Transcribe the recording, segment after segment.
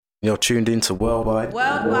You're tuned into Worldwide.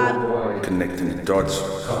 Connecting the dots.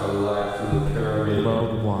 Worldwide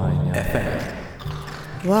FM.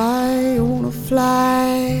 Why you wanna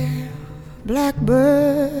fly,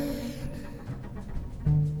 blackbird?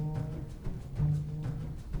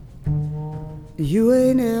 You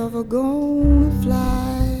ain't ever gonna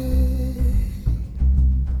fly.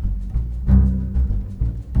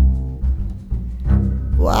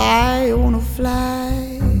 Why you wanna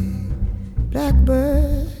fly,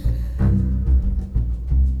 blackbird?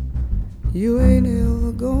 You ain't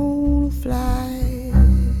ever gonna fly.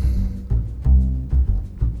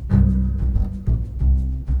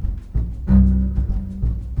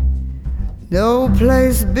 No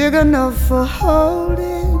place big enough for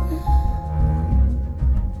holding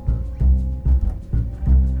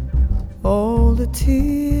all the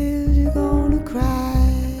tears you're gonna cry.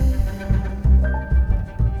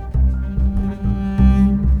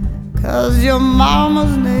 'Cause your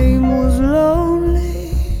mama's name was lonely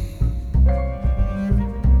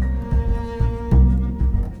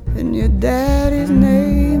and your daddy's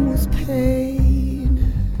name was pain.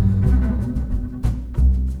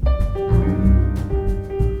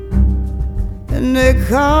 And they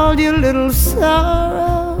called you Little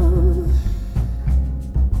Sorrow,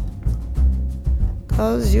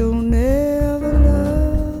 'cause you'll never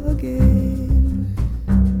love again.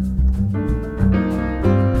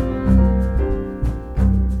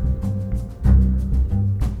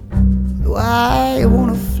 Why you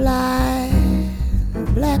wanna fly,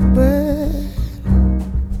 blackbird?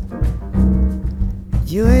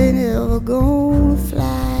 You ain't ever gonna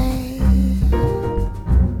fly.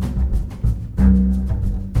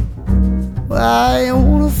 Why you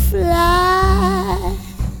wanna fly,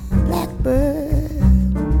 blackbird?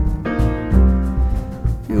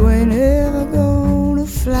 You ain't ever gonna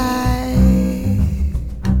fly.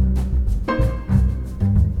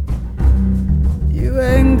 You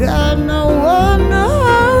ain't got no one to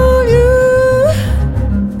hold you.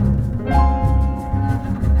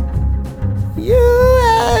 You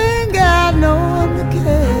ain't got no one to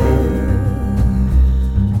care.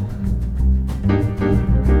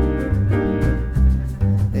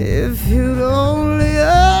 If you'd only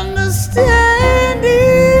understand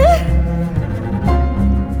it,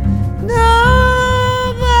 nobody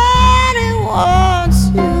wants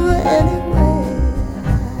you anyway.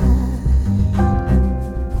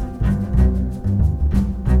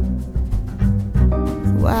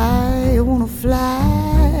 Why you wanna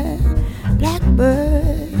fly,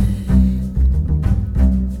 blackbird?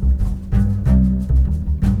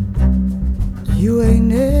 You ain't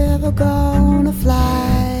never gonna fly.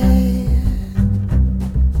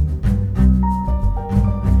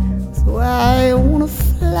 Why you wanna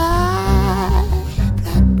fly,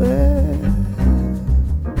 blackbird?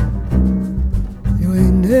 You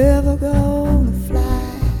ain't never gonna fly.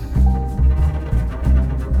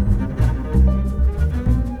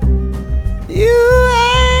 You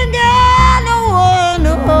ain't got no one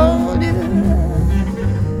to hold you.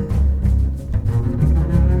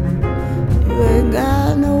 You ain't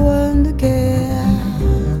got no one to care.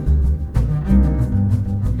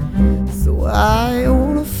 So why you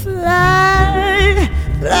wanna fly,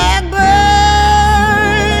 blackbird?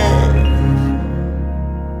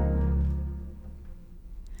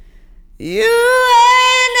 You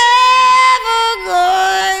ain't ever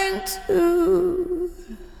going to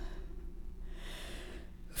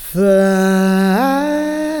fly.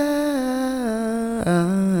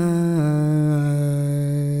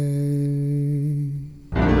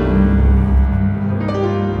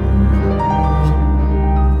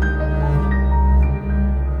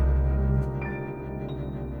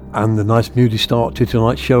 And a nice moody start to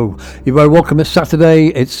tonight's show. You're very welcome. It's Saturday,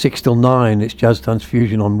 it's 6 till 9. It's Jazz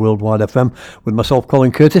Transfusion on Worldwide FM with myself,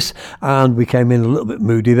 Colin Curtis. And we came in a little bit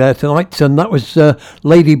moody there tonight. And that was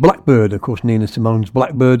Lady Blackbird, of course, Nina Simone's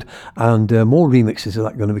Blackbird. And more remixes of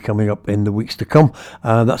that going to be coming up in the weeks to come.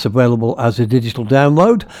 That's available as a digital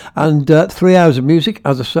download. And 3 hours of music,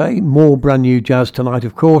 as I say. More brand new jazz tonight,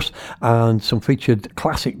 of course. And some featured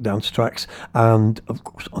classic dance tracks. And, of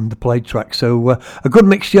course, underplayed tracks. So a good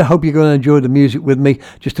mixture. Hope you're going to enjoy the music with me.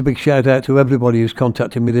 Just a big shout out to everybody who's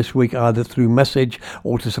contacted me this week, either through message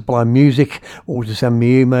or to supply music or to send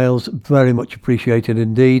me emails. Very much appreciated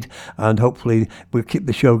indeed. And hopefully we'll keep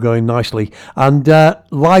the show going nicely. And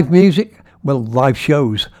live music, well, live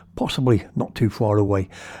shows, possibly not too far away.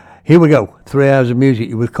 Here we go. 3 hours of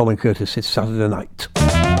music with Colin Curtis. It's Saturday night.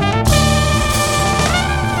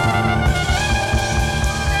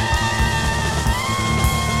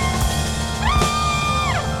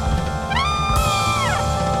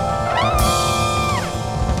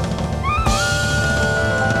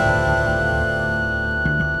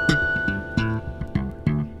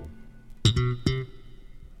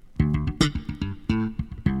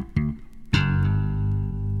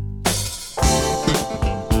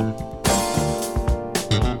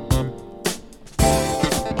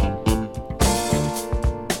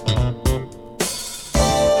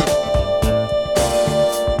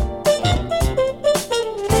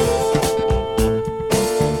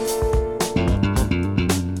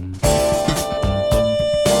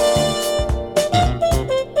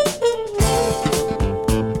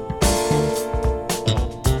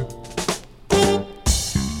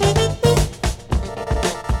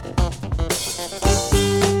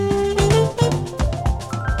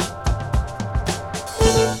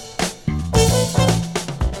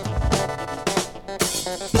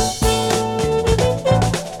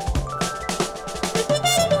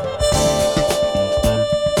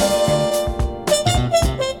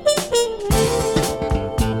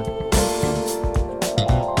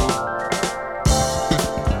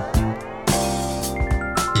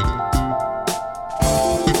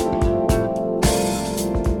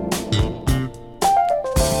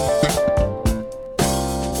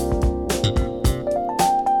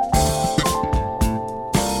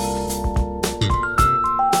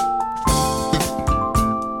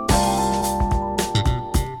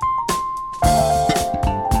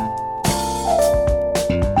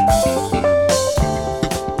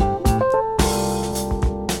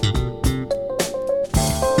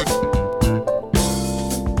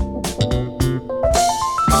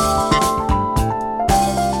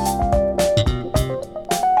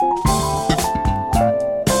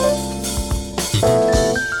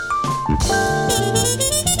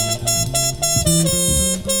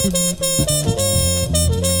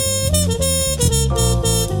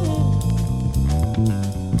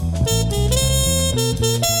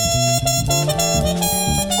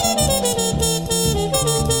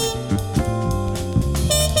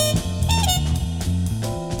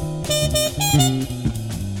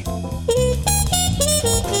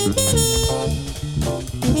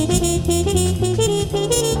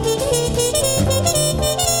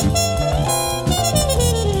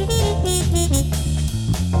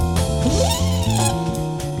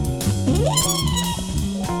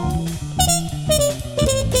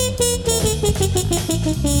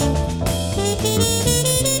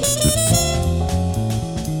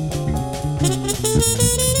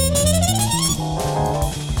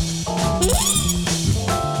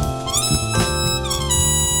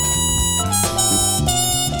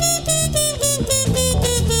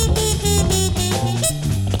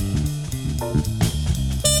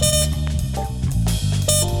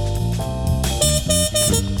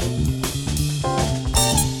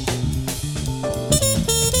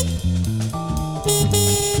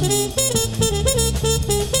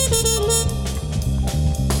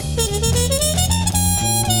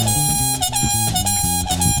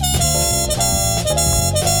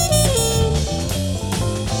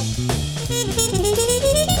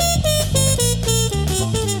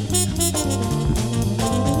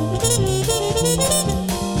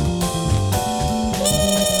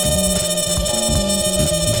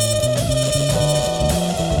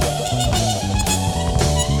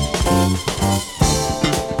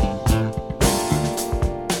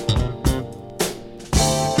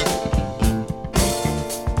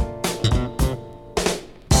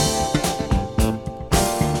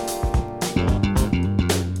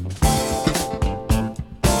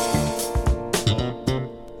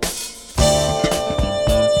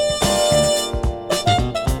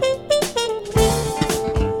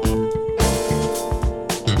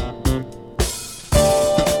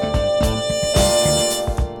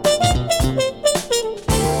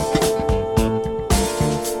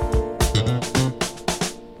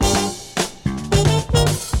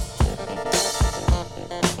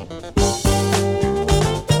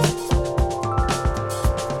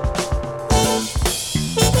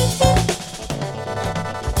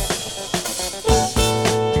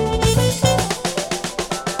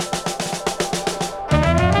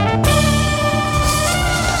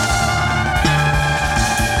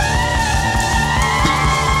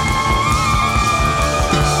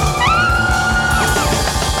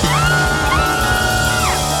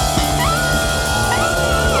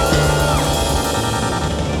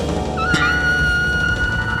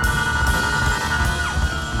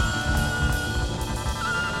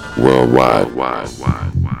 Worldwide.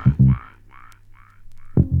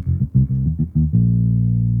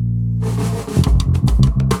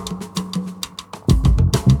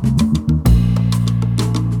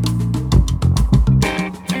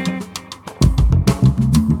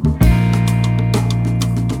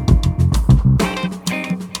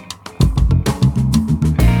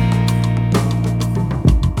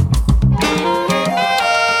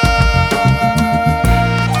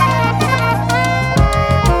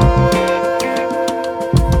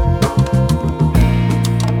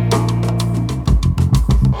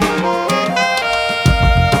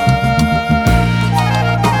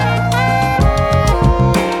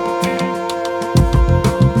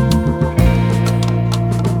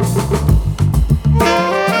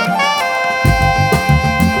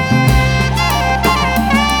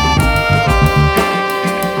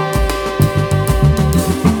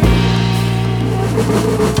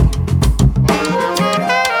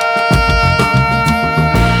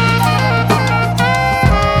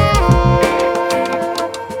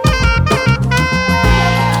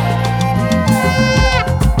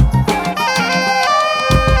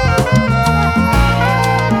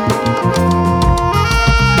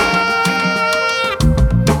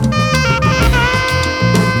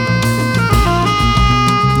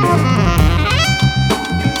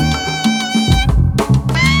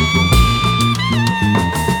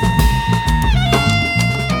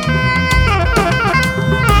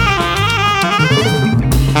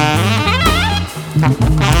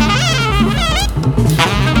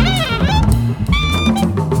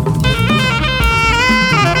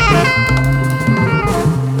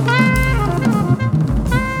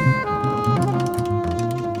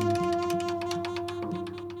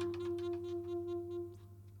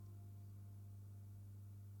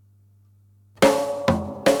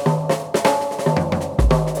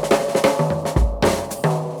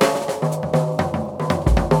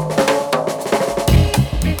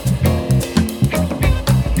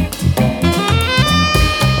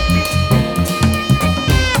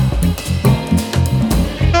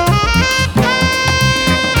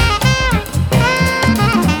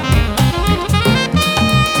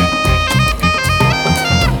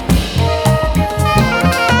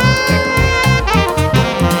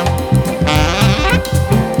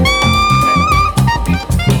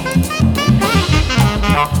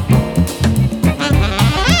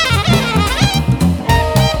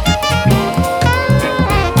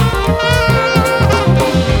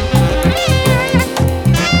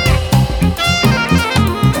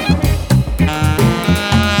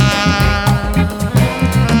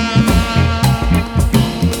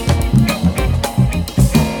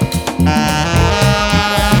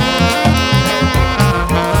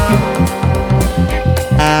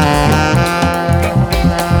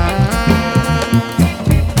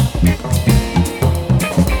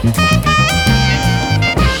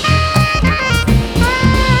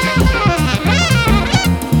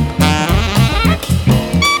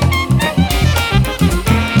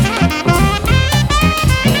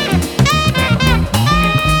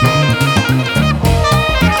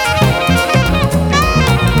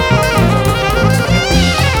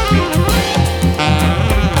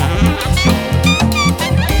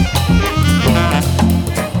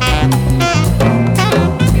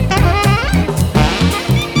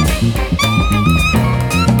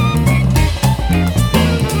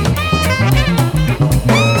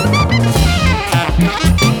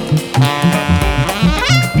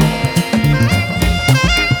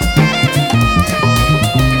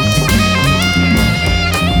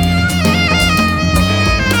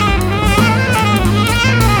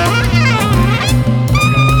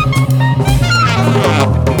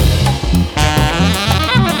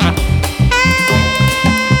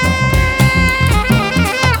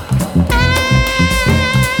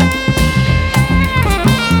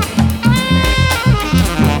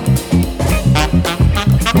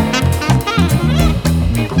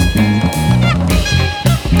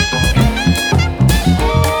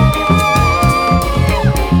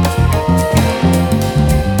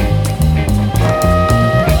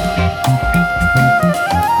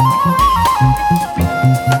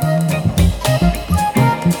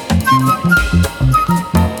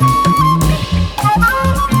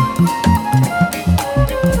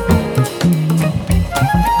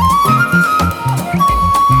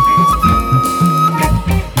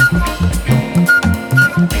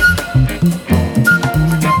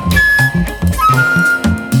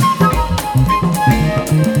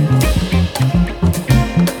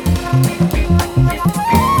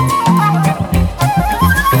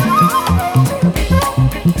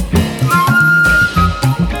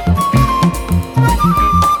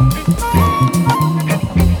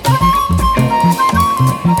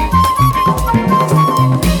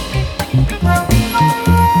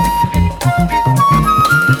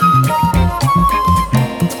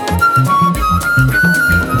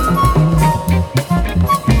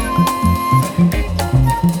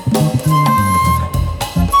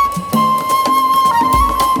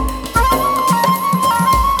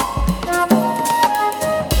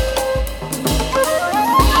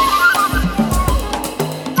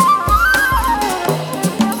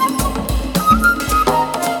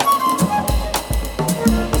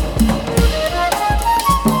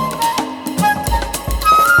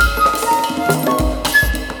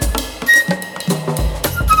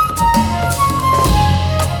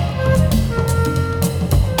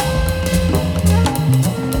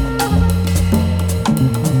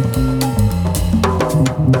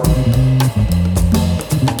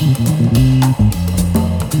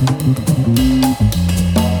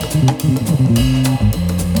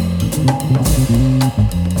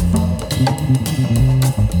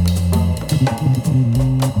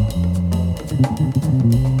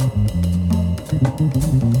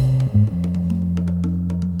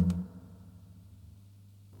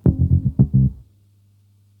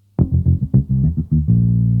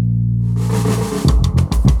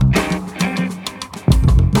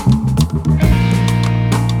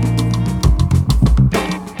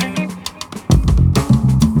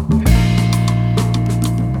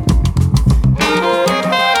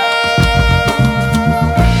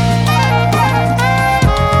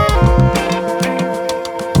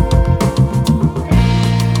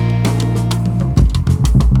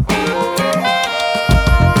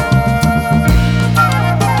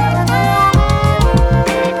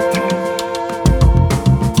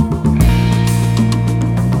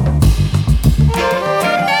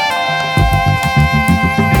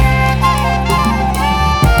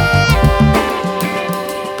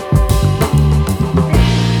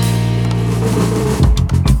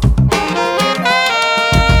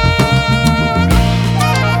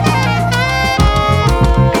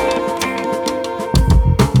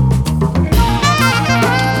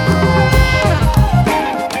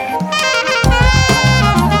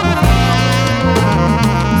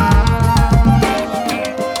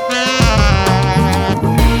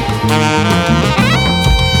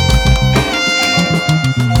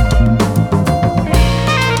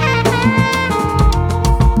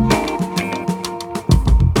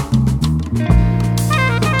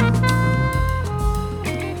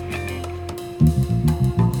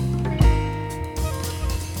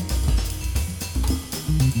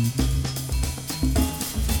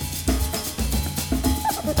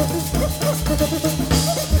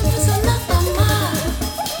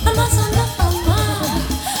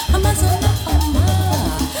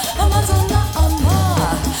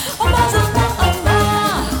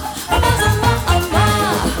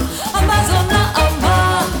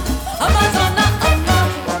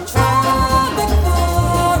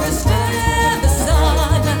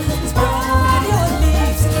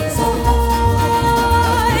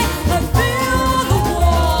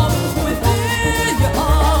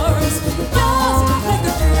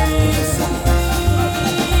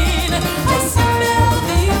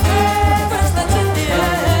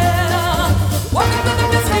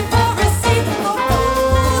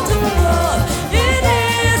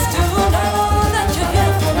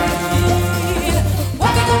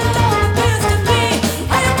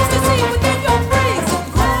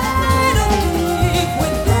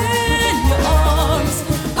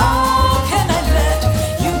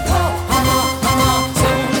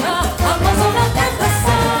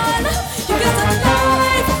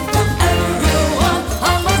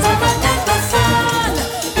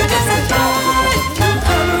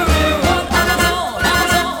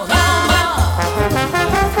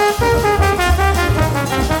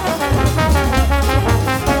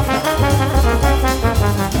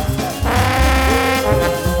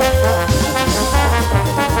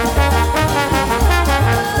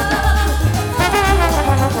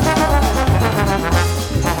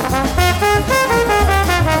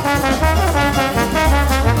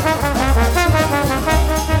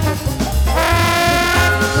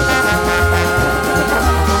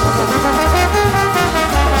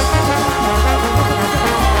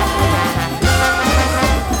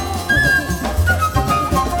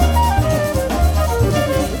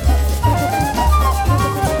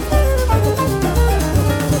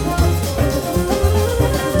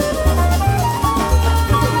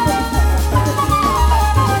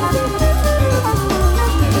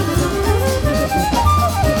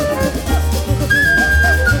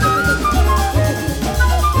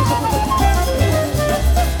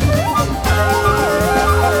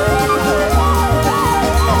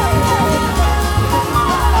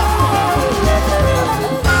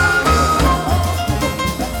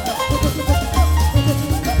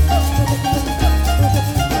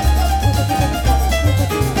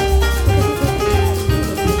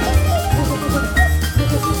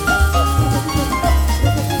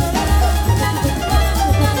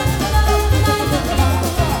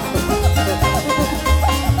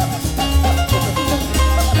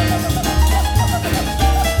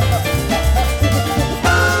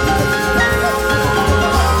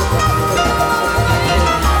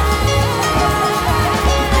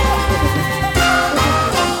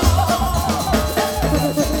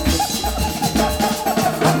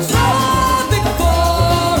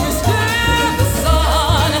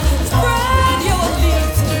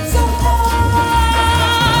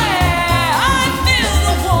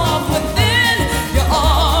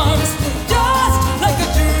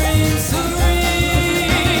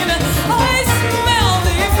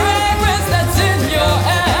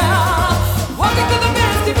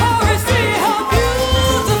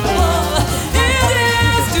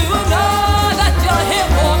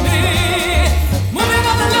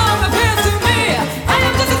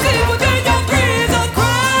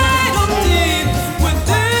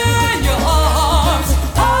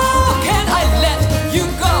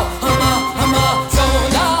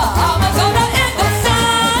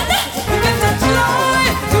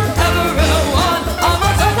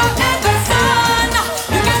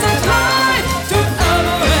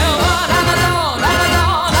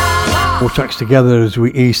 tracks together as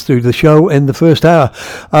we ease through the show in the first hour.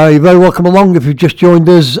 You're very welcome along if you've just joined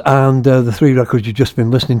us, and the three records you've just been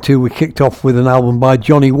listening to, we kicked off with an album by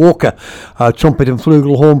Johnny Walker, trumpet and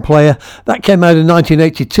flugelhorn player. That came out in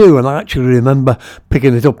 1982, and I actually remember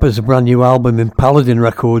picking it up as a brand new album in Paladin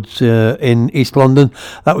Records in East London.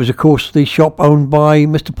 That was, of course, the shop owned by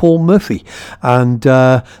Mr. Paul Murphy. And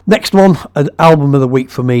next one, an album of the week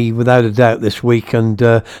for me, without a doubt, this week, and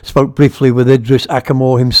spoke briefly with Idris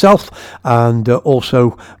Akamor himself, and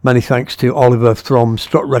also many thanks to Oliver from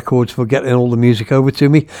Strut Records for getting all the music over to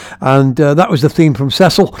me. And that was the theme from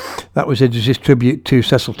Cecil. That was Idris's tribute to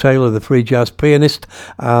Cecil Taylor, the free jazz pianist,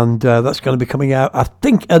 and that's going to be coming out, I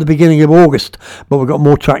think, at the beginning of August. But we've got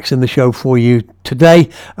more tracks in the show for you today,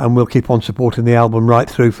 and we'll keep on supporting the album right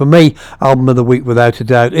through. For me, album of the week without a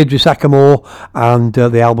doubt, Idris Akamor, and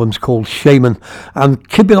the album's called Shaman. And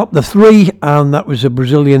keeping up the three, and that was a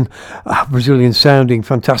Brazilian sounding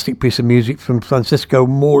fantastic piece of music from Francisco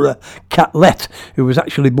Moura Catlet, who was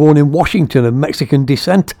actually born in Washington of Mexican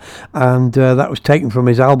descent, and that was taken from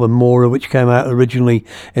his album Moura, which came out originally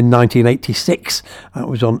in 1986. That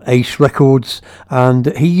was on Ace Records, and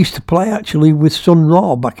he used to play actually with Sun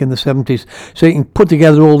Ra back in the 70s, so you can put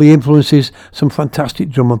together all the influences, some fantastic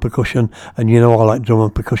drum and percussion, and you know I like drum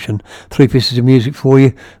and percussion. Three pieces of music for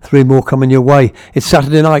you, three more coming your way. It's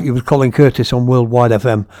Saturday night, you're with Colin Curtis on Worldwide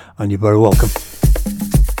FM, and you're very welcome.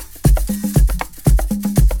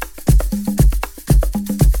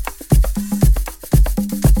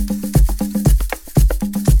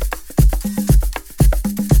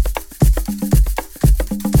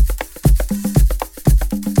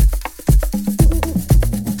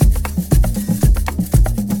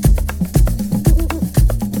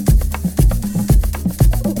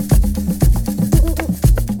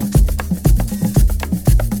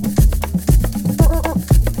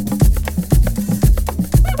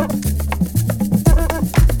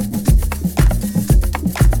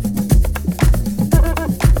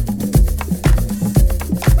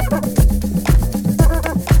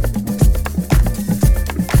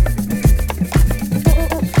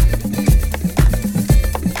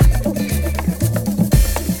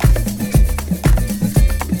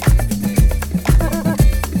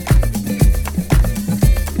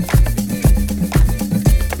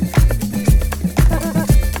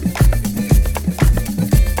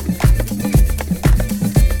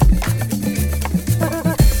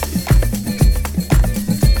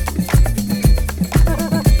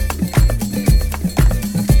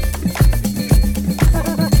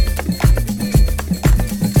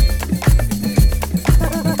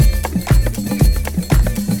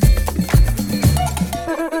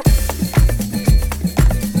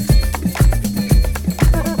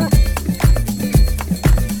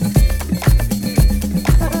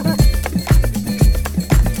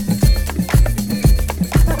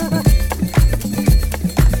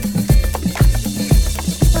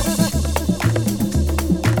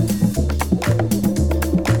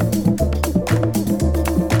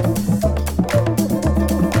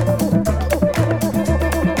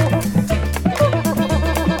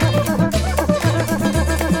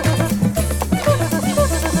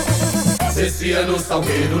 Esse ano o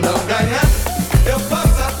Salgueiro não ganhar, eu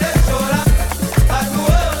posso até chorar, mas no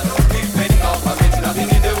ano que vem novamente na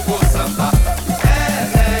avenida eu vou sambar.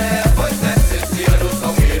 Pois é, se esse ano o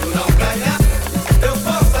Salgueiro não ganhar, eu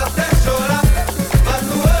posso até chorar, mas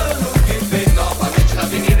no ano que vem novamente na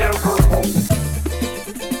avenida eu vou sambar.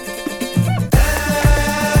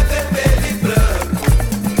 Vermelho e branco,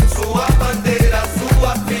 sua bandeira,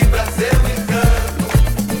 sua fibra, seu encanto,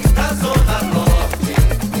 da Zona Norte,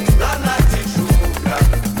 lá na Tijuca,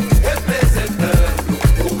 representando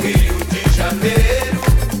o Rio de Janeiro.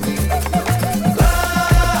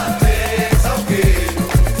 Lá vem Salgueiro,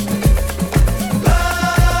 lá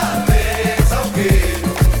vem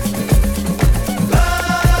Salgueiro, lá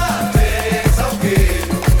vem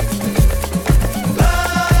Salgueiro, lá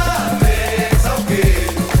vem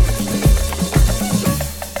Salgueiro.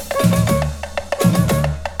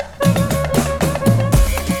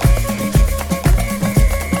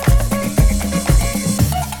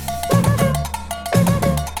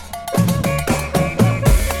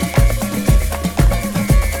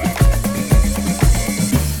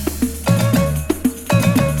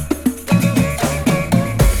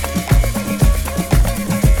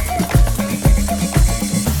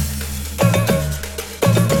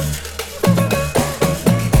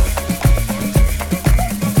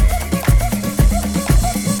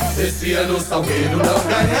 Esse ano o Salgueiro não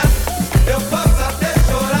ganhar, eu posso até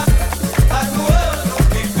chorar, mas no ano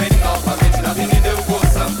que vem novamente na avenida eu vou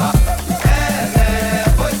sambar.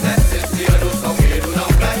 Pois é, se esse ano o Salgueiro não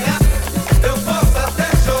ganhar,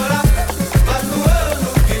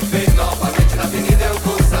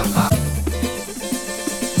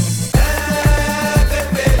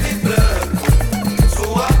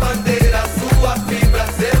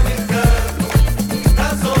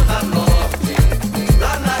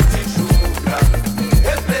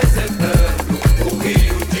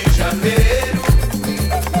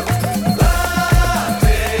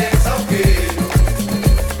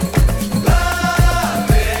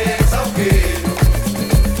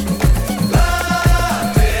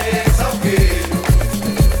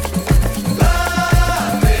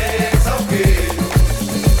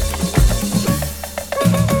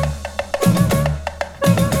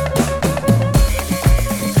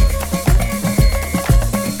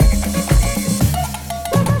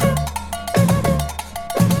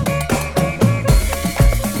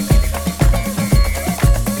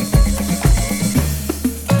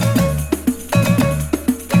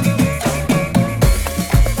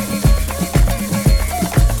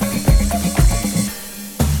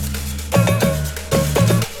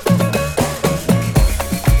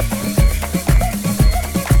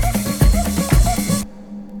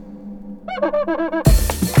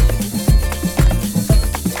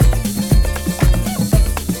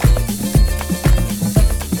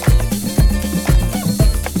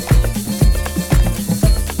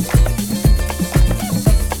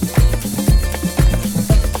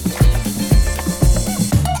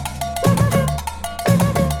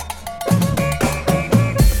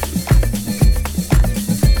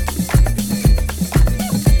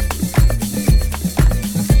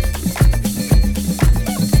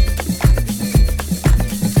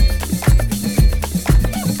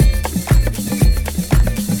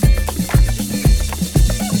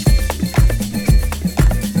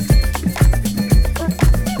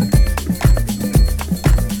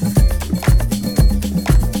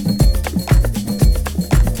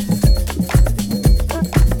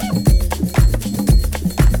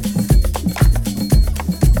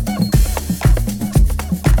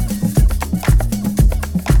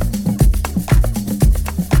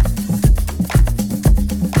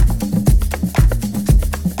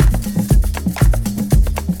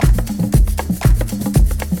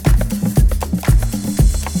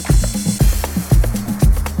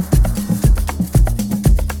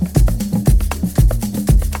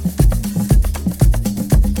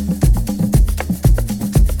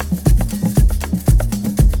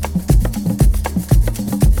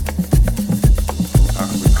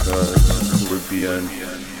 Caribbean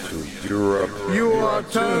to Europe. You are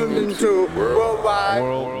turned into worldwide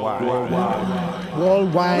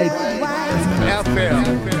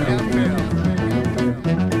FM.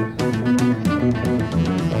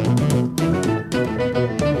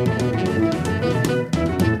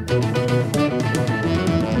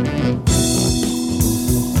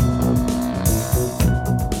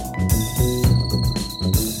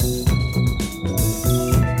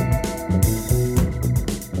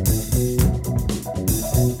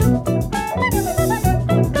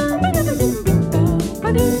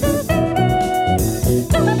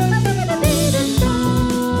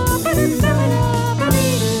 Ba-da-da-da-da-da.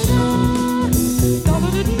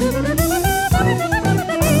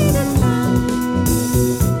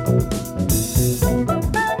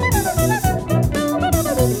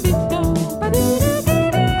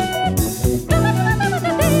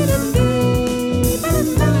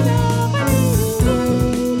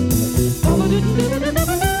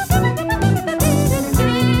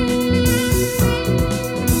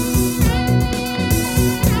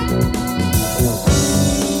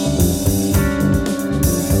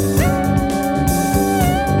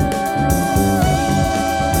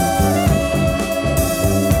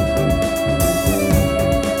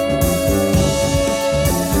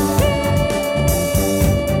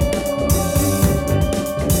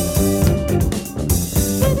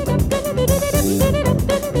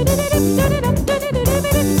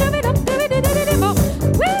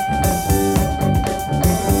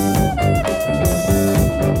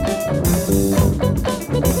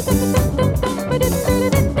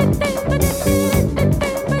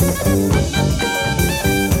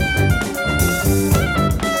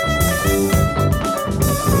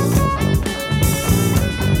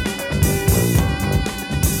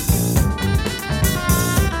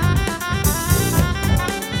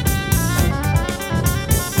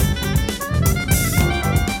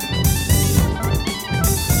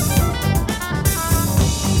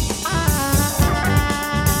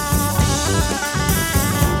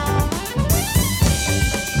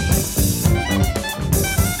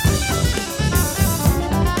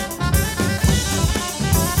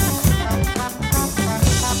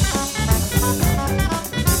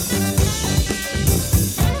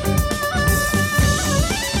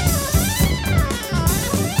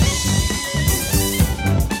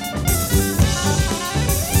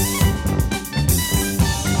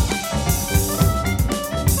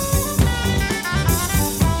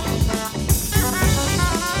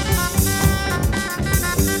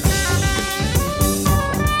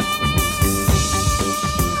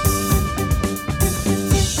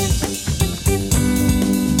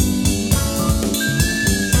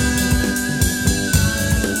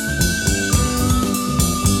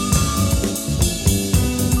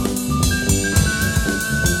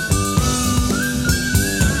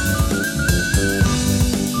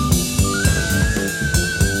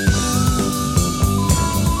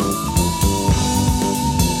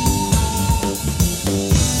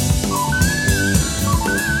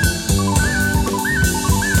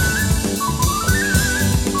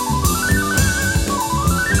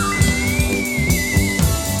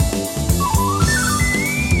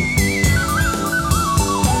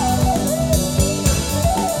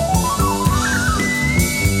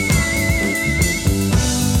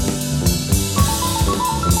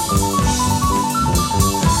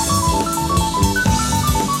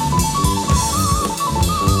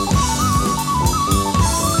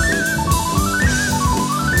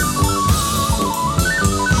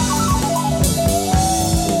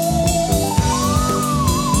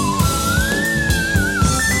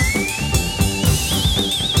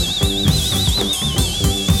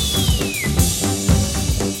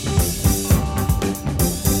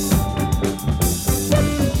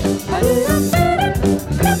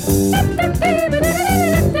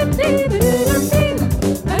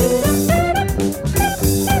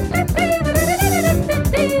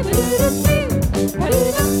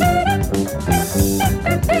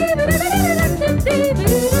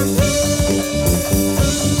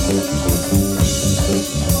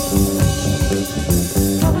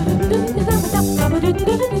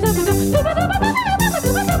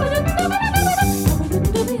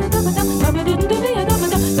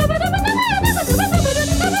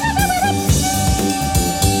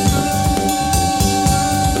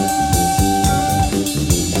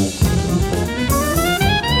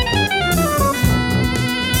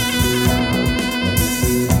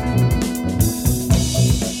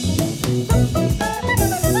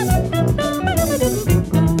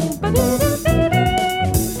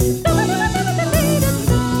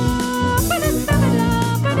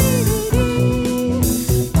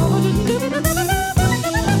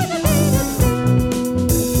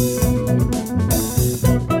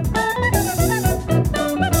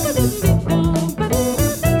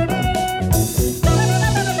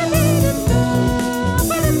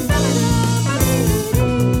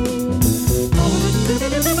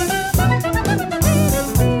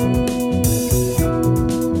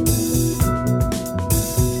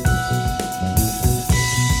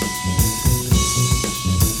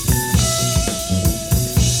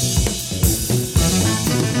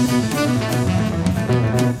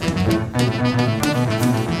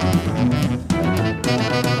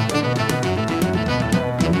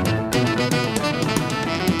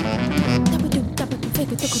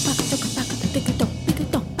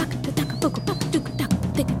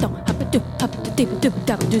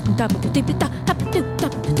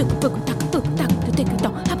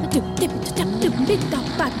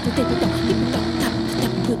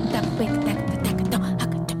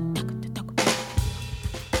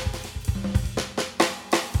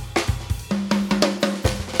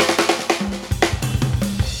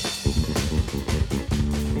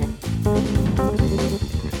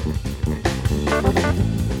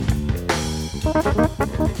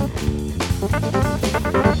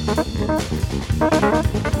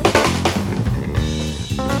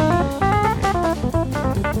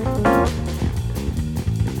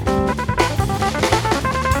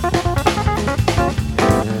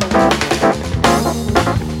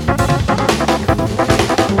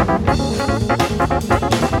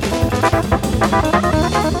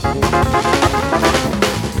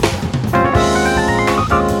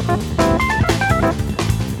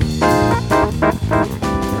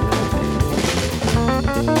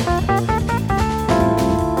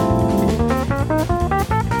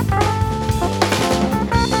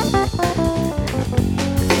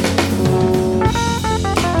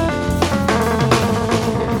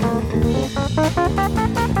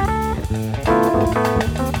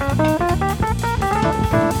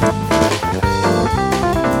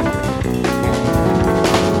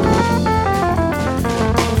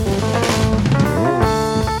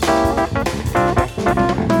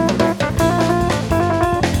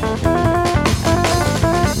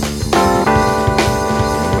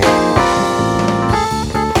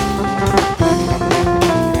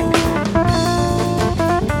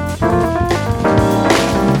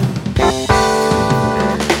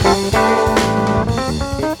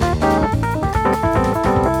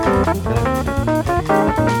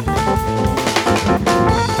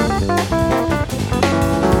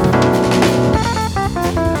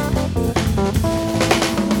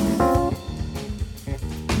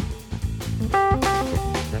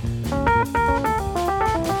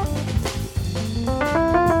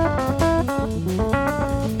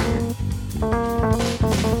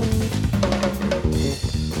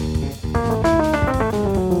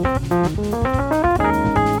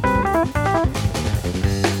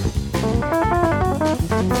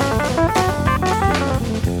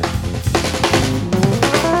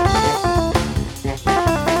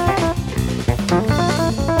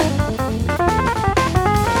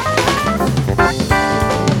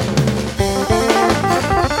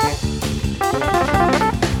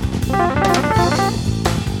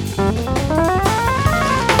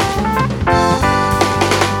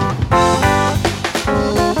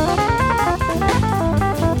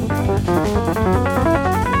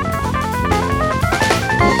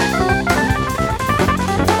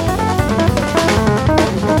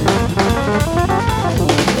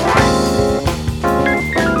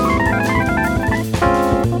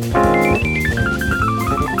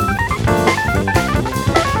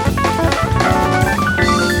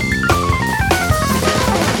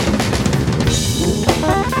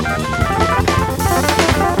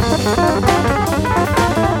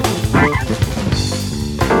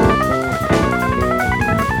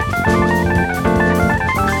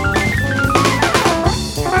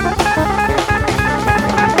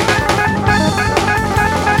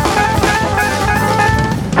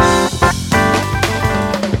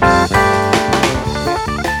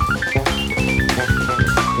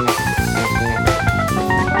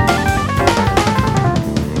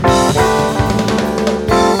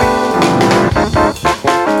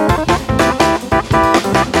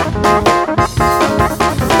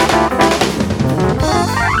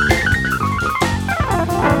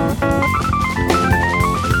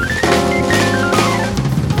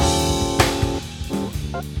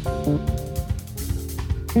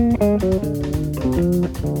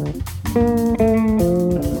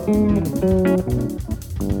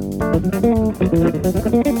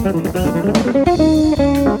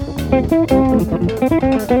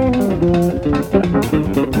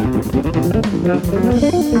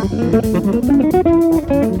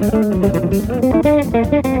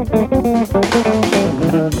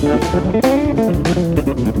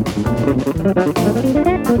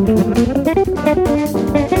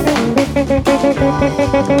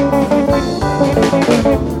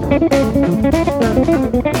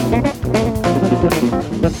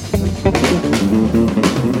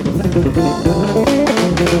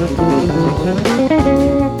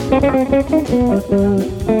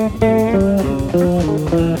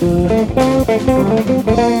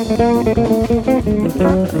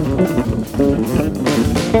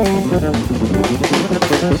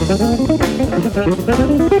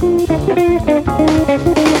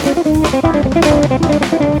 Thank you.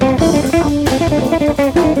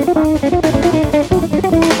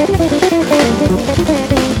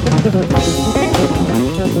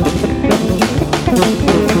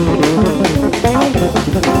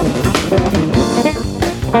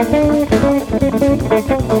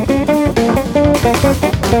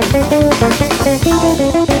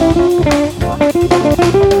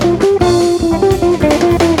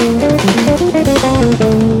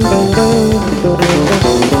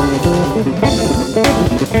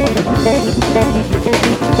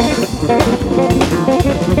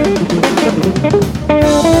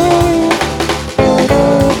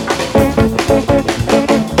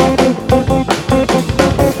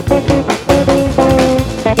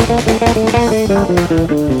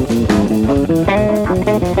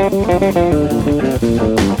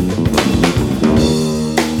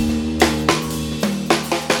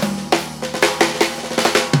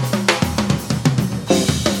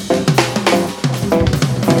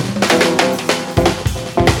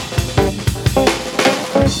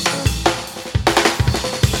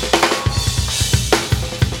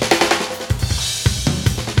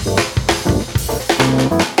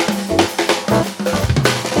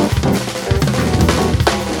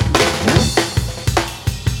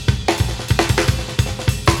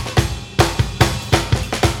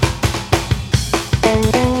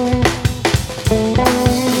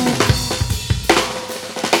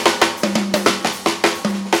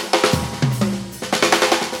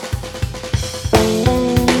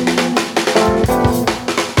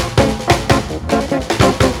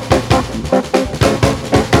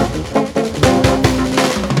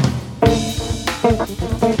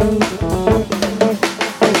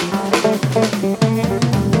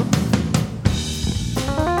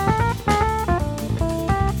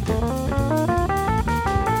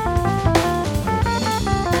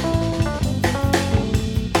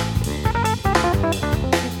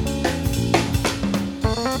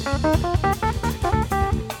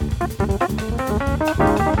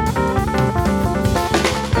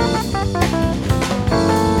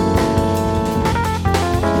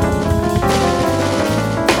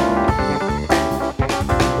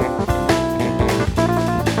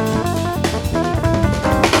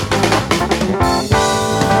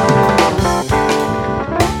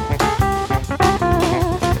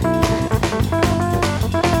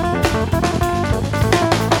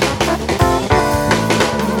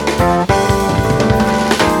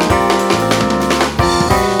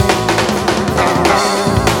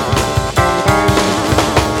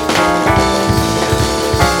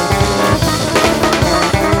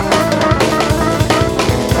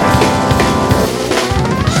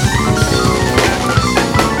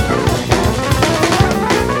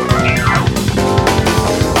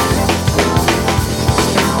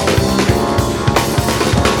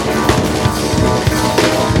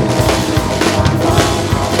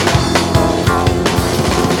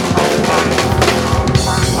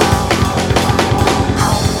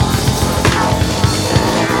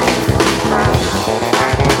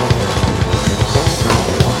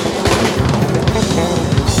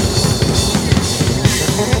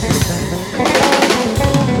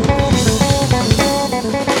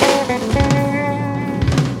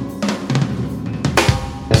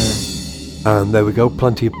 And there we go,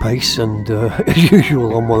 plenty of pace, and as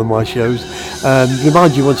usual on one of my shows.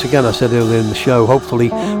 Remind you once again, I said earlier in the show, hopefully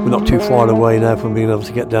we're not too far away now from being able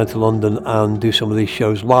to get down to London and do some of these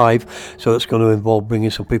shows live, so that's going to involve bringing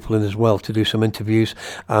some people in as well to do some interviews,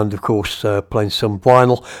 and of course playing some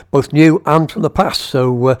vinyl, both new and from the past,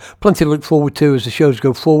 so plenty to look forward to as the shows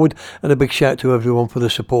go forward, and a big shout to everyone for the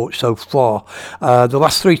support so far. The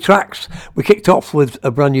last three tracks, we kicked off with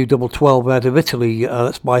a brand new double 12 out of Italy,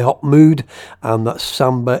 that's by Hot Mood, and that's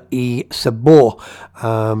Samba e Sabor,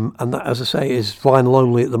 and that, as I say, is vinyl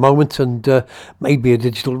only at the moment, and maybe a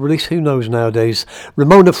digital release, who knows nowadays.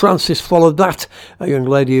 Ramona Francis followed that, a young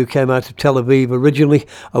lady who came out of Tel Aviv originally,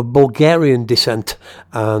 of Bulgarian descent,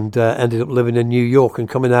 and ended up living in New York and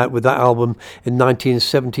coming out with that album in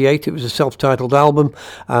 1978. It was a self-titled album,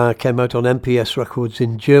 came out on MPS Records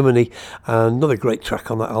in Germany, and another great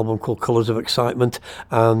track on that album called Colours of Excitement,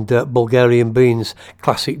 and Bulgarian Beans,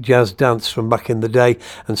 classic jazz dance from back in the day,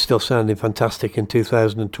 and still sounding fantastic in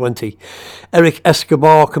 2020. Eric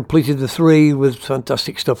Escobar completed the three with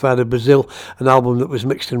fantastic stuff out of Brazil, an album that was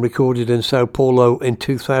mixed and recorded in Sao Paulo in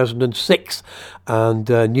 2006, and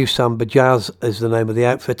New Samba Jazz is the name of the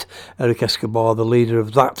outfit. Eric Escobar, the leader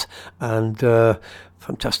of that, and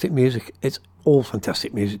fantastic music. It's all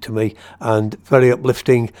fantastic music to me, and very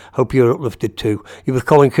uplifting. Hope you're uplifted too. You're with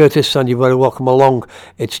Colin Curtis, and you're very welcome along.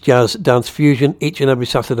 It's Jazz Dance Fusion each and every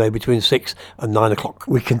Saturday between 6 and 9 o'clock.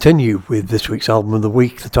 We continue with this week's album of the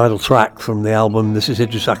week, the title track from the album. This is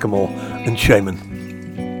Idris Ackamoor and Shaman.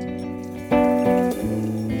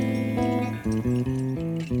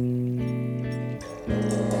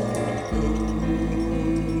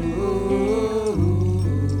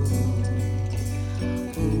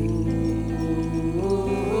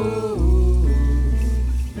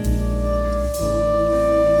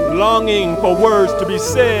 longing for words to be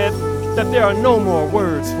said that there are no more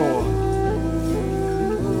words for.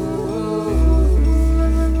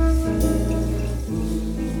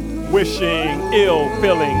 Wishing ill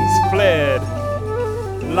feelings fled,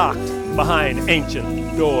 locked behind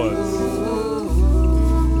ancient doors.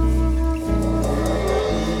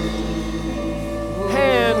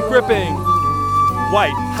 Hand gripping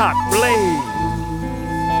white hot blade,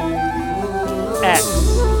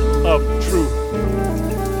 axe of truth.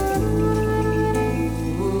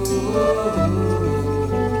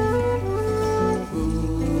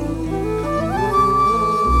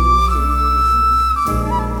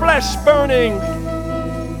 Flesh burning,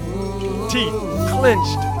 teeth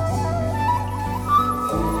clenched,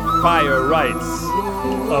 fire rites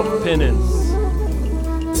of penance.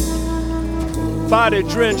 Body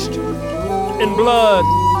drenched in blood,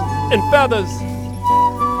 in feathers,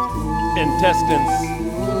 intestines.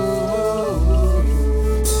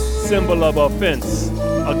 Symbol of offense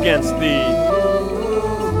against thee.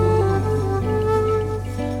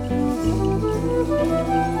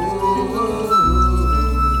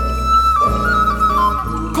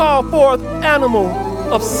 Call forth animal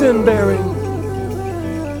of sin bearing.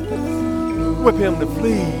 Whip him to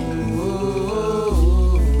flee.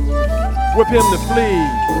 Whip him to flee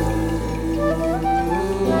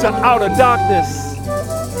to outer darkness.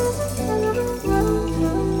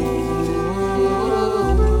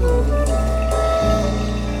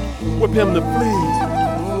 Whip him to flee.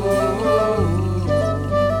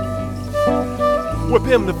 Whip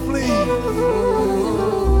him to flee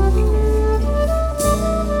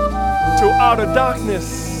to outer darkness.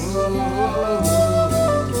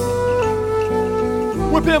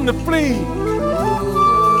 Whip him to flee.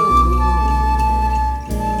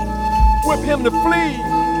 Whip him to flee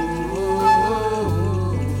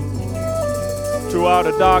to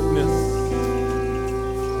outer darkness.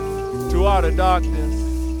 To outer darkness.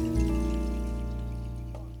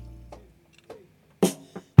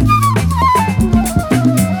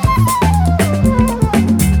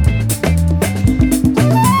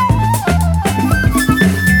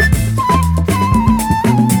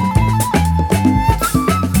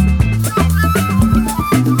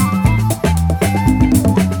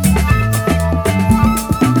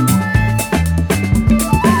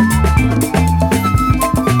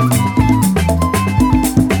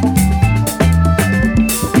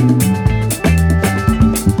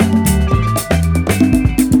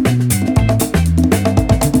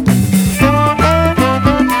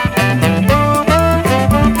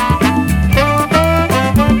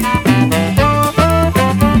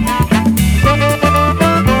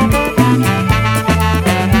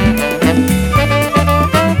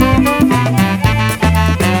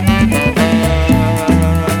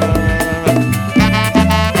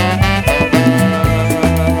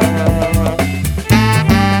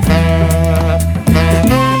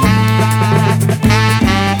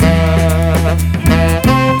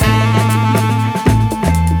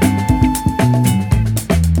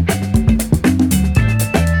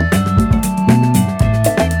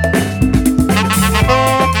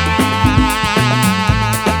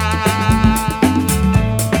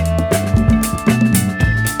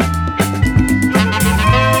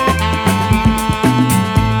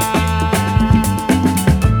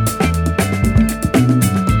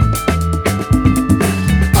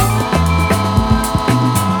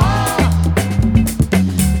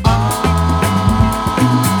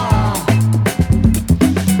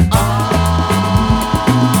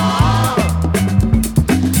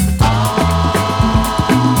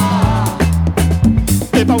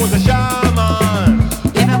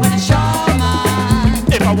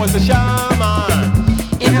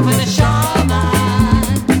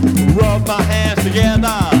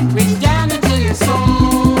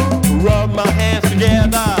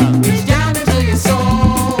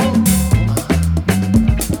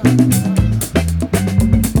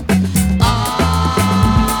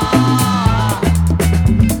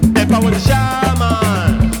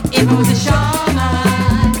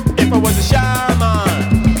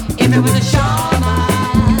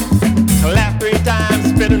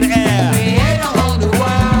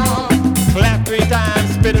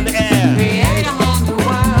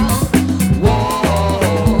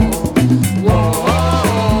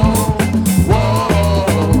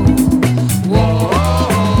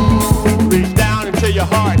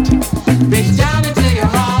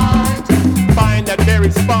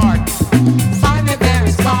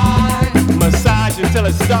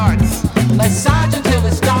 Massage until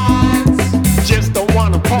it starts. Just don't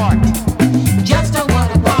wanna part. Just don't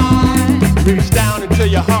wanna part. Reach down into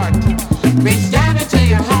your heart. Reach down into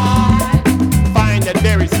your heart. Find that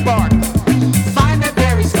very spark.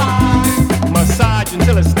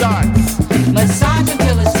 starts. Massage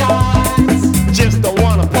until it starts. Just don't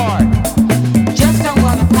wanna part. Just don't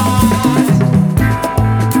wanna part.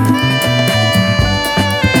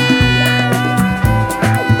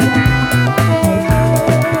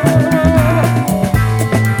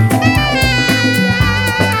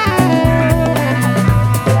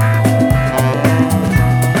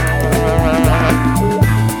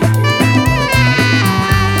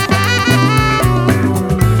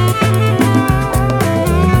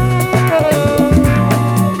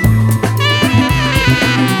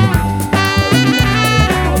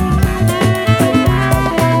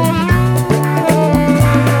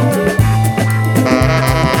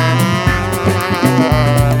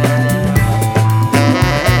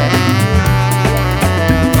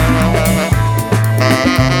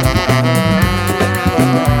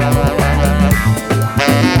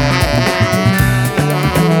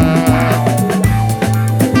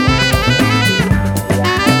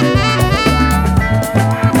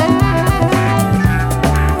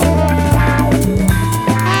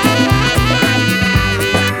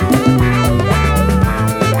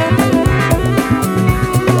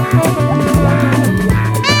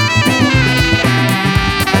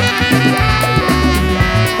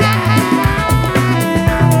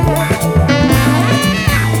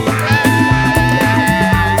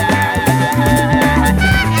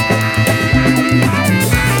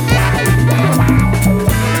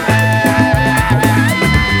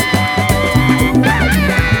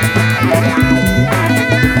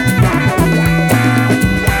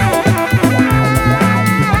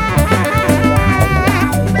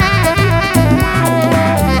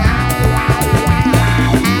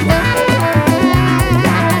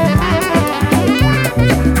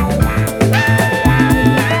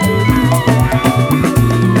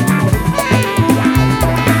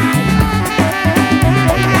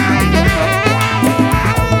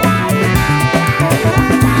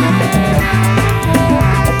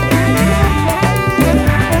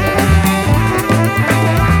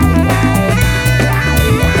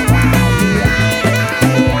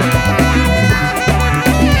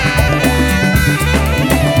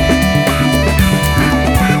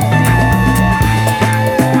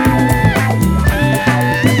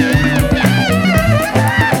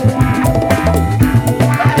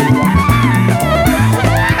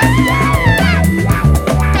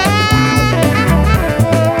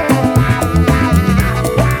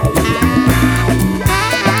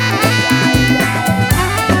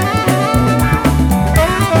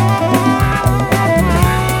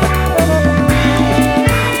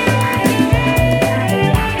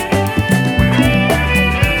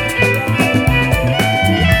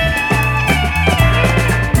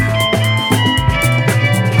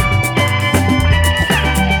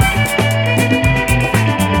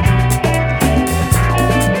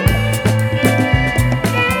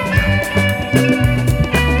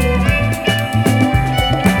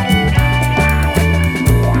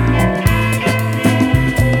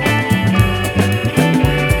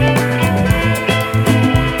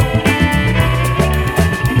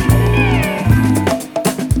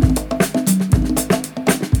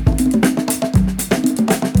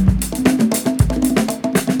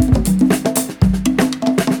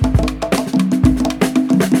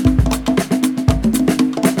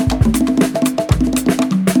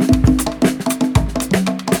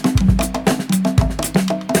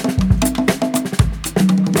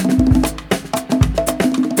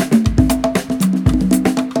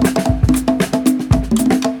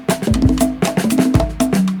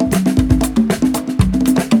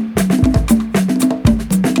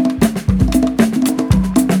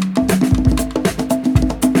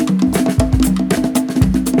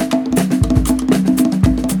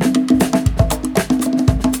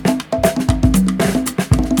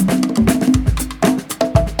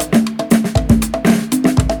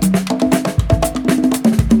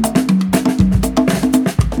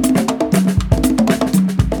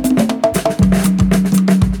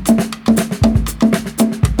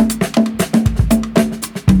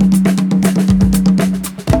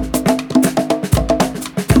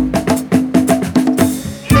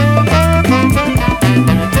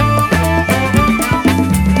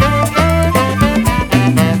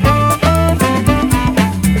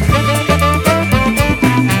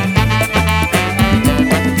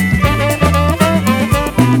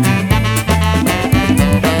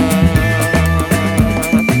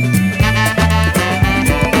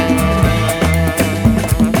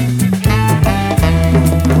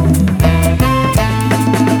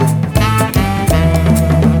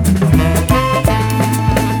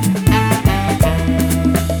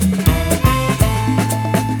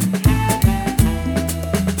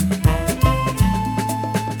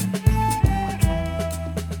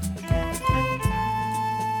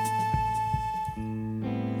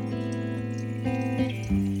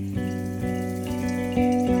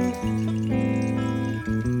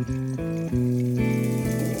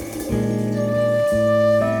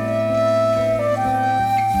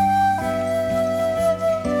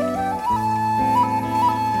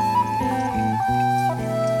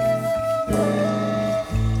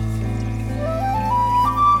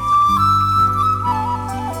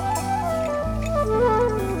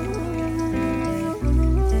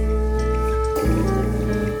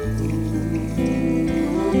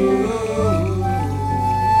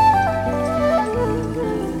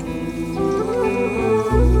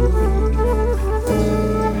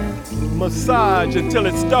 Massage until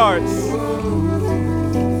it starts.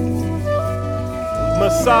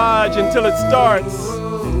 Massage until it starts.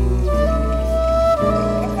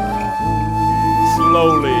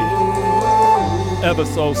 Slowly, ever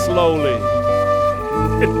so slowly,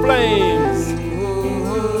 it flames,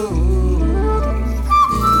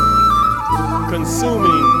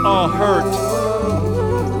 consuming all hurt,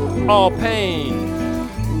 all pain.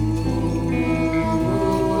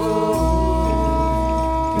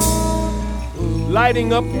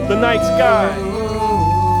 Lighting up the night sky,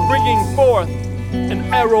 bringing forth an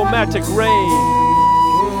aromatic rain.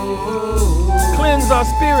 Cleanse our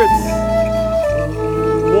spirits,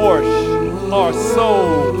 wash our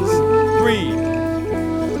souls free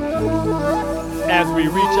as we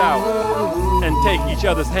reach out and take each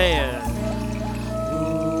other's hand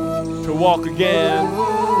to walk again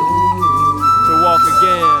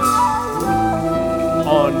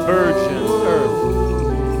on virgin earth.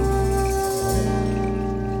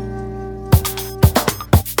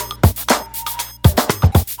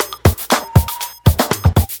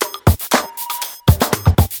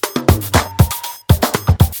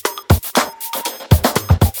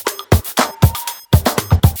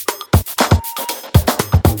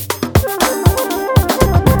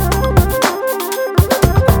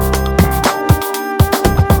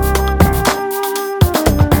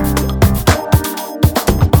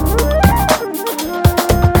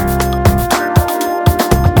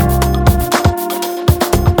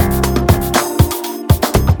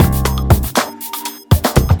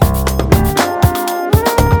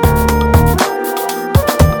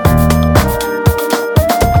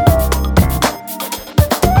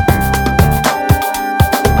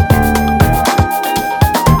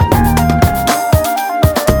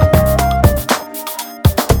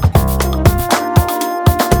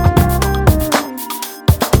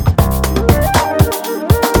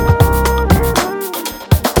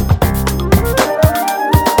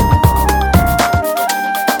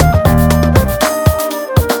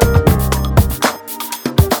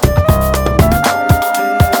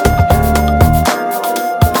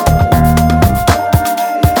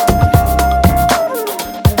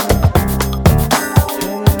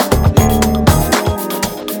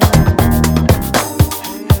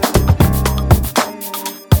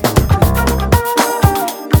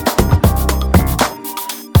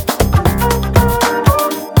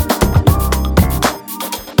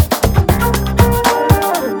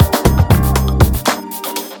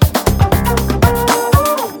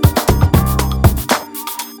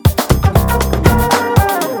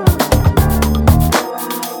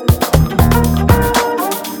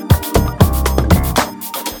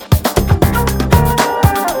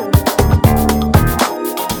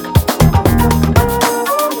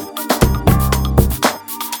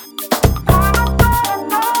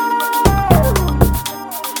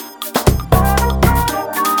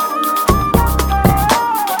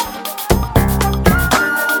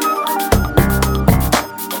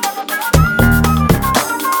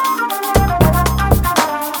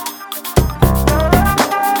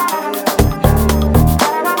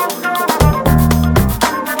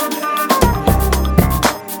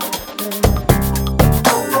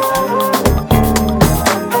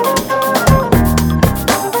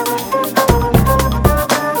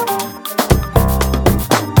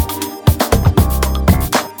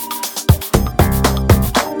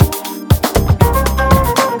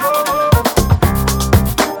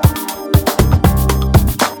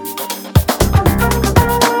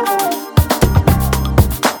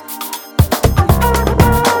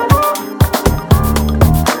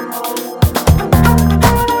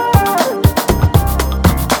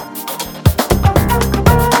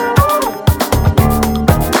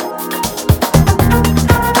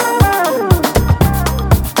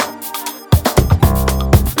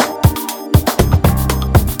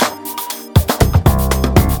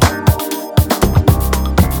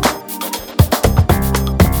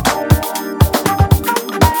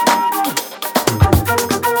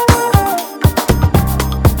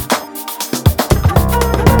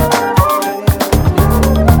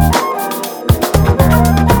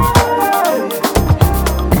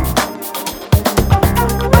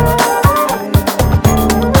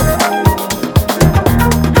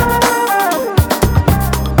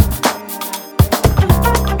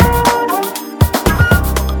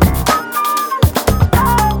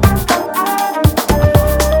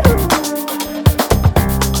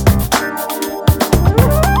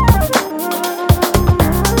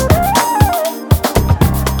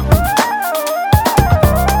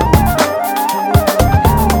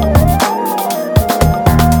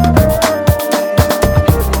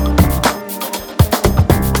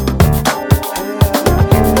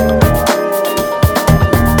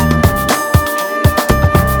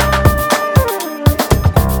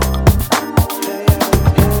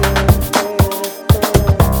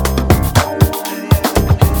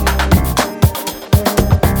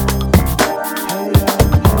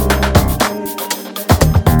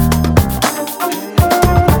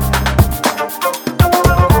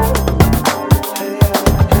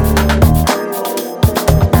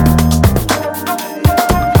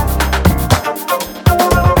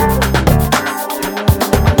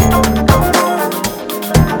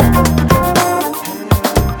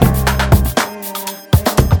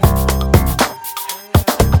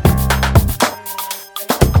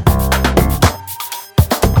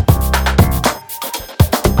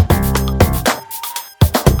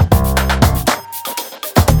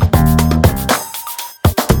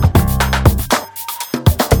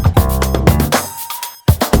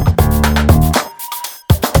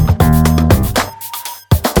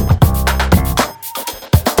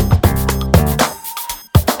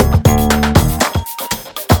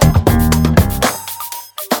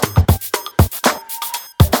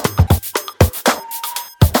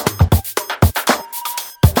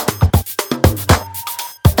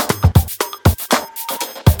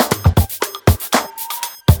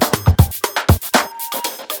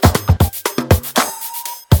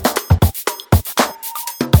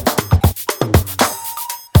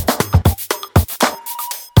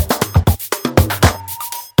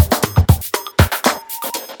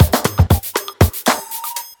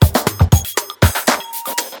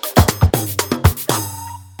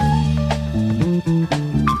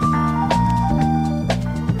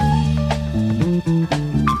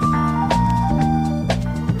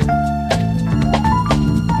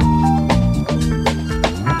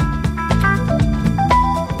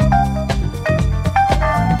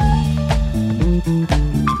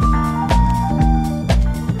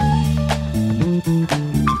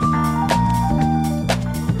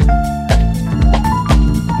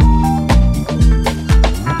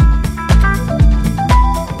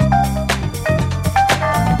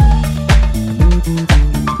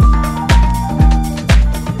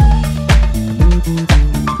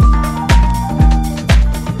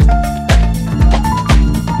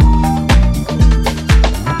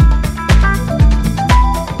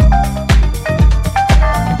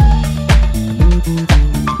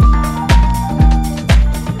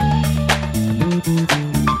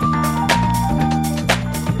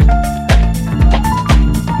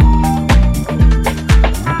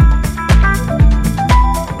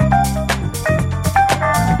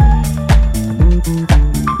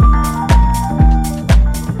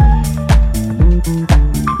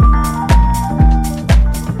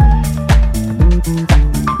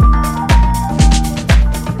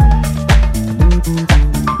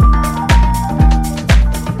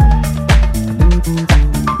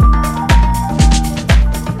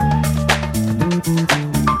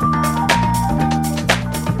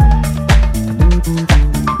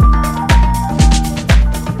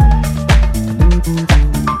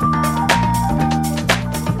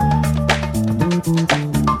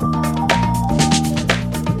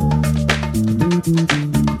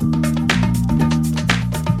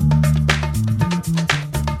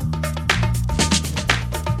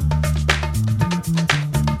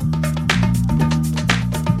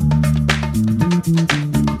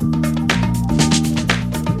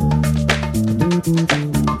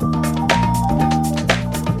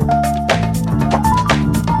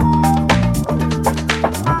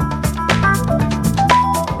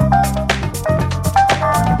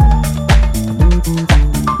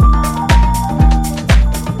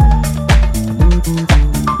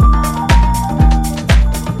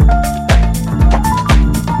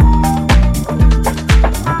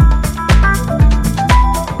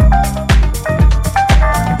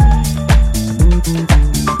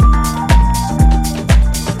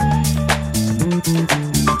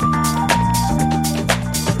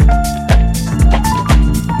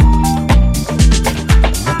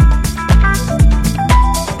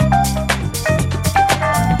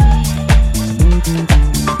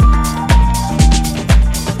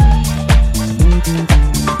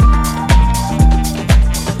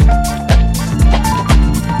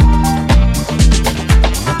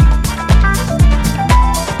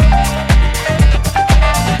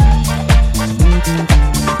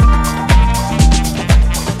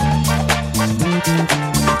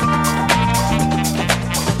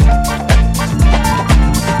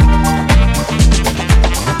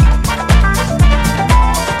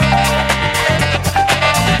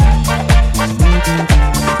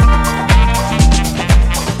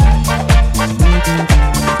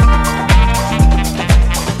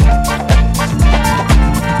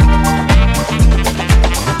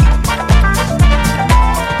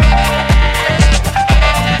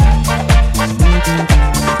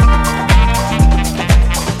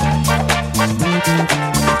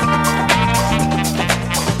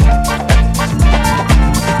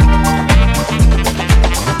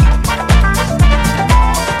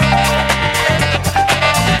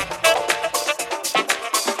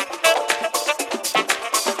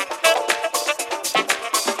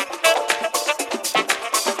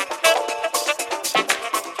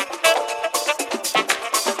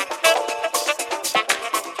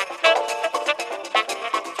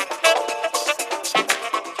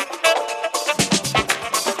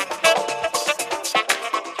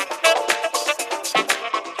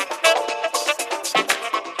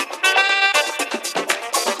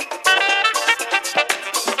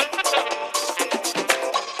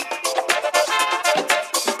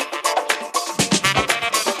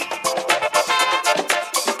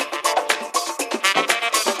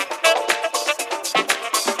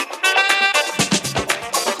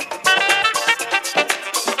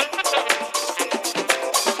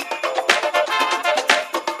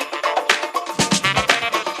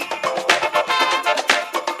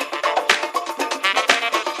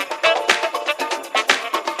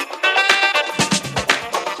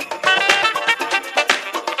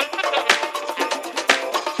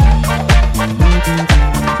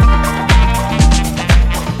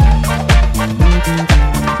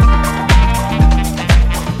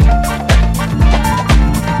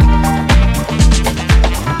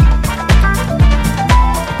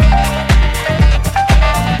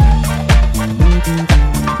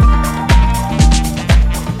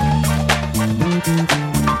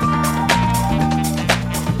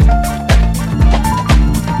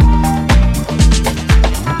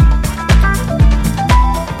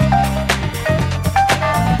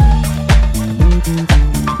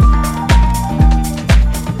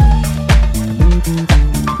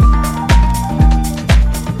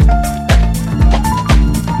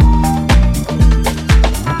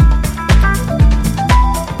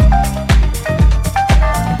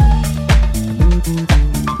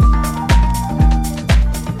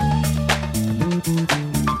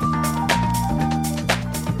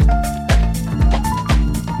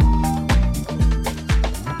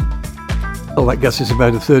 Well, that gets us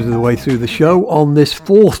about a third of the way through the show on this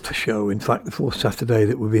fourth show, in fact, the fourth Saturday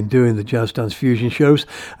that we've been doing the Jazz Dance Fusion shows,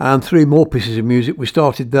 and three more pieces of music. We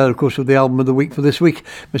started there, of course, with the album of the week for this week,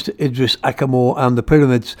 Mr. Idris Ackamoor and the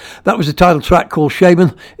Pyramids. That was the title track called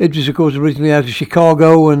Shaman. Idris, of course, originally out of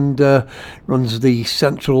Chicago and runs the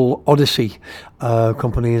Central Odyssey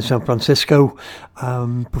company in San Francisco,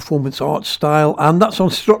 performance art style, and that's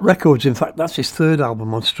on Strut Records. In fact, that's his third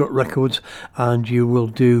album on Strut Records, and you will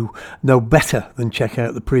do no better than check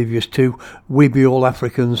out the previous two, We Be All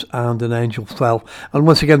Africans and An Angel Fell. And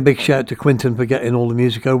once again, big shout out to Quinton for getting all the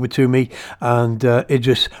music over to me, and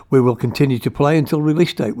Idris, we will continue to play until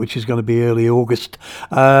release date, which is going to be early August.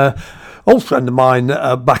 Old friend of mine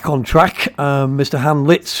back on track, Mr. Han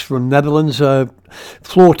Litz from Netherlands,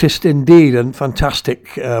 flautist indeed and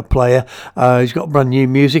fantastic player. He's got brand new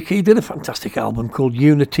music. He did a fantastic album called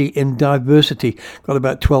Unity in Diversity. Got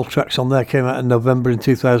about 12 tracks on there. Came out in November in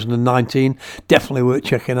 2019. Definitely worth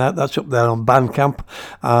checking out. That's up there on Bandcamp.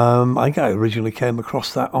 I think I originally came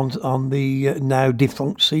across that on the now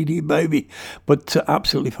defunct CD Baby. But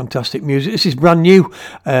absolutely fantastic music. This is brand new.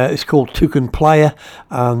 It's called Toucan Player,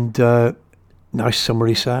 and nice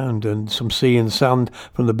summery sound and some sea and sand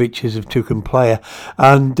from the beaches of Toucan Player.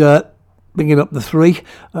 And bringing up the three,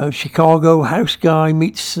 Chicago House Guy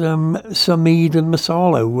meets Samid and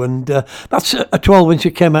Masalo, and that's a 12-inch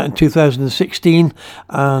that came out in 2016,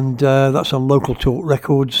 and that's on Local Talk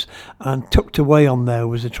Records. And tucked away on there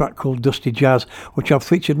was a track called Dusty Jazz, which I've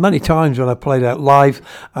featured many times when I played out live,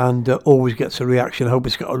 and always gets a reaction. I hope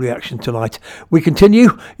it's got a reaction tonight. We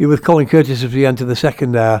continue. You're with Colin Curtis as we enter the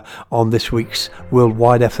second hour on this week's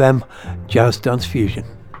Worldwide FM Jazz Dance Fusion.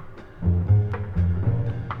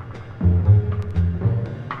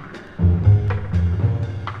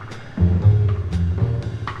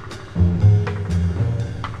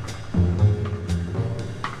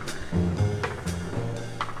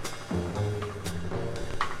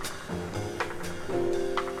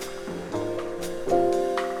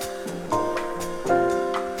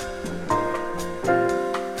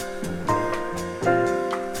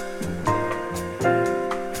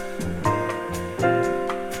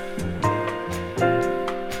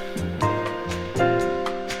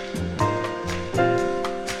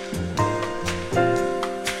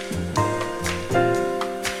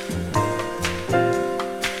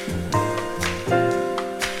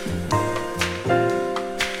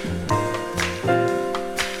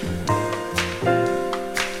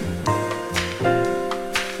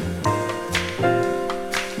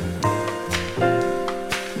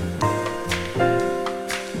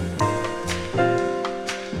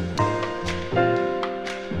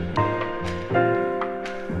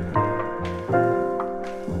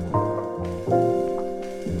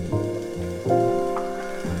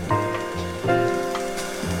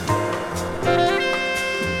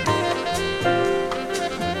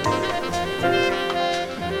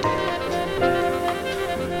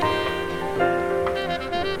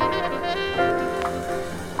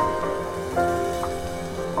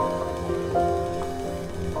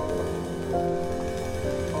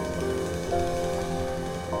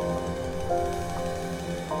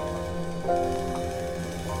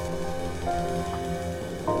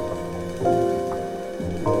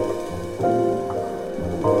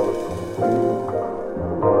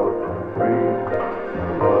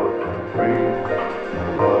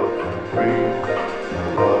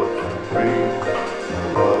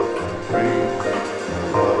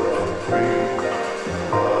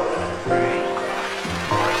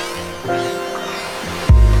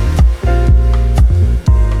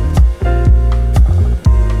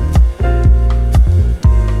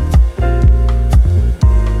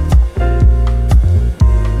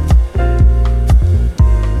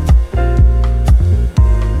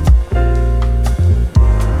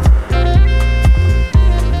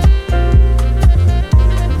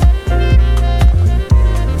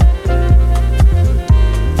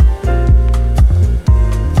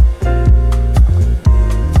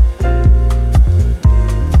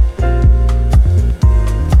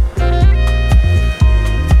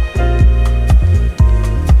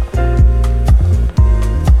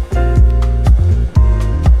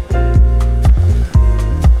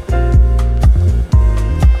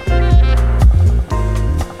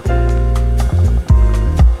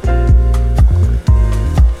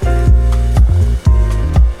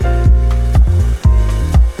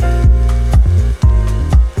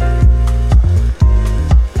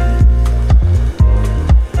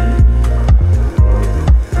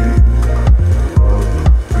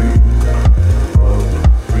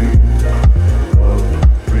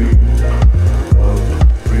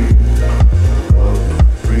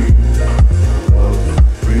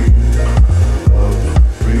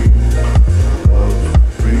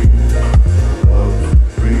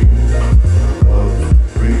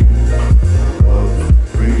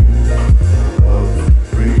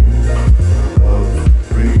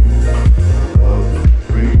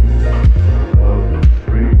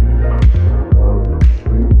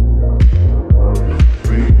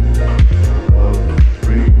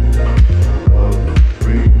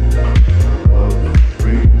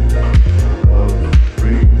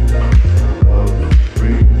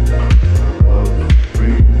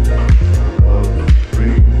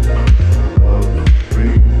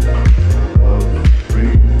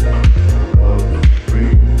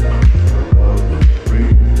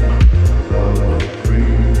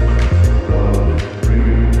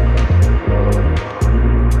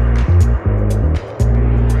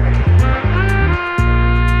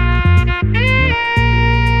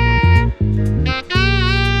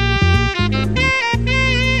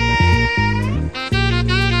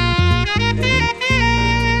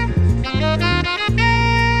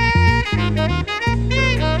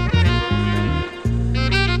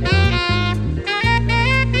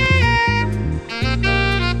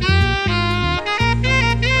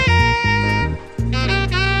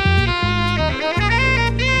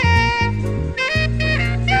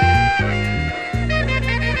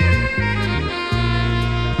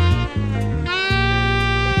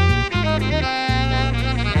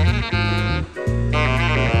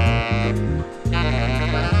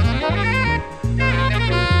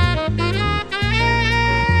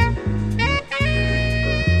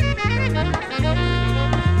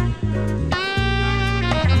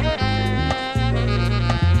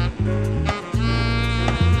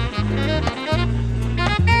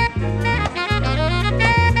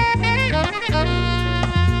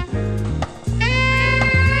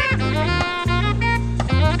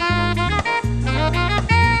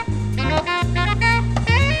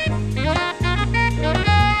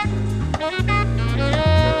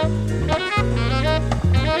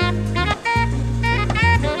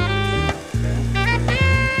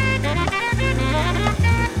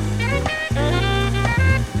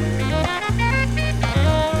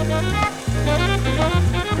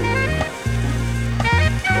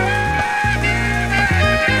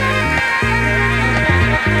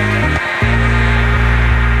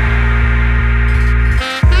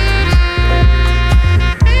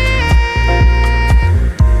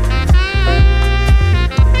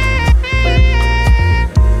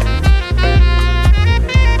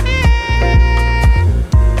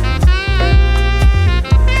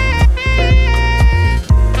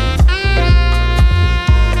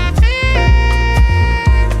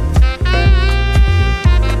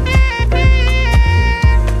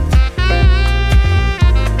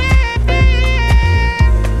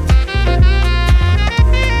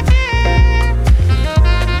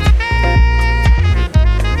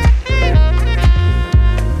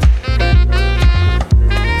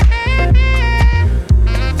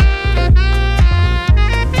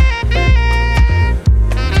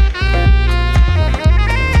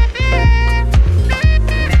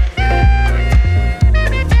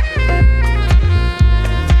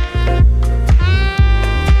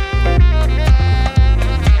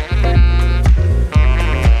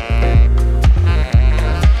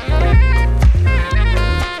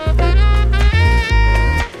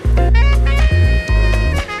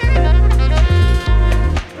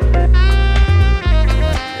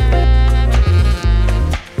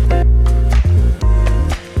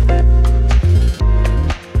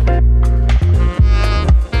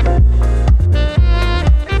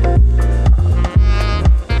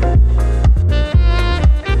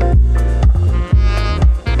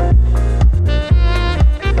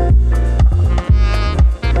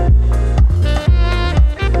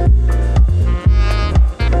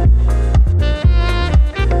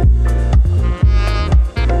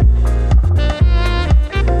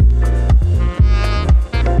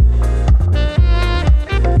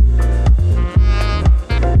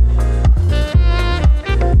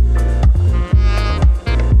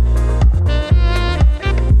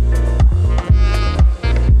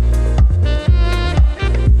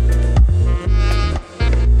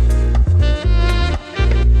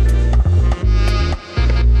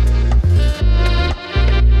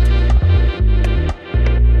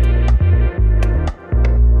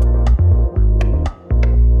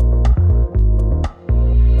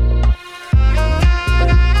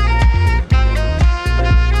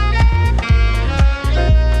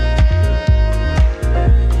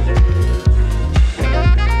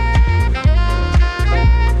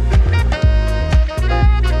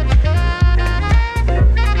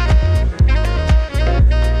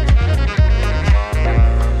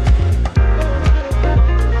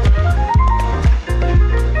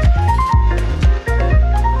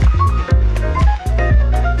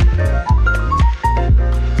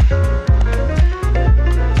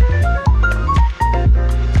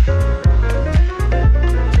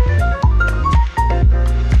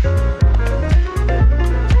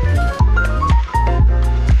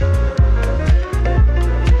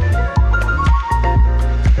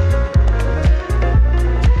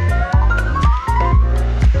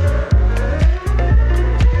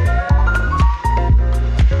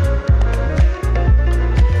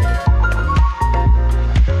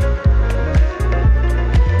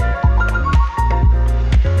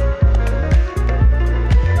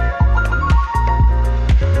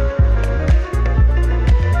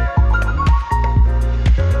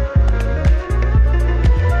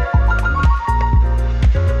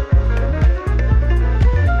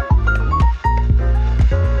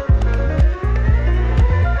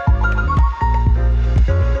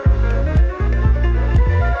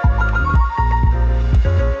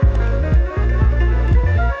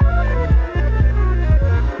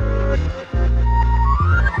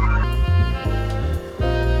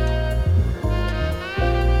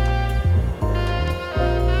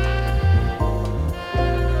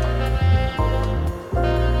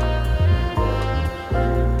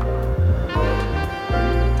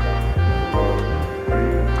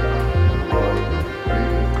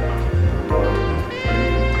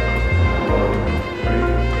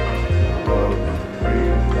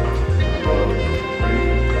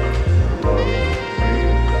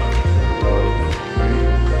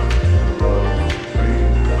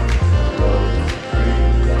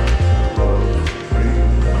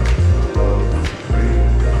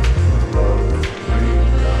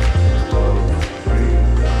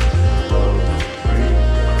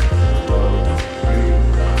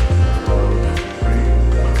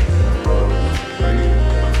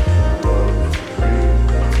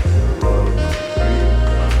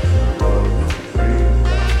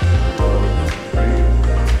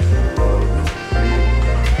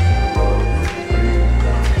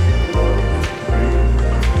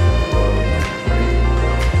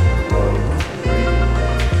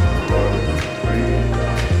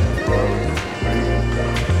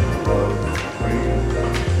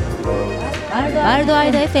 ワールドワ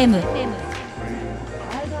イド FM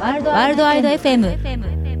ワールドワイド FM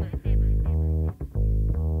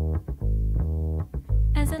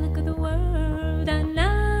As I look at the world, I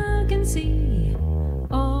now can see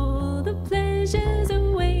all the pleasures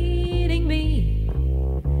awaiting me.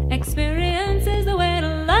 Experience is the way to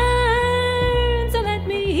learn, so let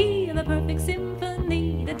me hear the perfect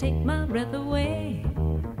symphony to take my breath away.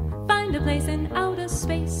 Find a place in outer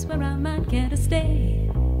space where I might care to stay,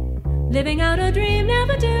 living out a dream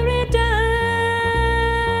never to return.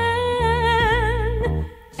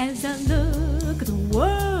 As I look at the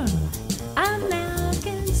world, I now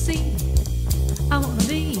can see I wanna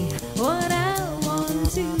be what I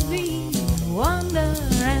want to be. Wonder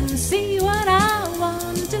and see what I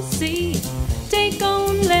want to see. Take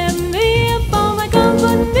only me for my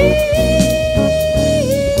company.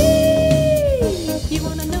 You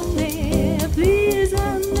wanna know me, please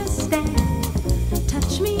understand.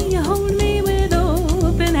 Touch me, hold me with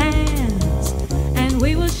open hands, and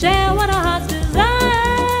we will share what our hearts desire.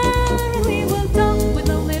 We will talk with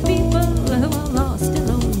lonely people who are lost in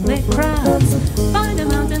lonely crowds. Find a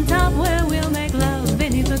mountaintop where we'll make love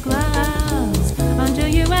beneath the clouds, until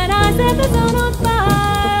you and I set the sun on fire.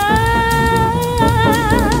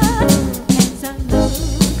 As I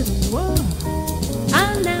look at the world, I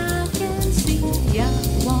now can see I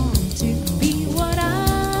want to be what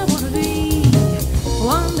I want to be.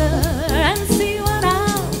 Wonder and see what I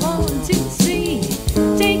want to see.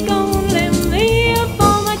 Take only me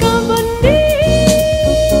for my company.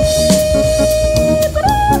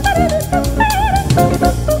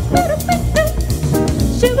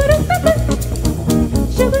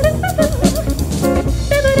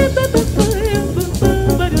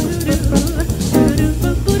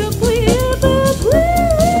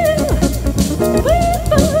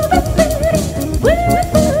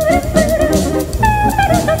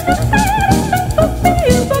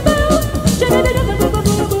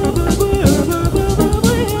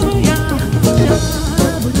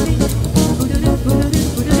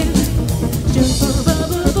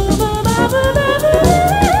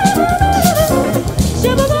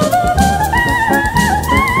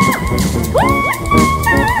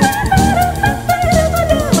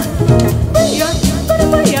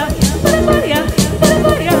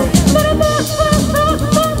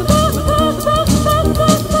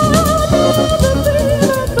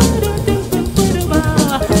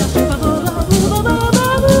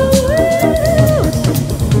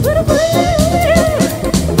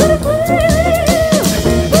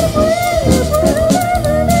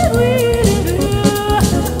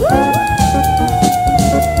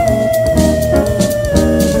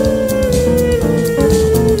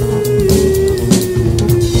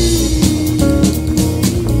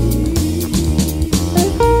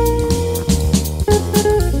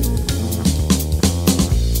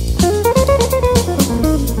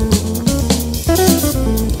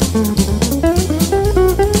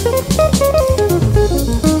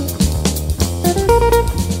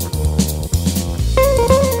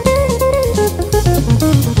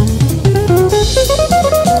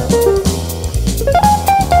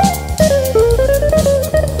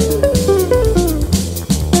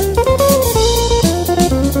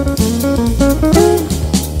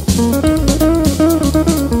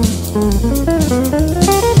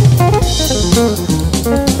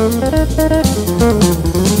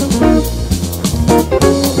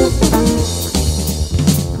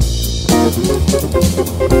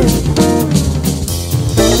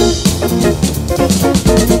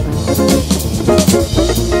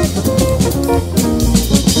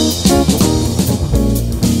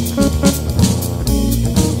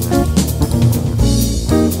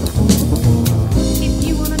 If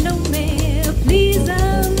you wanna know me, please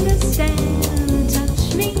understand.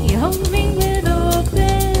 Touch me, hold me with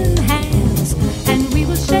open hands, and we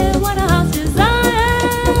will share what our hearts desire.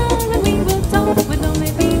 And we will talk with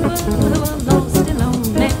lonely people who are lost in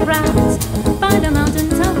lonely crowds. Find a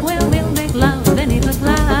mountaintop where we'll make love beneath the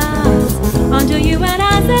clouds, until you and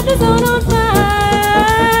I set the sun on fire.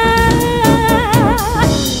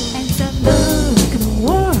 As I look at the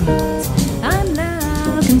world, I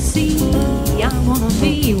now can see I wanna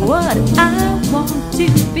be what I want to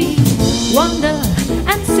be. Wonder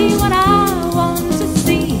and see what I want to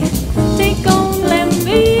see. Take only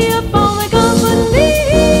me for my company.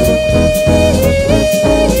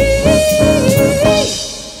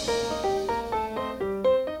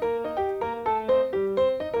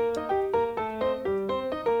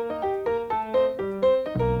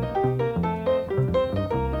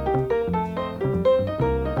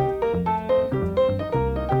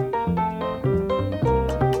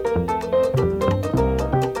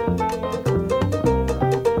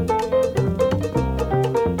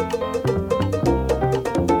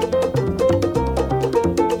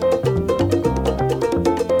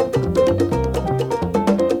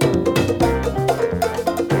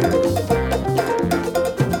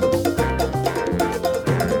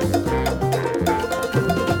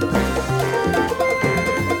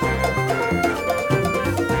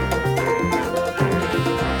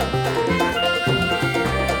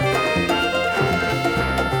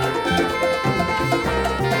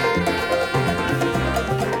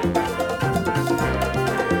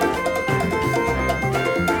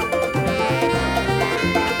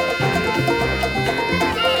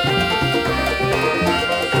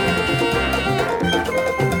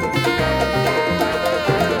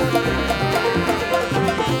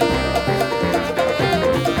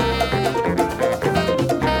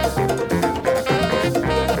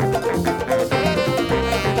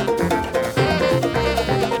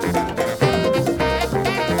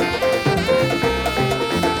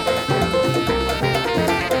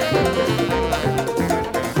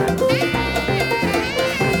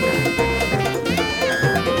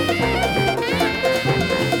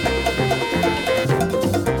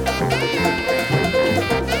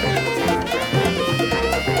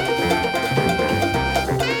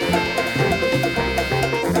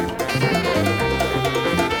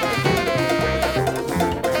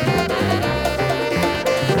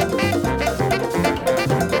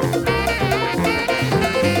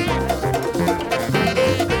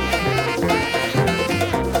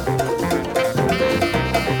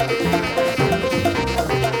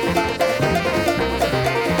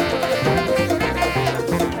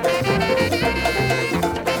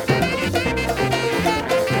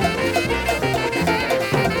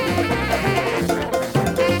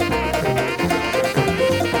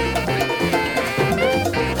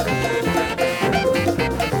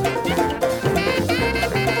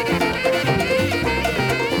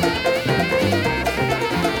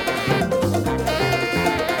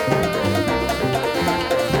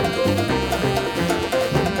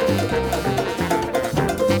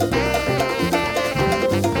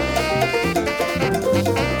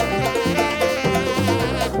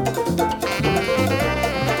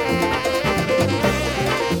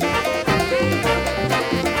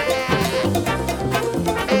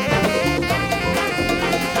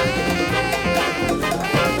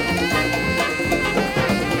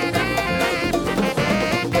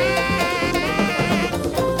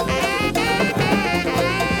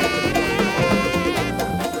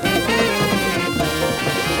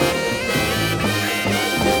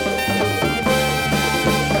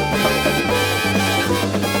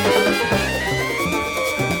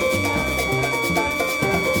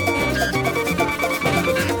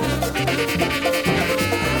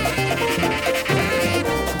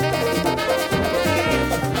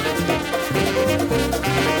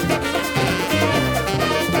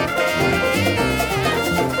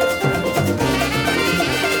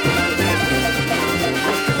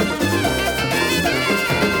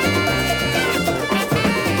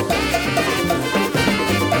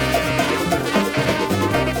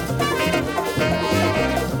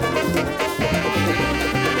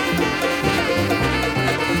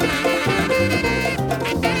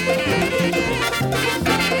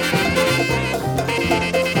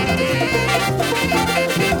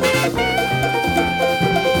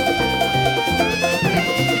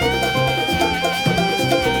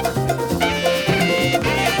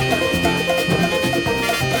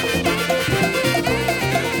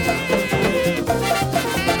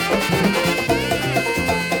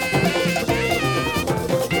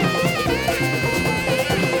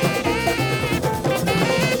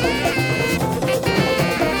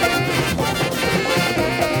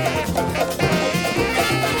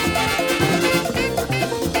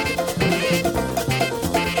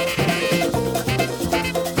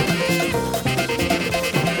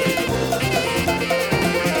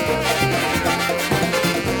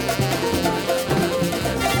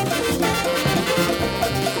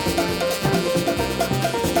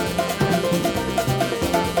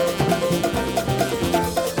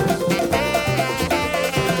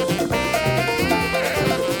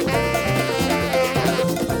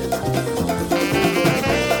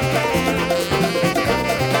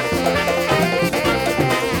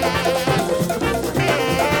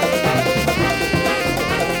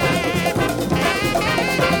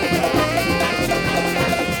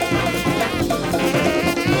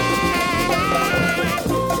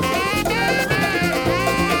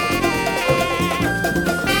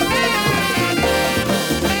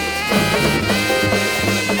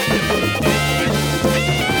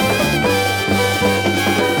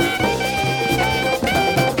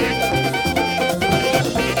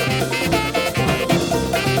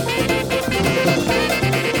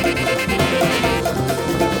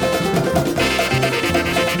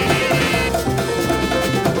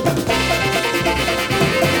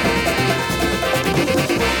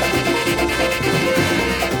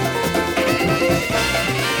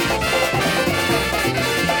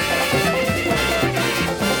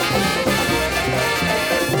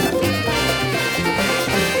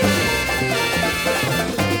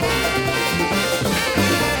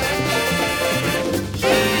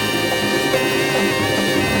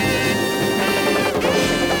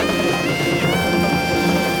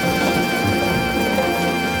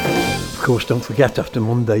 course, don't forget, after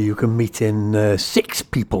Monday, you can meet in 6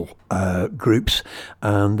 people groups,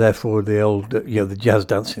 and therefore the old, the jazz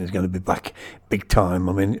dancing is going to be back big time.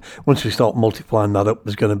 I mean, once we start multiplying that up,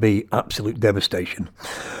 there's going to be absolute devastation.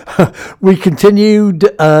 We continued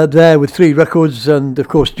there with 3 records, and of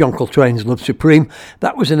course, John Coltrane's Love Supreme.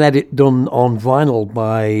 That was an edit done on vinyl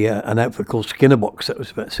by an outfit called Skinnerbox. That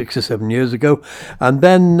was about 6 or 7 years ago. And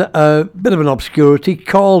then a bit of an obscurity,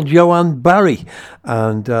 Carl Johan Barry,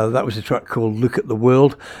 and that was a track called Look at the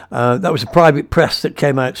World. That was a private press that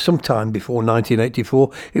came out sometime before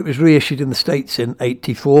 1984. It was reissued in the States in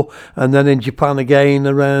 84, and then in Japan again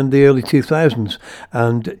around the early 2000s,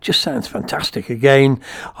 and it just sounds fantastic. Again,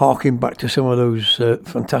 harking back to some of those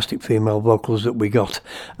fantastic female vocals that we got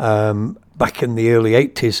back in the early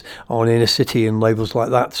 80s on Inner City and labels like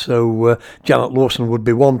that. So Janet Lawson would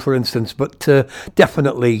be one, for instance, but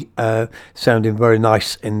definitely sounding very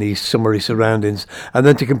nice in these summery surroundings. And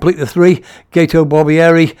then to complete the 3, Gato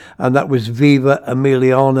Barbieri, and that was Viva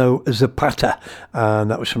Emiliano Zapata, and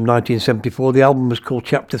that was from 1974. The album was called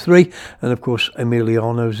Chapter 3, and of course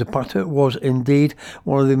Emiliano Zapata was indeed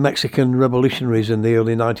one of the Mexican revolutionaries in the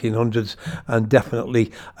early 1900s, and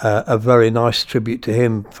definitely a very nice tribute to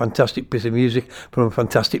him. Fantastic piece of music from a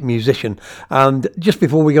fantastic musician. And just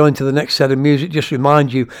before we go into the next set of music, just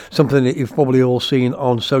remind you something that you've probably all seen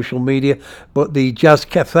on social media, but the Jazz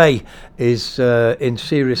Cafe is in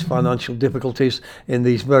serious financial difficulties in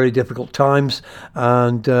these very difficult times,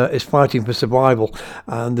 and is fighting for survival,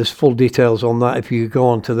 and there's full details on that if you go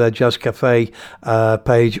on to their Jazz Cafe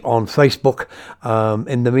page on Facebook.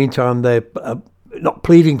 In the meantime, they're not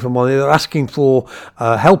pleading for money, they're asking for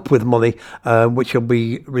help with money, which will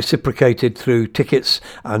be reciprocated through tickets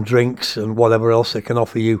and drinks and whatever else they can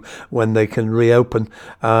offer you when they can reopen.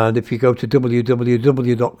 And if you go to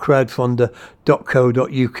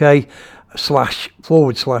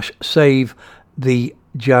www.crowdfunder.co.uk//save the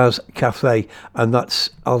Jazz Cafe, and that's,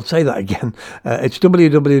 I'll say that again, it's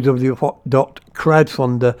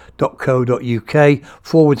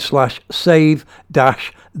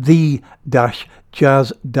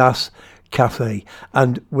www.crowdfunder.co.uk/save-the-jazz-cafe.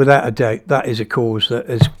 And without a doubt, that is a cause that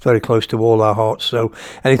is very close to all our hearts. So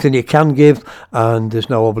anything you can give, and there's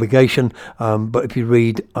no obligation, but if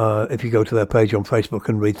you go to their page on Facebook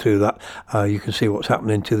and read through that, you can see what's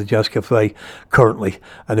happening to the Jazz Cafe currently,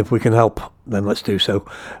 and if we can help, then let's do so.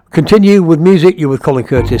 Continue with music. You're with Colin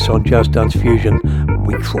Curtis on Jazz Dance Fusion,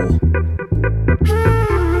 week 4.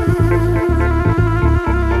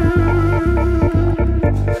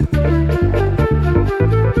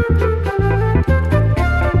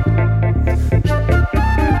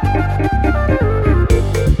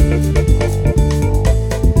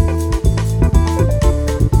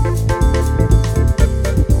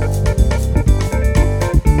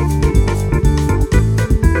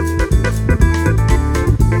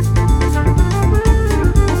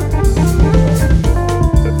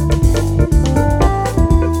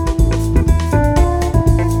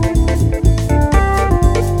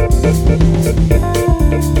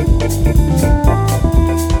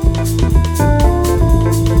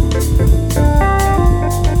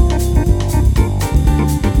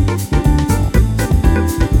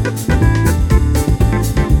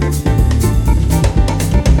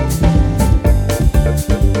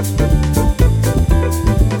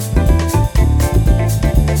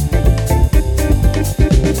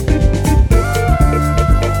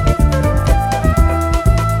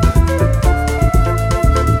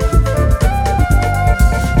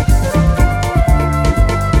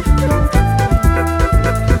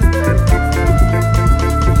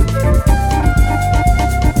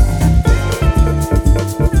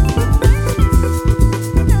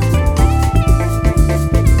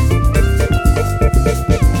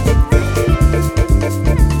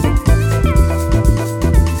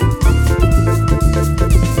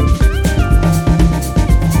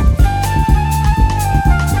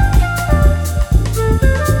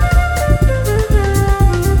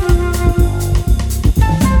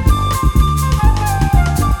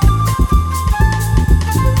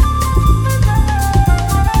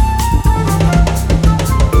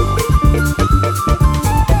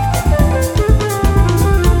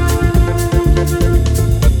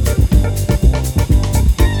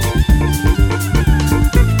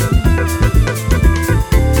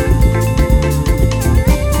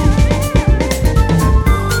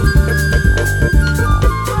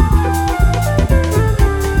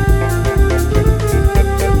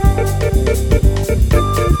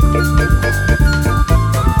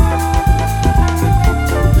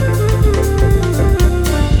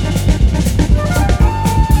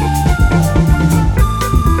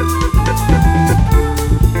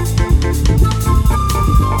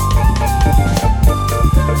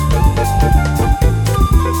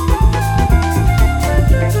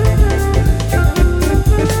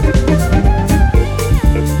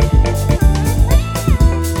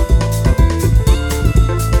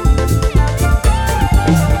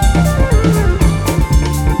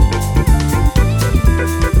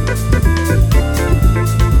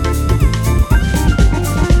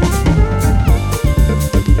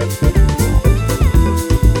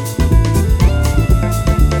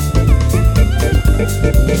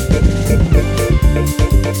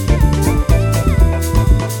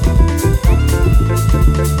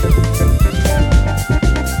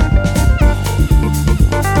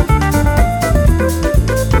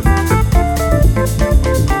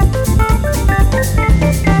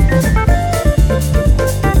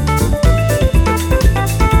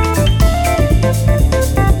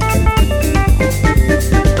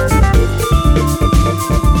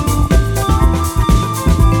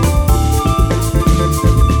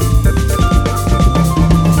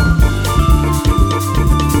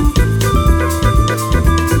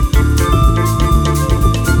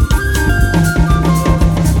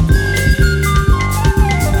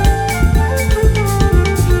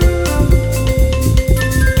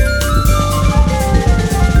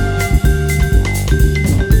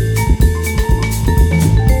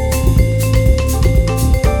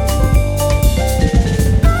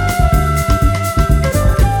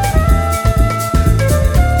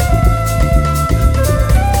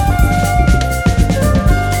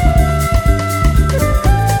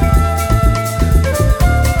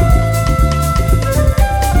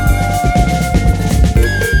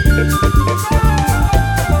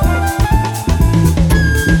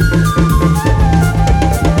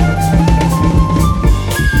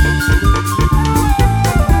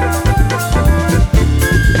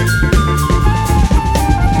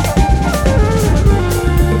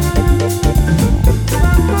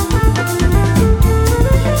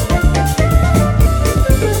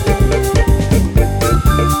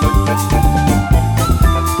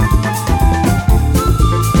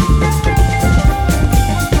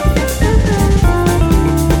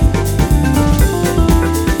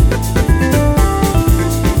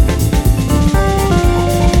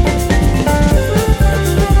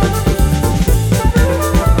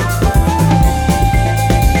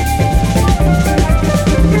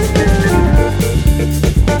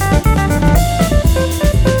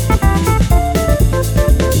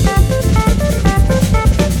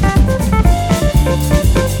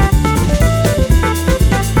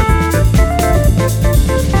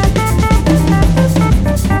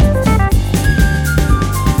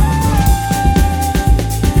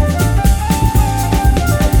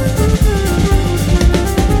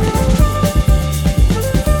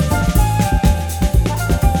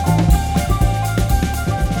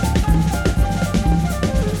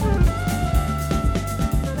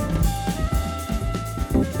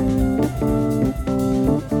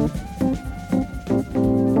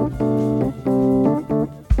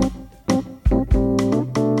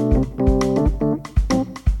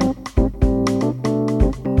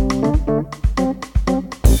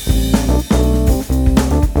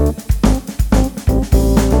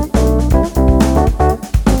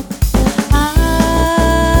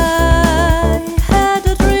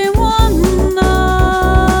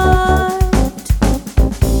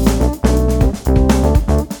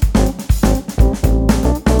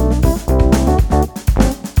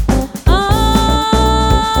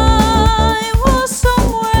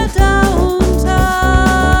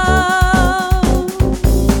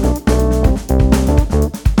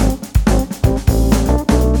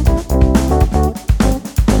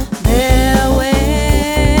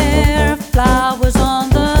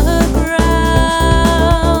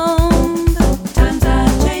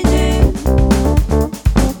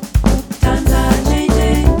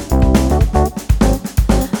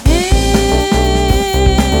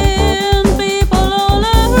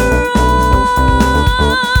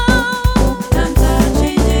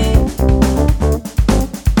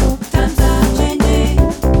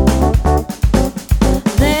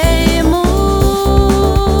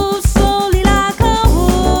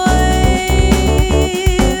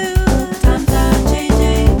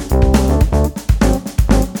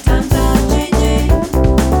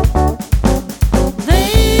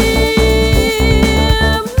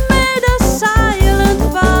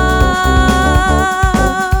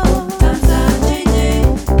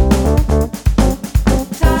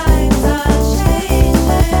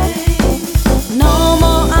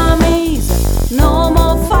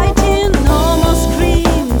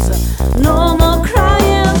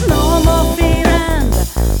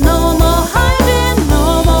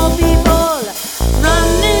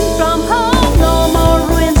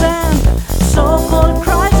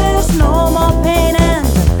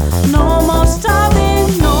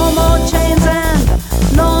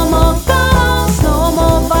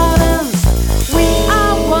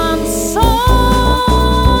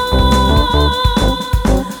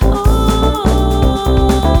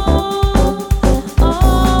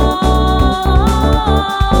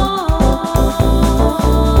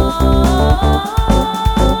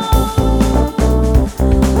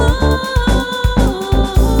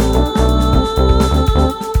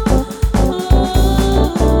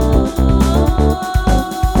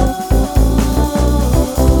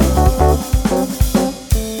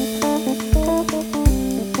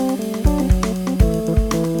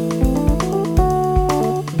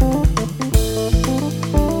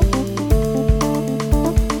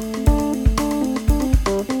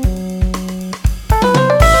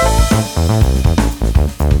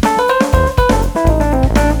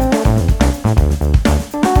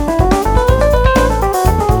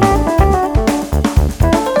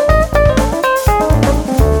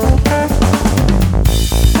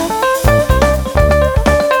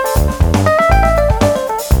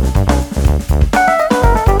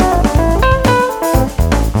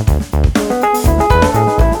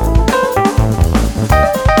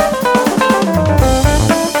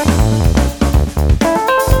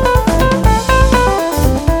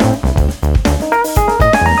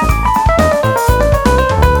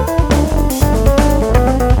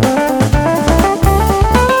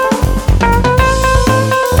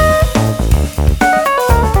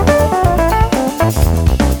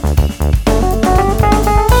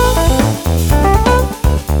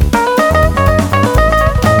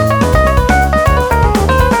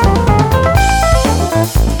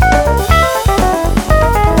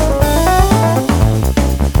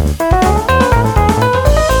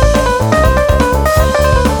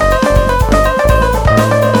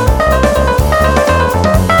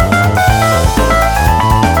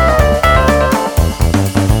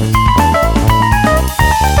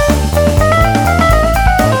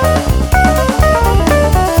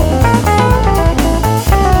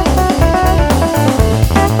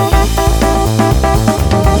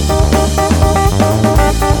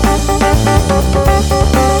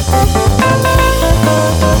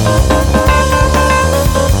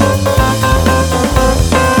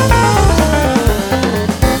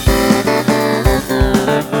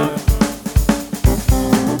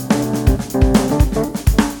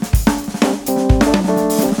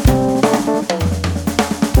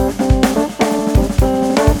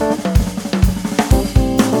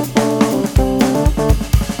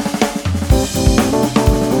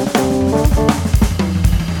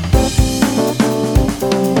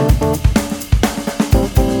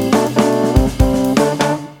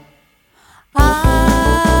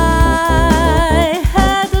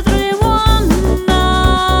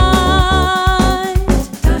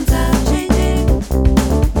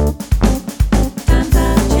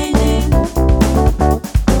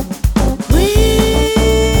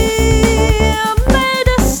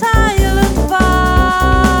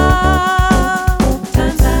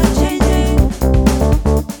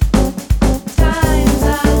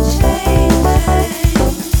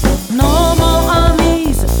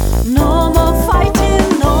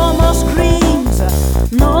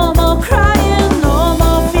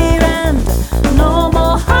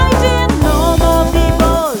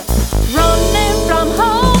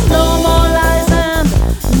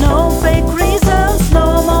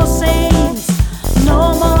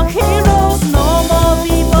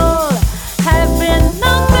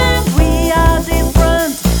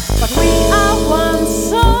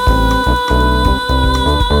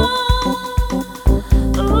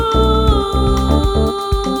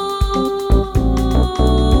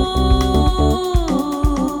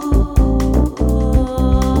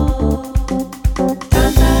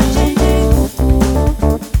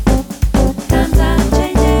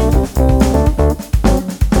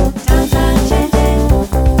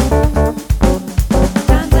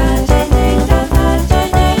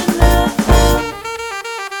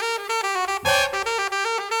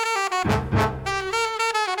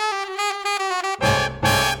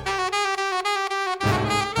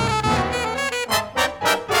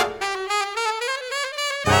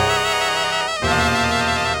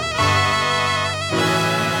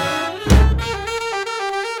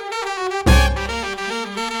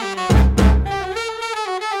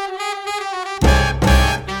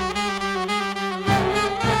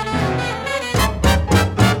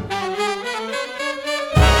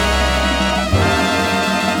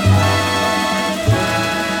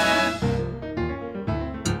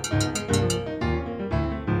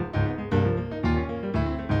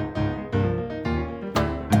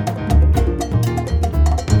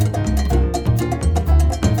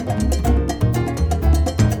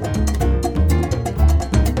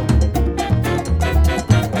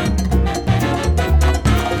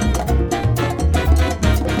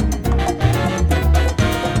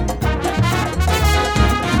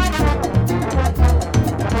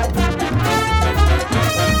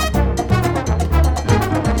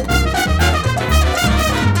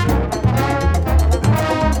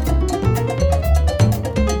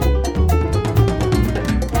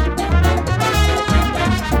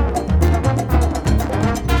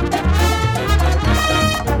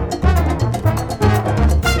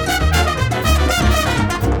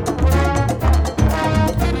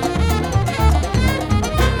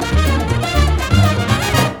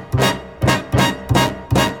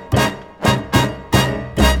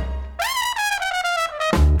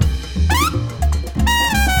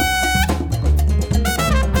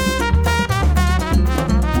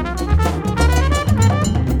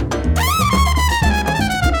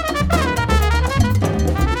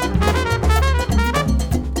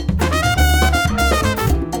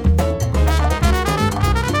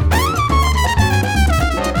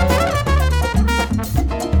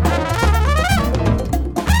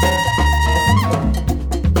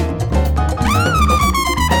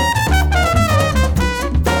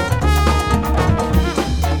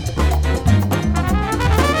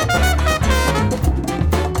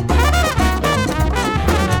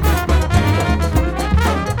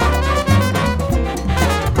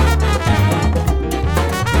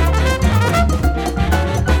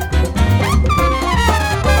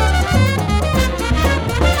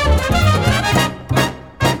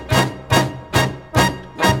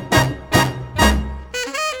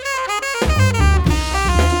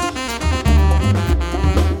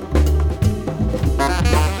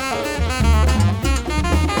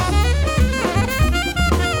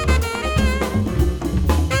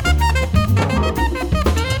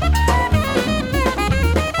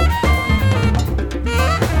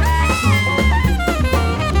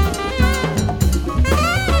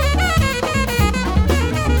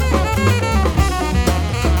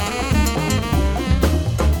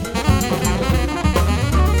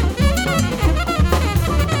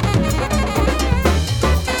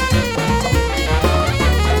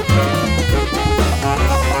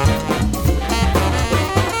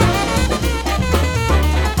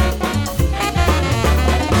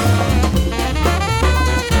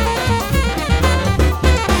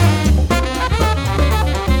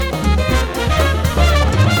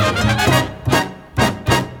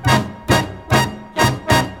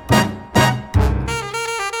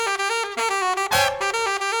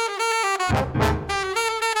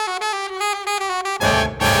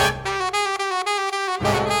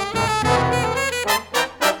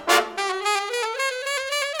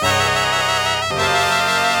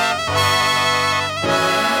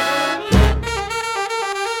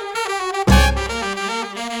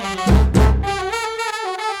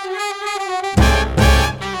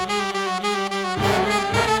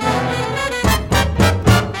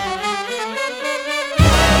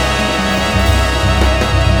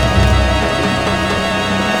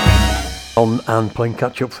 On and playing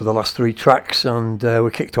catch up for the last 3 tracks, and we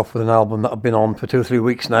kicked off with an album that I've been on for 2 or 3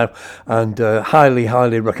 weeks now, and highly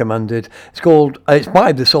recommended. It's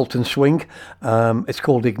by the Sultan Swing. It's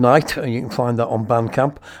called Ignite, and you can find that on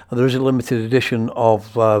Bandcamp, and there is a limited edition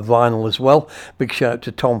of vinyl as well. Big shout out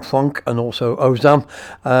to Tom Funk and also Ozan.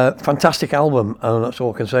 Fantastic album, and that's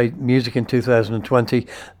all I can say. Music in 2020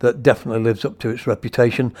 that definitely lives up to its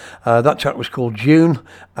reputation. That track was called June,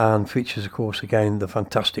 and features of course again the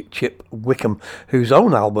fantastic Chip Wickham, whose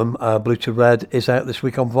own album Blue to Red is out this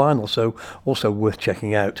week on vinyl, so also worth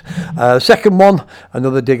checking out. Second one,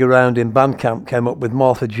 another dig around in Bandcamp, came up with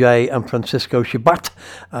Martha J and Francisco Shabat.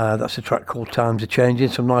 That's a track called Times Are Changing,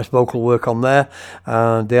 some nice vocal work on there,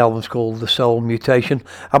 and the album's called The Soul Mutation.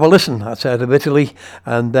 Have a listen. That's out of Italy,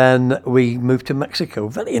 and then we moved to Mexico.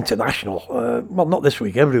 Very international. Well, not this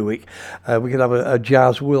week, every week we could have a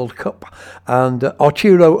Jazz World Cup, and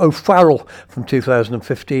Arturo O'Farrell from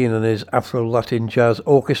 2015 and his Afro-Latin Jazz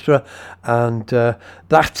Orchestra, and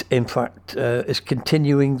that in fact is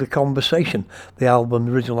continuing the conversation. The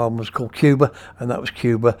original album was called Cuba, and that was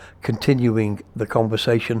Cuba continuing the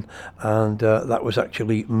conversation, and that was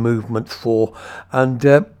actually Movement 4,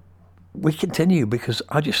 and we continue because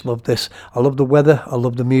I just love this. I love the weather, I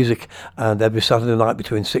love the music, and every Saturday night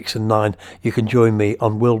between 6 and 9 you can join me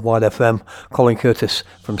on Worldwide FM, Colin Curtis,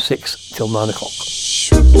 from 6 till 9 o'clock.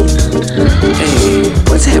 Hey,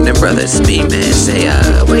 what's happening, brother? It's me, man. Say,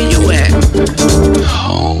 where you at?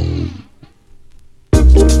 Home.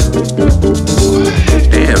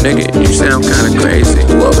 Damn, nigga, you sound kinda crazy.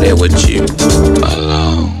 Who over there with you?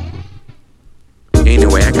 Alone.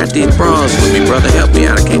 Anyway, I got these bras with me, brother. Help me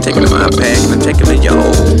out. I can't take them in my bag and I take them in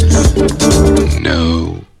yours.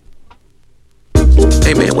 No.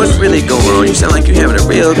 Hey, man, what's really going on? You sound like you're having a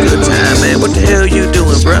real good time, man. What the hell you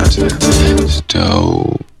doing, bruh? It's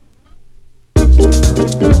dope.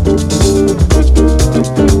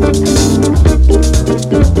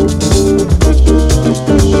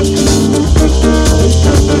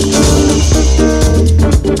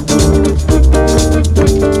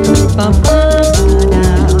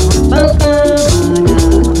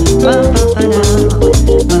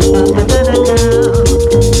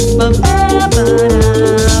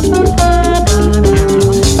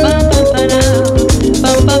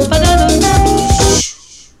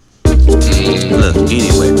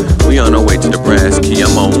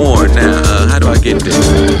 I'm on warrant now. How do I get there?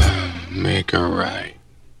 Make her right.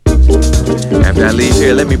 After I leave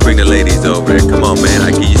here, let me bring the ladies over there. Come on, man.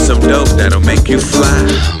 I give you some dope that'll make you fly.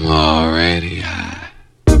 I'm already high.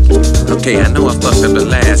 Okay, I know I fucked up the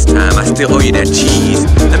last time. I still owe you that cheese.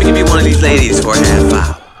 Let me give you one of these ladies for a half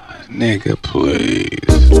hour. Nigga, please.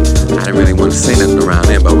 I didn't really want to say nothing around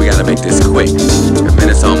there, but we gotta make this quick. The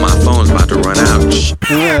minutes on my phone's about to run out.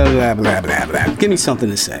 Blah, blah, blah, blah. Give me something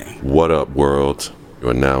to say. What up, world? You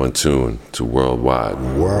are now in tune to Worldwide.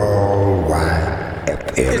 Worldwide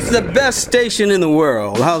FM. It's the best station in the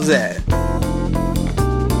world. How's that?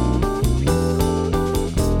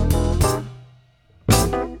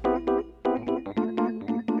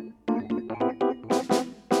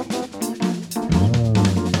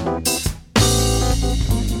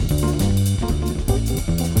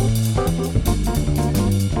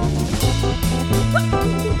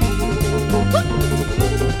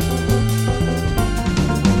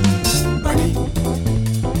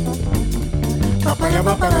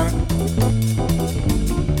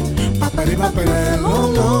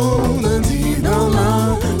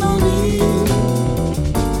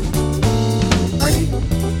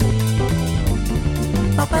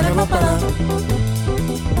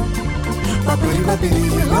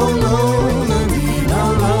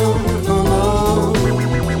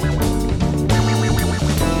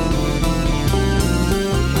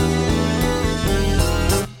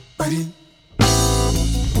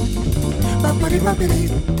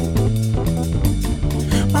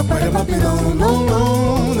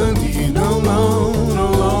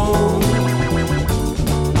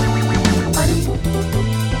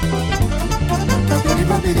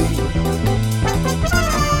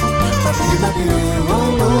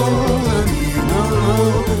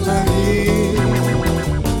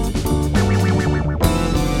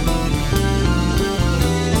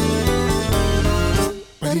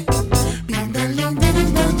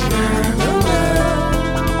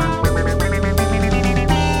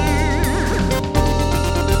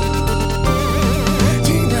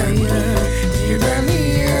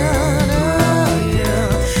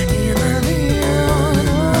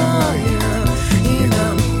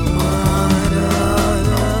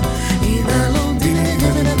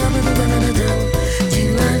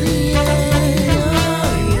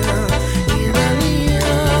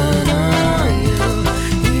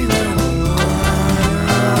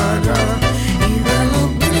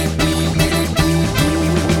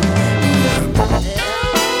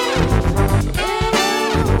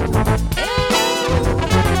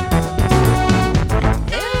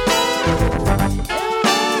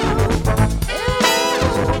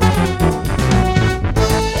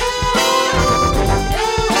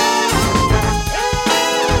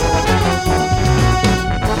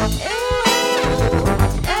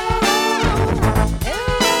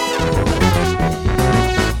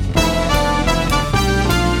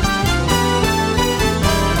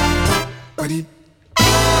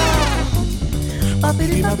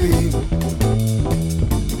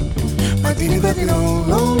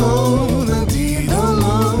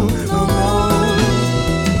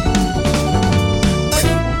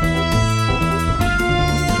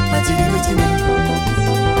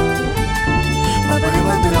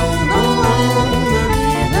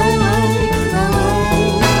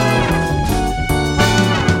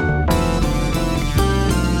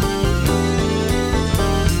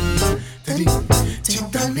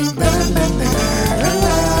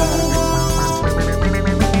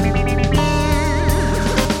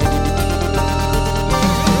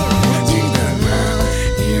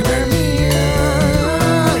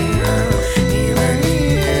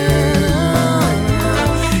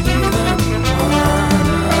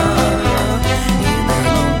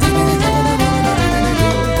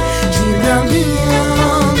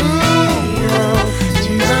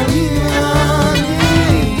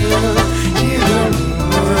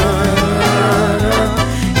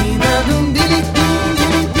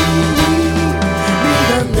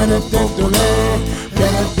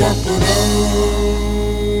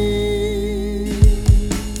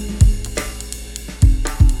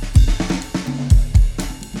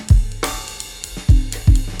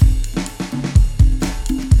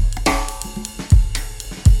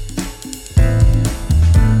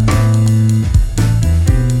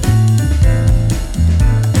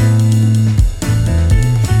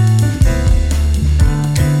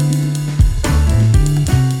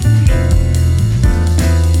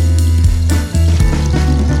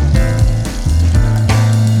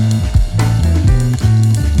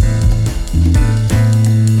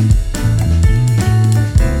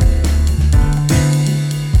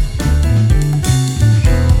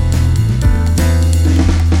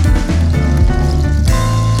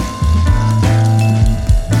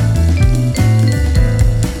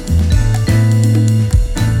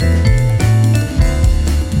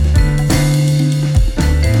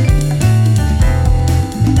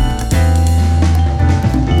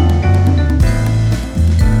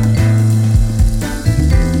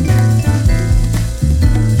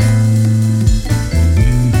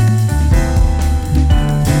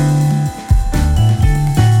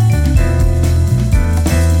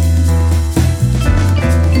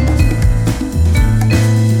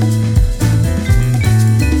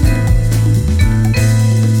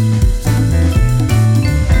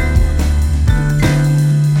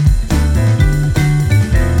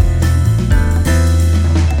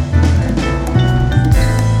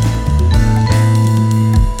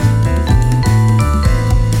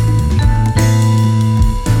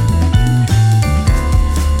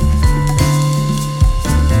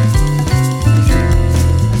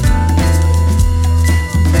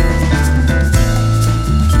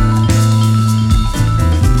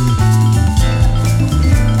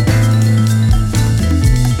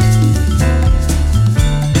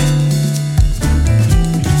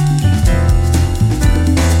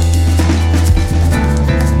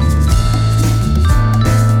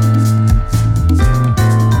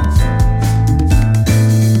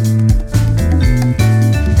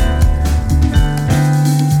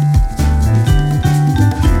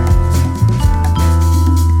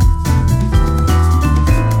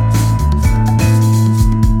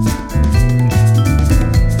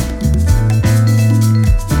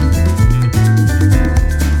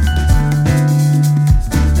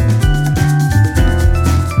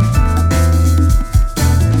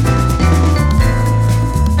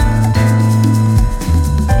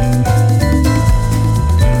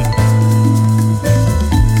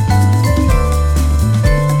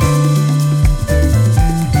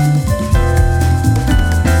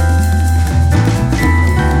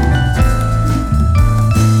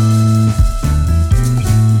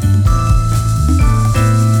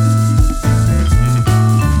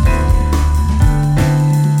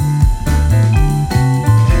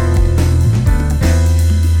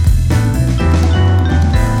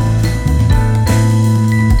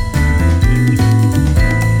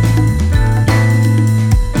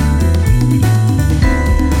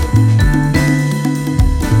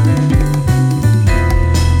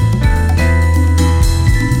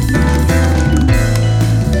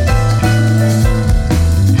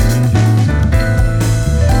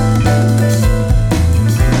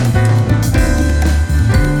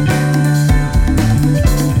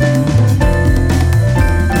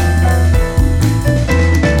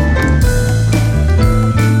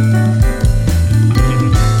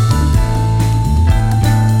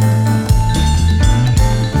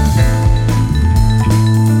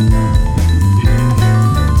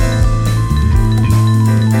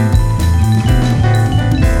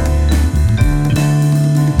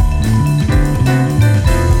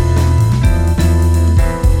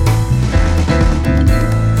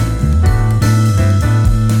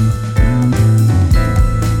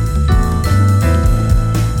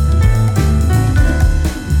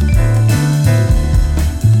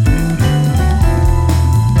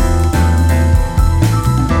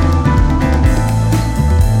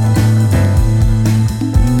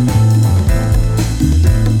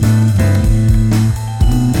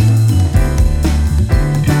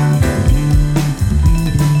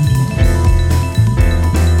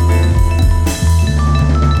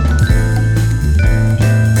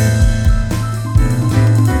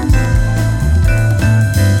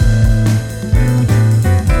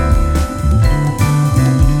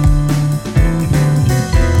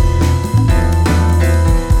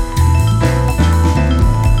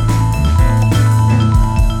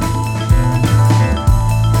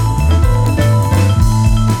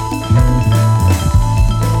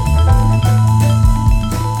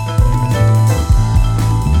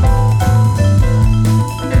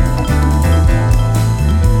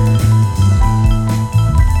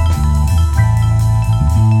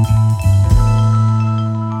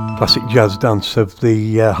 classic jazz dance of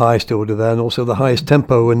the highest order there, and also the highest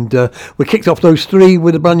tempo. And we kicked off those three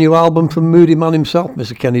with a brand new album from Moody Man himself,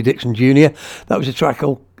 Mr. Kenny Dixon Jr. That was a track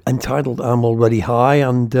entitled I'm Already High,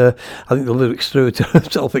 and I think the lyrics through it are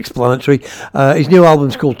self-explanatory. His new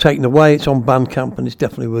album's called Taken Away. It's on Bandcamp, and it's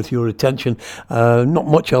definitely worth your attention. Not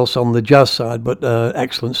much else on the jazz side, but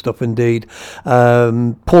excellent stuff indeed.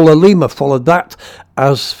 Paula Lima followed that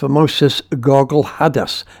as Famosas Gargle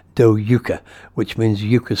Hadas Do Yucca, which means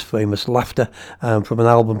Yucca's famous laughter, from an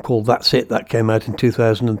album called That's It, that came out in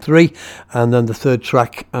 2003. And then the third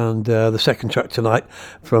track and the second track tonight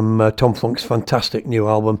from Tom Funk's fantastic new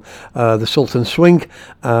album, The Sultan Swing,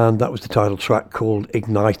 and that was the title track called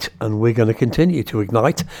Ignite. And we're going to continue to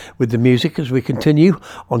ignite with the music as we continue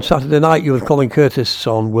on Saturday night. You're with Colin Curtis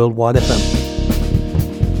on Worldwide FM.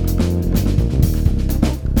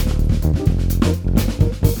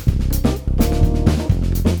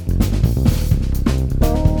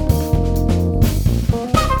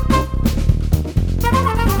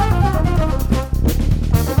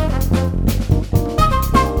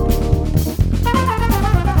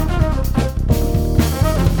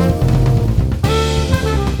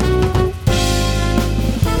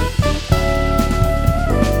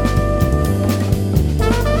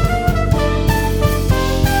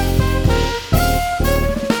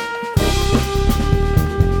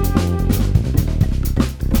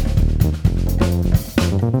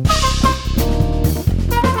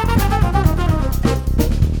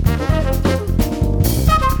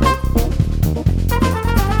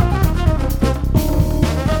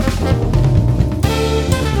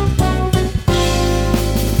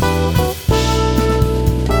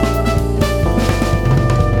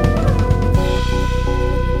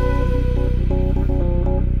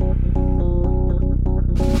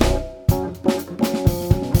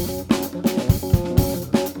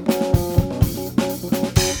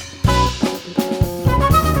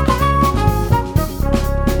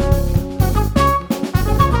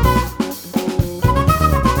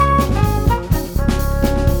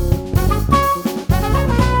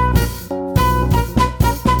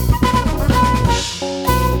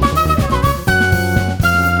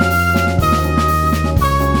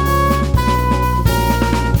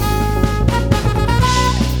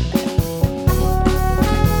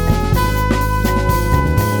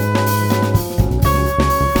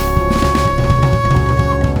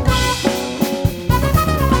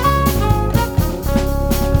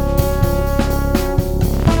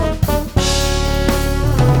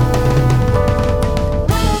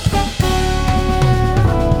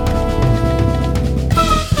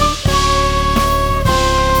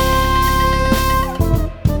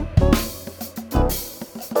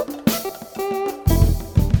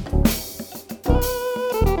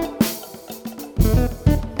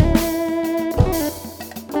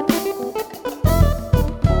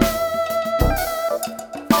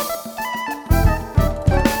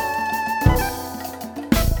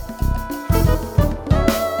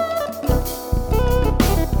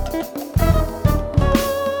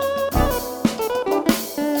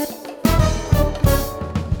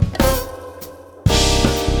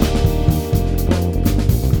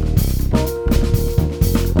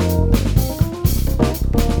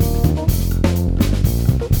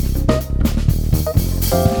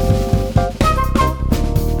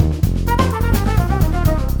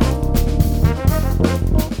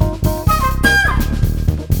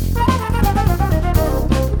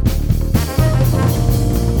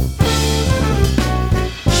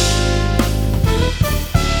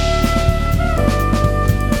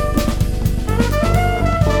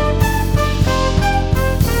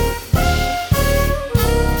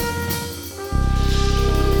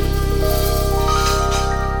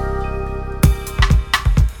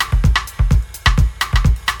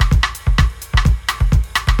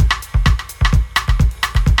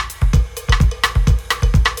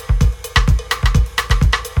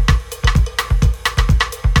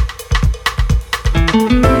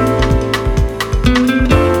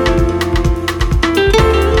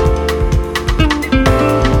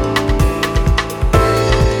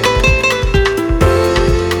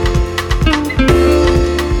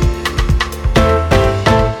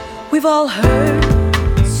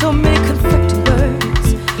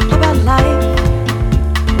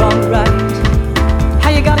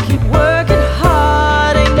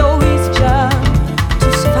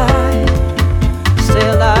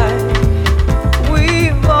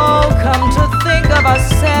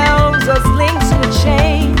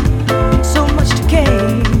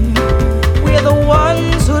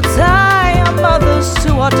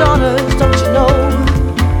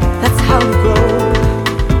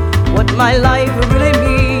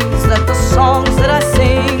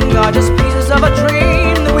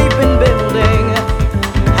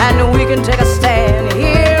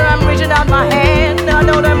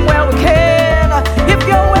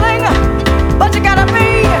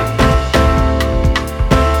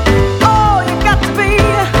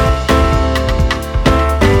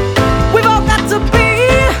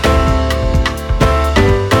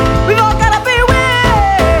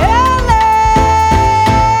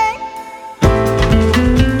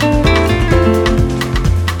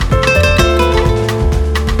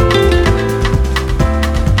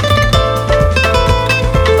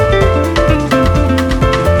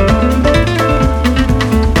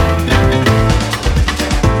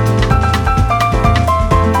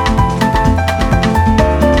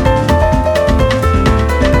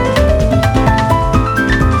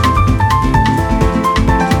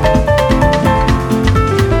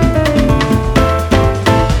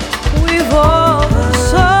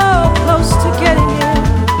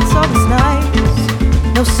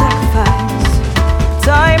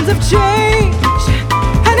 change,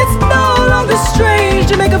 and it's no longer strange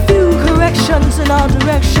to make a few corrections in our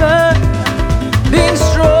direction. Being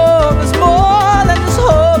strong is more than just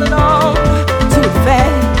holding on to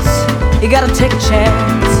advance. You gotta take a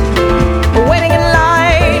chance. Waiting in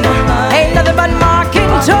line ain't nothing but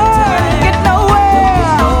marking turn. Get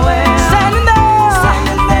nowhere, standing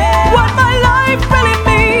there. What my life really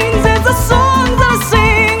means is the songs that I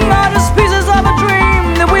sing are just pieces of a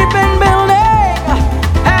dream that we've been building.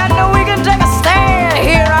 And we can take a stand.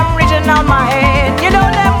 Here I'm reaching out my hand. You know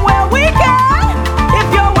damn well we can, if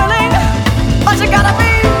you're willing. But you gotta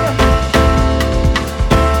be.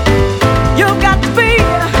 You've got to be.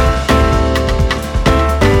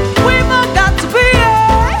 We've all got to be.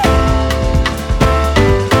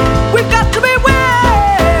 We've got to be willing.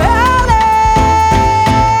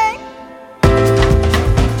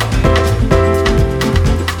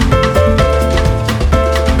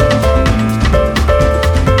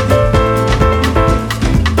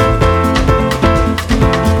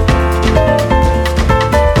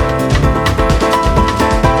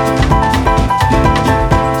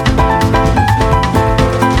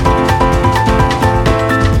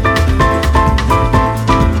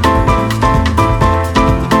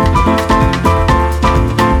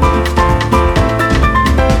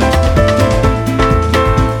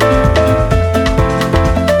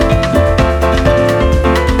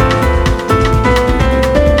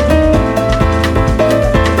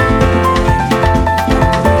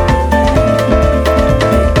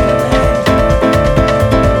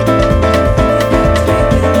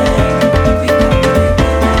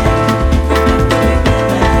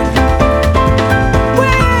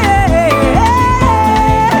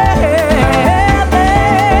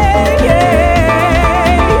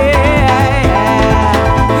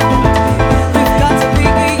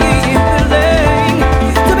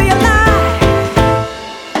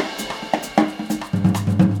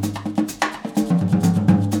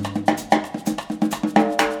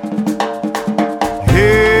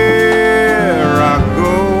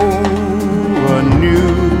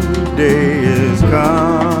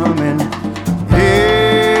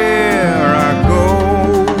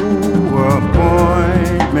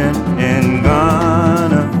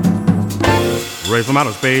 From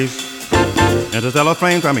outer space, interstellar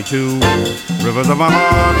flame coming to rivers of my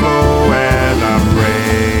heart flow as I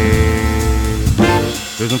pray.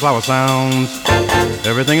 Vision flower sounds,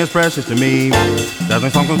 everything is precious to me.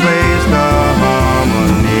 Dazzling songs from space, the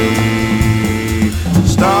harmony.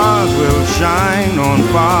 Stars will shine on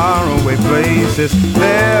faraway places.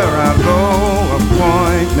 There I go,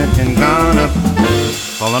 appointment in Ghana.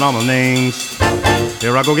 Calling all my names.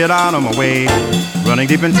 Here I go, get out of my way. Running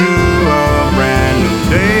deep into a brand new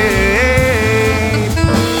day.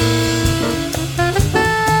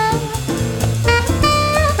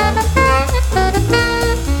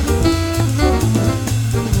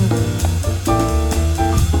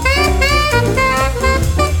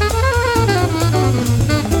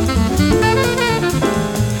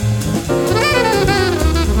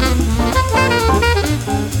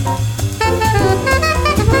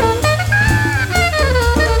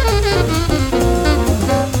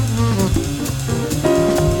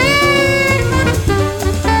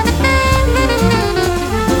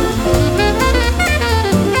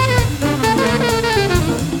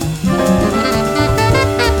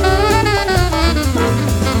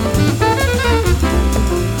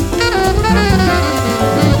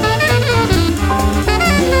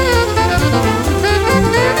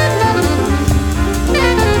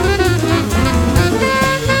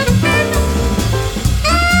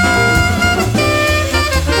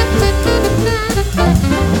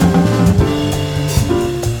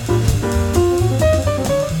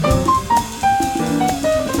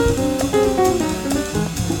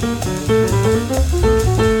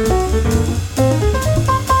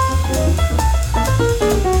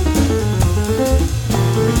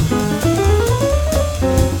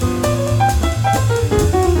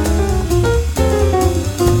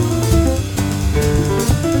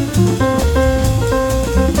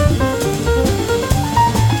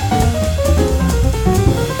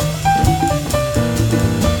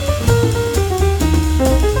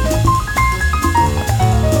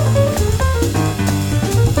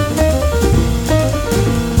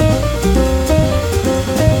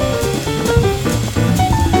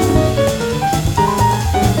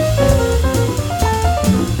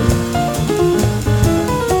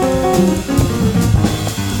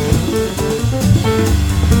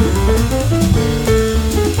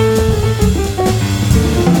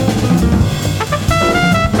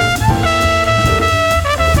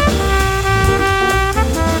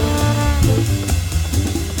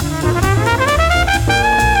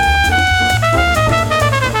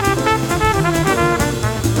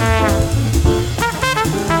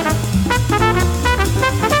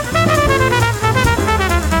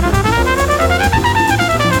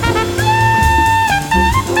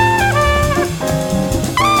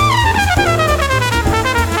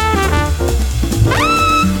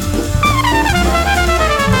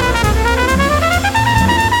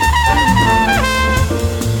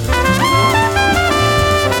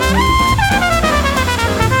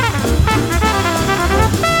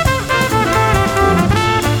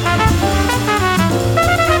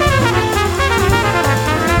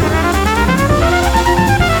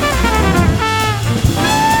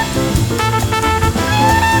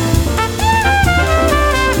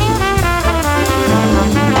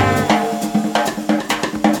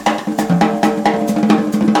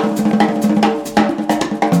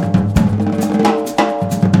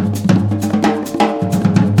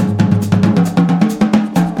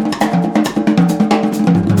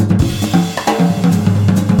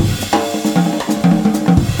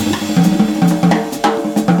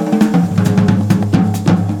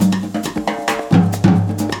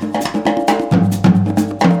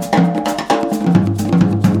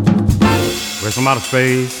 from outer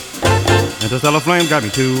space. Interstellar flame got me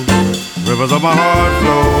too. Rivers of my heart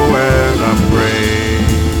flow as I pray.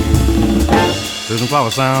 Soothing flower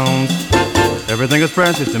sounds, everything is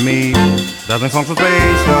precious to me. Dazzling songs of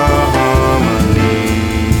space, the harmony.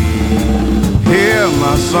 Hear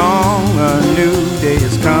my song, a new day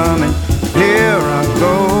is coming. Here I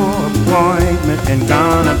go, appointment in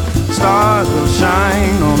Ghana. Stars will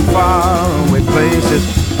shine on faraway places.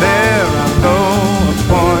 There I go,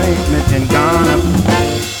 appointment in Ghana.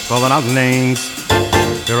 Calling out names.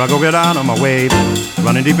 Here I go, get out of my way.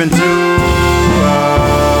 Running deep into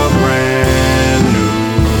a brand new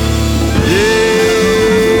day.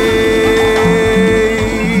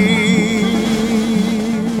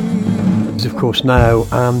 Of course now,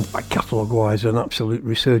 and by catalogue wise, an absolute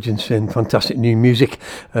resurgence in fantastic new music,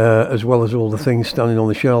 as well as all the things standing on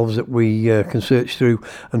the shelves that we can search through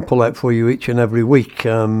and pull out for you each and every week.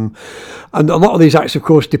 And a lot of these acts, of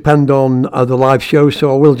course, depend on the live shows,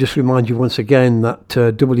 so I will just remind you once again that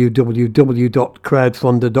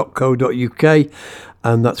www.crowdfunder.co.uk,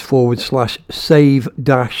 and that's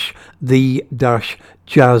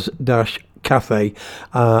 /save-the-jazz-cafe.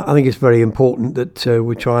 I think it's very important that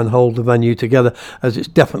we try and hold the venue together, as it's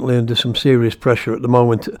definitely under some serious pressure at the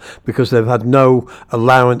moment because they've had no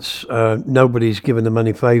allowance, nobody's given them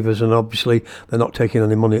any favours, and obviously they're not taking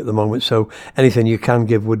any money at the moment, so anything you can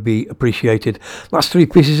give would be appreciated. Last three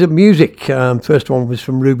pieces of music. First one was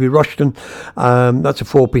from Ruby Rushton. That's a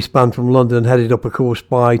four-piece band from London, headed up of course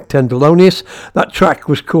by Tenderlonious. That track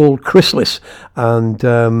was called Chrysalis, and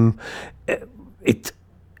it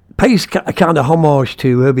pays a kind of homage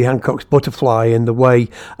to Herbie Hancock's Butterfly in the way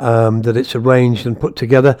that it's arranged and put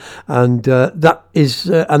together, and that is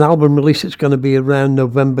an album release that's going to be around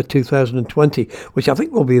November 2020, which I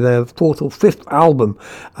think will be their fourth or fifth album.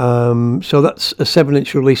 So that's a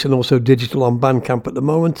 7-inch release and also digital on Bandcamp at the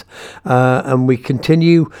moment, and we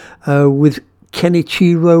continue with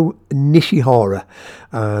Kenichiro Nishihara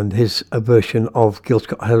and his version of Gil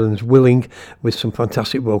Scott-Heron's Willing, with some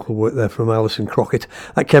fantastic vocal work there from Alison Crockett.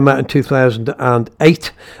 That came out in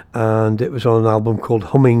 2008, and it was on an album called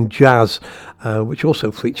Humming Jazz, which also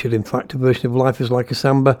featured in fact a version of Life is Like a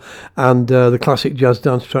Samba and the classic jazz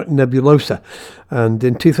dance track Nebulosa. And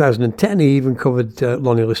in 2010 he even covered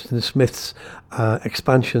Lonnie Liston Smith's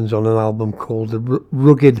expansions on an album called The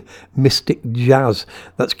Rugged Mystic Jazz.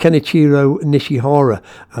 That's Kenichiro Nishihara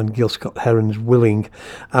and Gil Scott-Heron's Willing.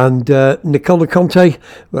 And Nicola Conte,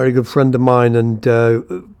 very good friend of mine, and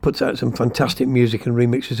puts out some fantastic music and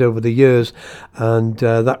remixes over the years, and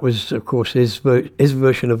that was of course his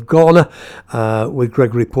version of Ghana, with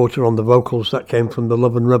Gregory Porter on the vocals. That came from the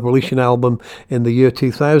Love and Revolution album in the year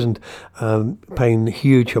 2000, paying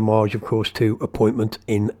huge homage of course to Appointment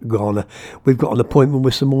in Ghana. We've got an appointment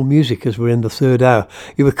with some more music as we're in the third hour.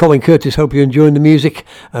 You're with Colin Curtis, hope you're enjoying the music,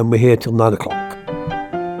 and we're here till 9 o'clock.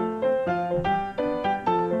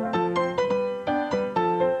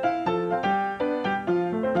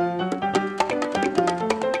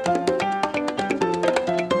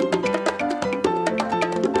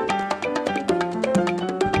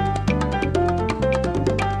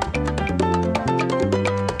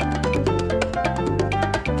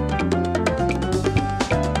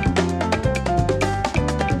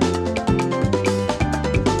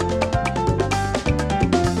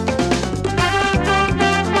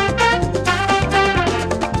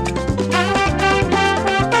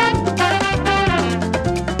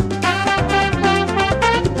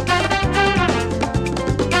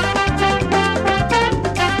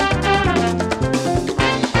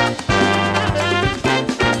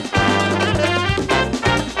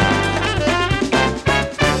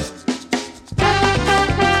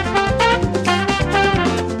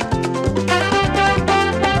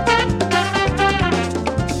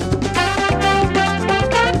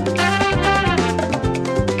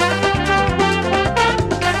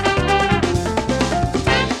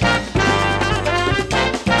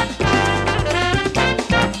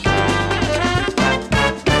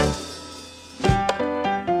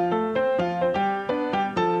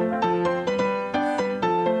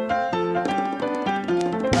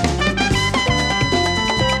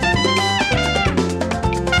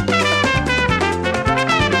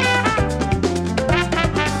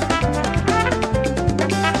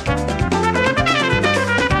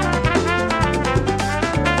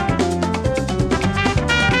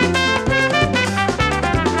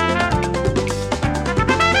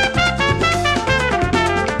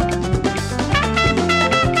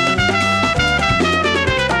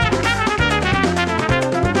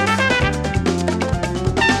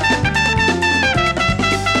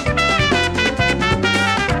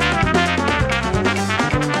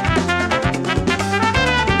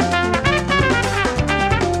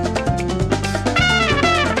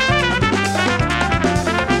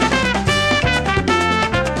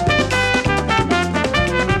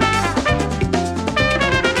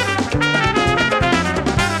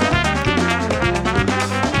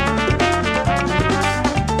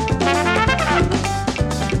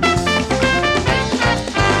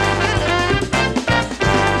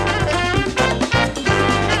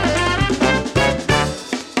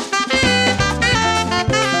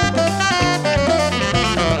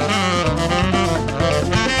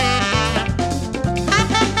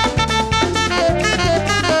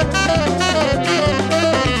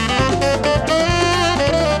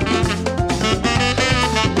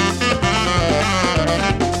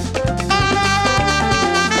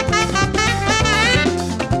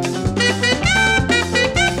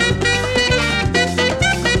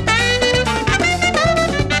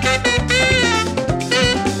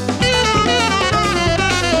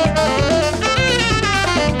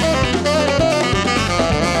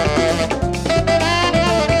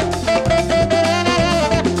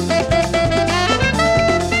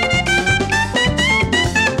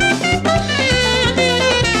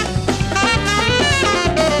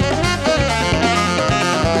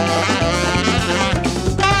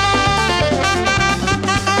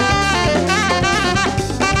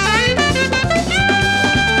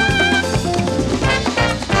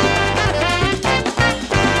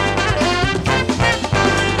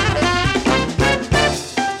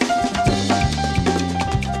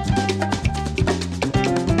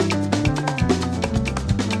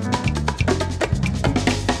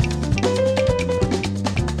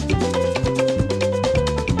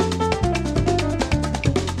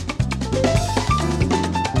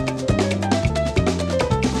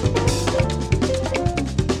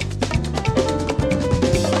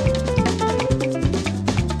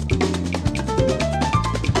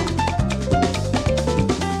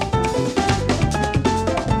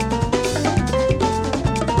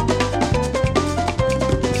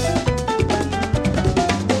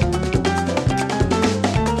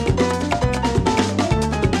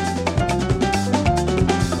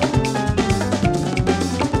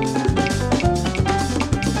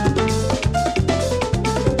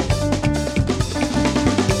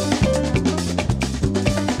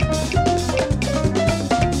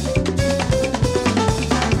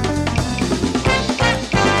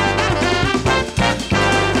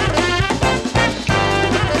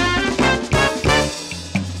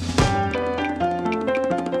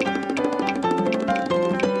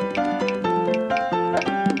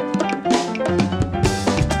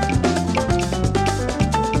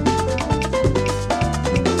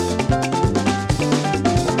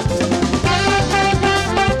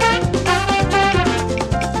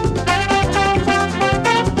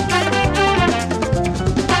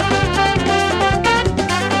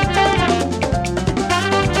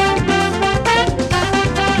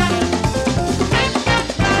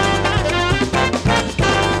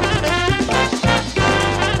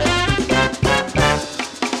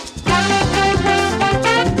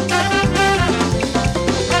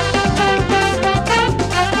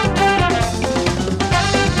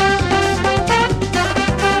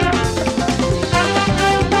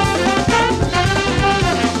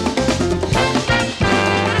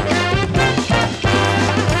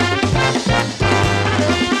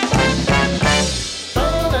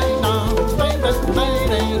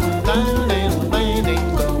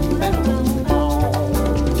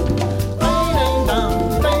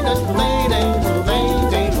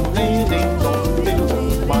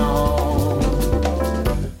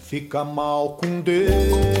 Fica mal com Deus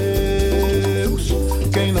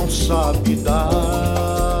quem não sabe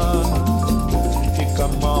dar. Fica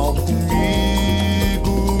mal comigo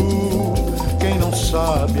quem não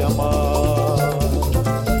sabe amar.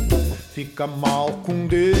 Fica mal com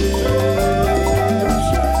Deus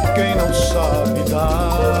quem não sabe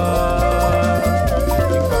dar.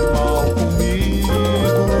 Fica mal comigo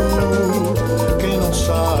quem não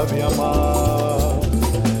sabe amar.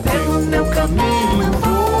 Eu no meu caminho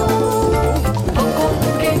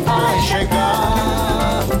vai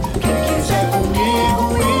chegar. Quem quiser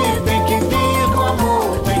comigo ir, tem que vir do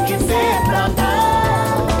amor, tem que ver pra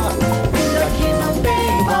dar. Vida que não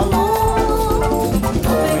tem valor,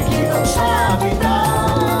 homem que não sabe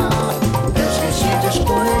dar. Deus que se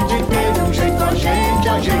descuide, dele um jeito a gente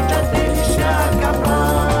ajeita até ele se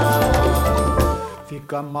acabar.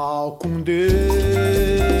 Fica mal com Deus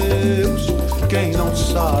quem não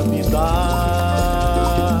sabe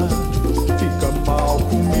dar. Fica mal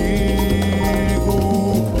comigo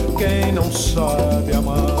quem não sabe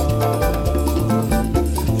amar.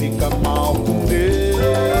 Fica mal com Deus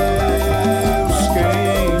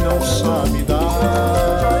quem não sabe dar.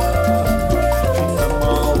 Fica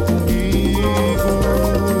mal comigo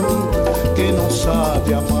quem não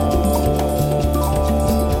sabe amar.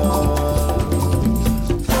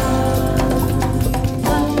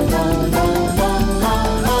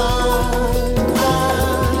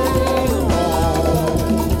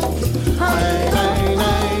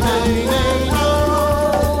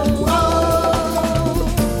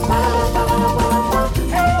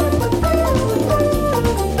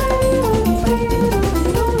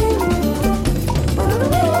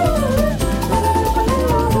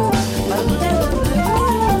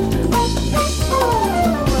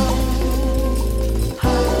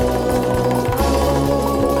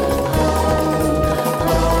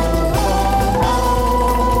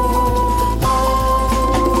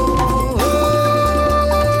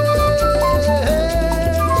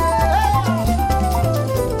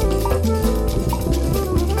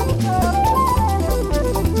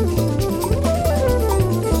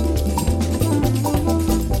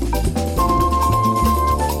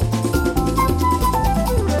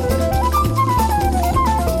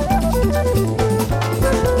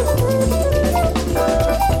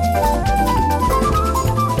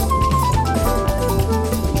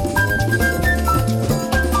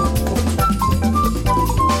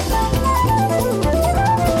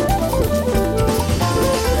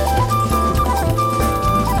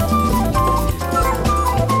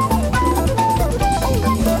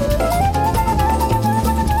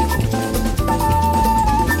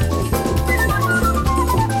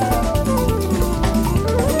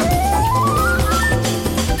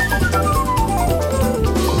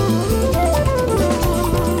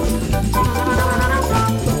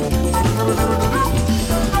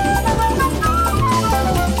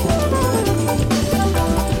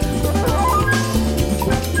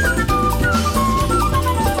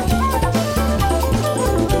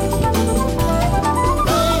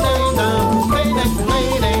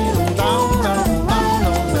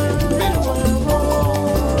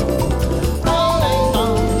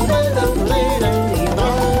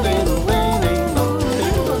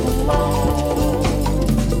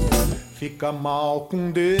 Fica mal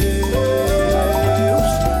com Deus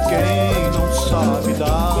quem não sabe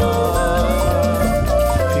dar.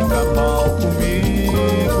 Fica mal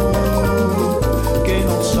comigo quem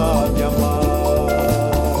não sabe amar.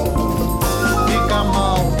 Fica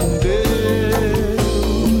mal com Deus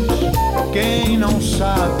quem não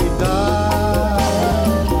sabe dar.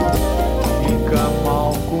 Fica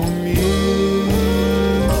mal comigo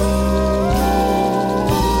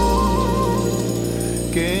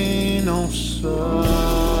quem não sabe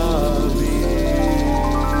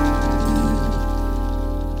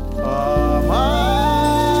amar.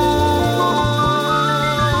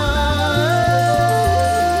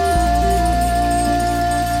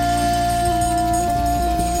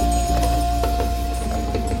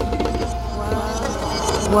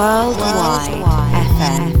 Worldwide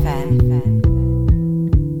FM.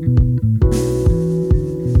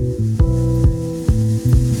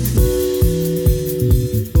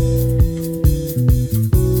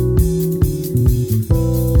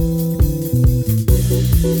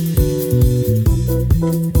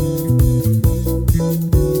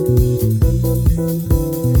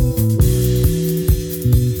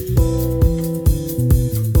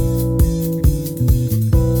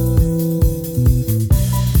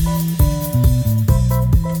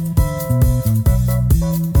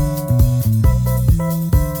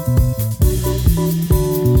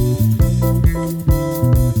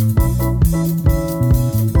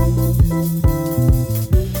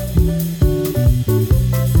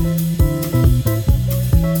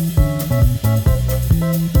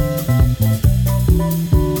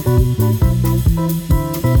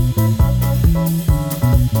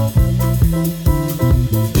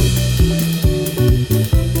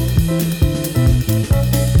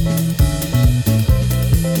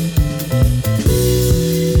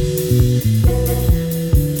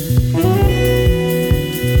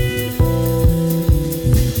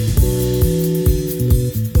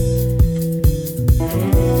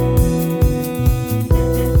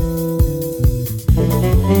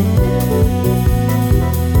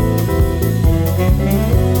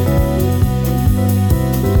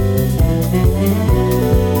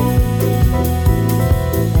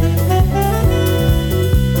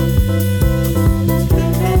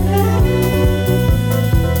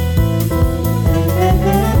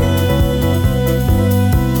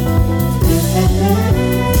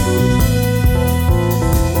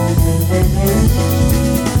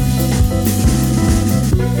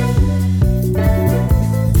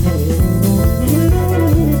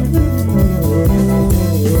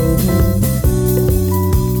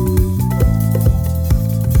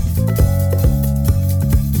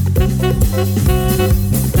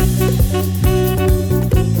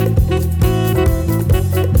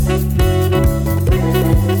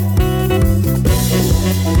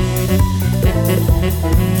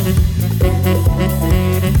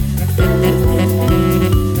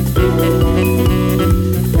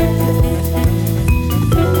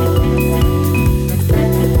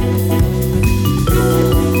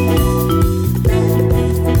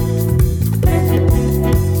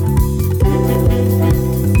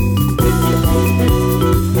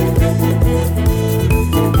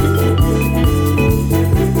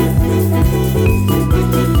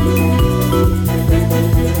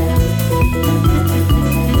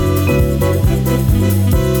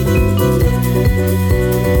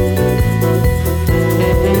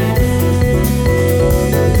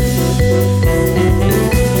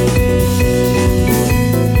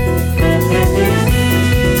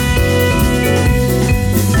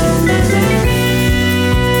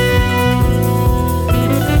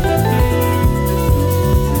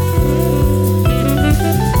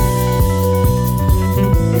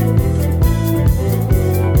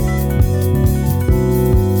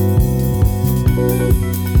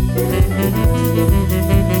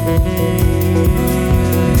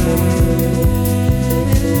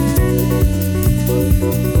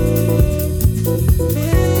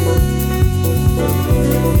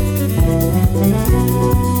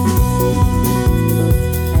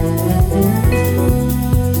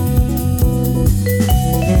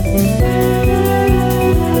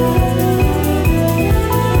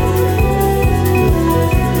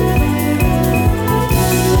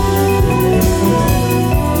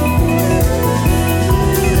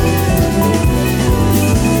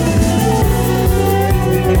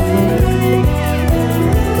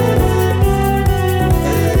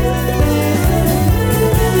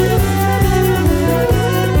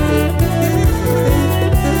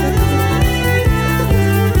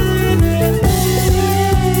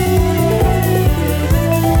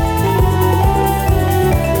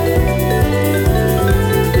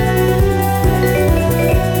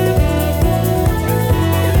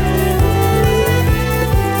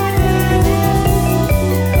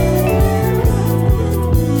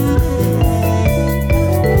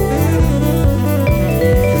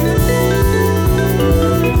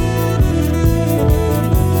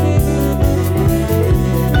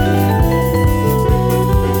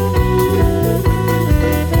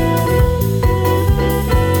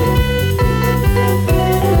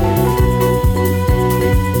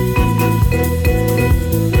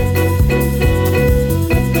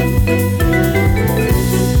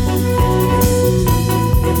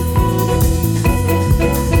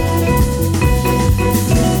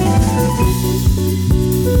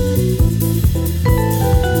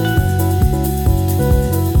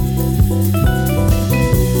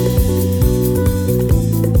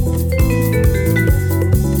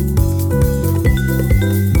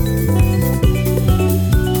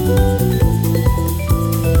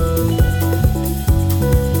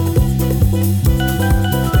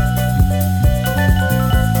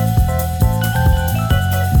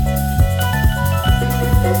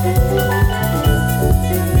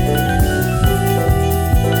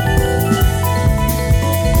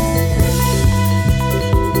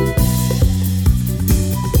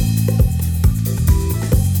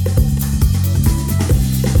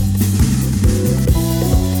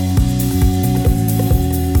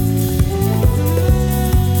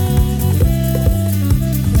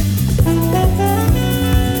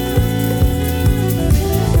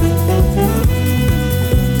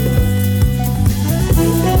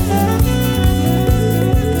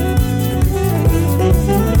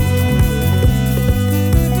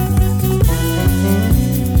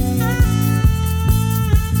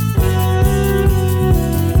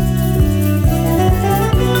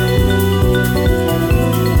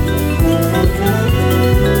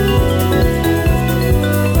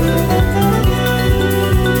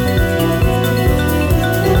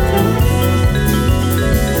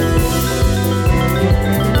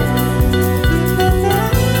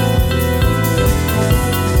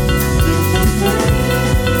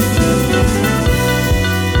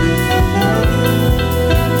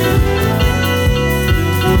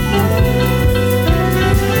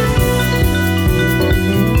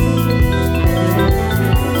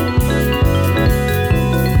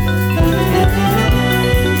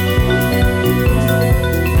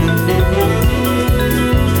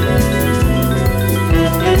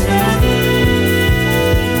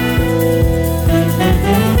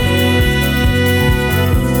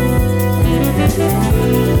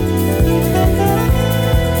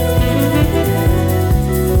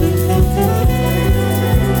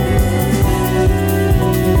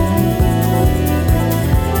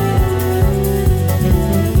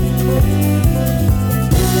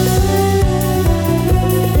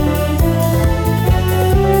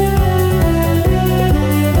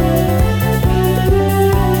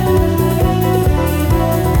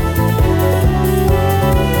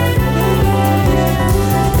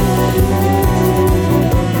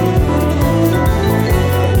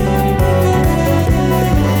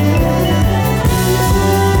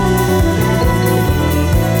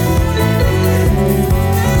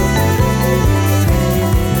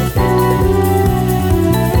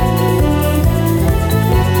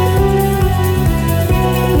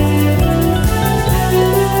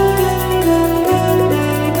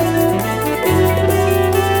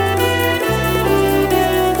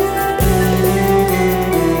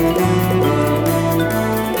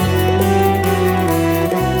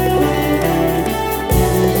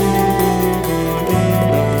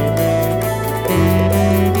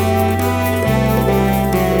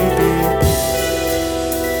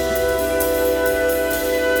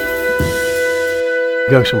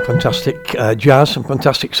 ago, some fantastic jazz, some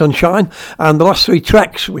fantastic sunshine, and the last three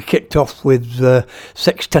tracks we kicked off with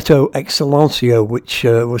Sexteto Excelencio, which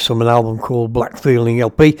was from an album called Black Feeling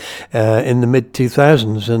LP in the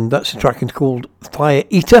mid-2000s, and that's a track called Fire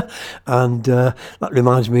Eater, and that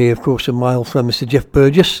reminds me, of course, of my old friend Mr. Jeff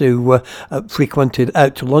Burgess, who frequented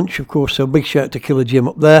Out to Lunch, of course, so big shout out to Killer Jim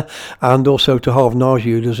up there, and also to Harv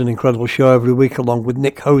Nagy, who does an incredible show every week, along with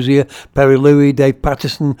Nick Hosier, Perry Louie, Dave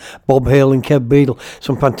Patterson, Bob Hale and Kev Beadle.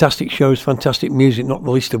 Some fantastic shows, fantastic music, not the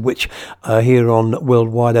least of which here on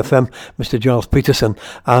Worldwide FM, Mr. Giles Peterson.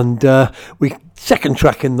 And we second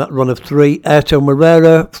track in that run of three, Erto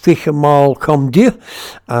Moreira, Ficha Mal Com Dieu,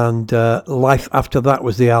 and Life After That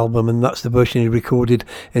was the album, and that's the version he recorded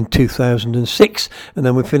in 2006. And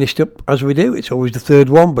then we finished up, as we do, it's always the third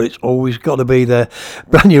one, but it's always got to be the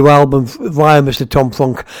brand new album via Mr. Tom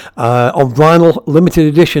Funk on vinyl, limited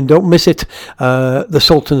edition, don't miss it, The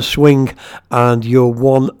Sultan Swing and You're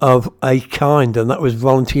One of a Kind, and that was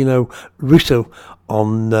Valentino Russo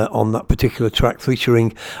on that particular track,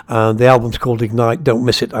 featuring the album's called Ignite. Don't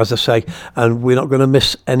miss it, as I say, and we're not going to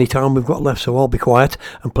miss any time we've got left, so I'll be quiet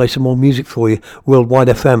and play some more music for you. Worldwide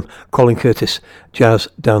FM, Colin Curtis, Jazz,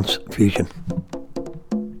 Dance, Fusion.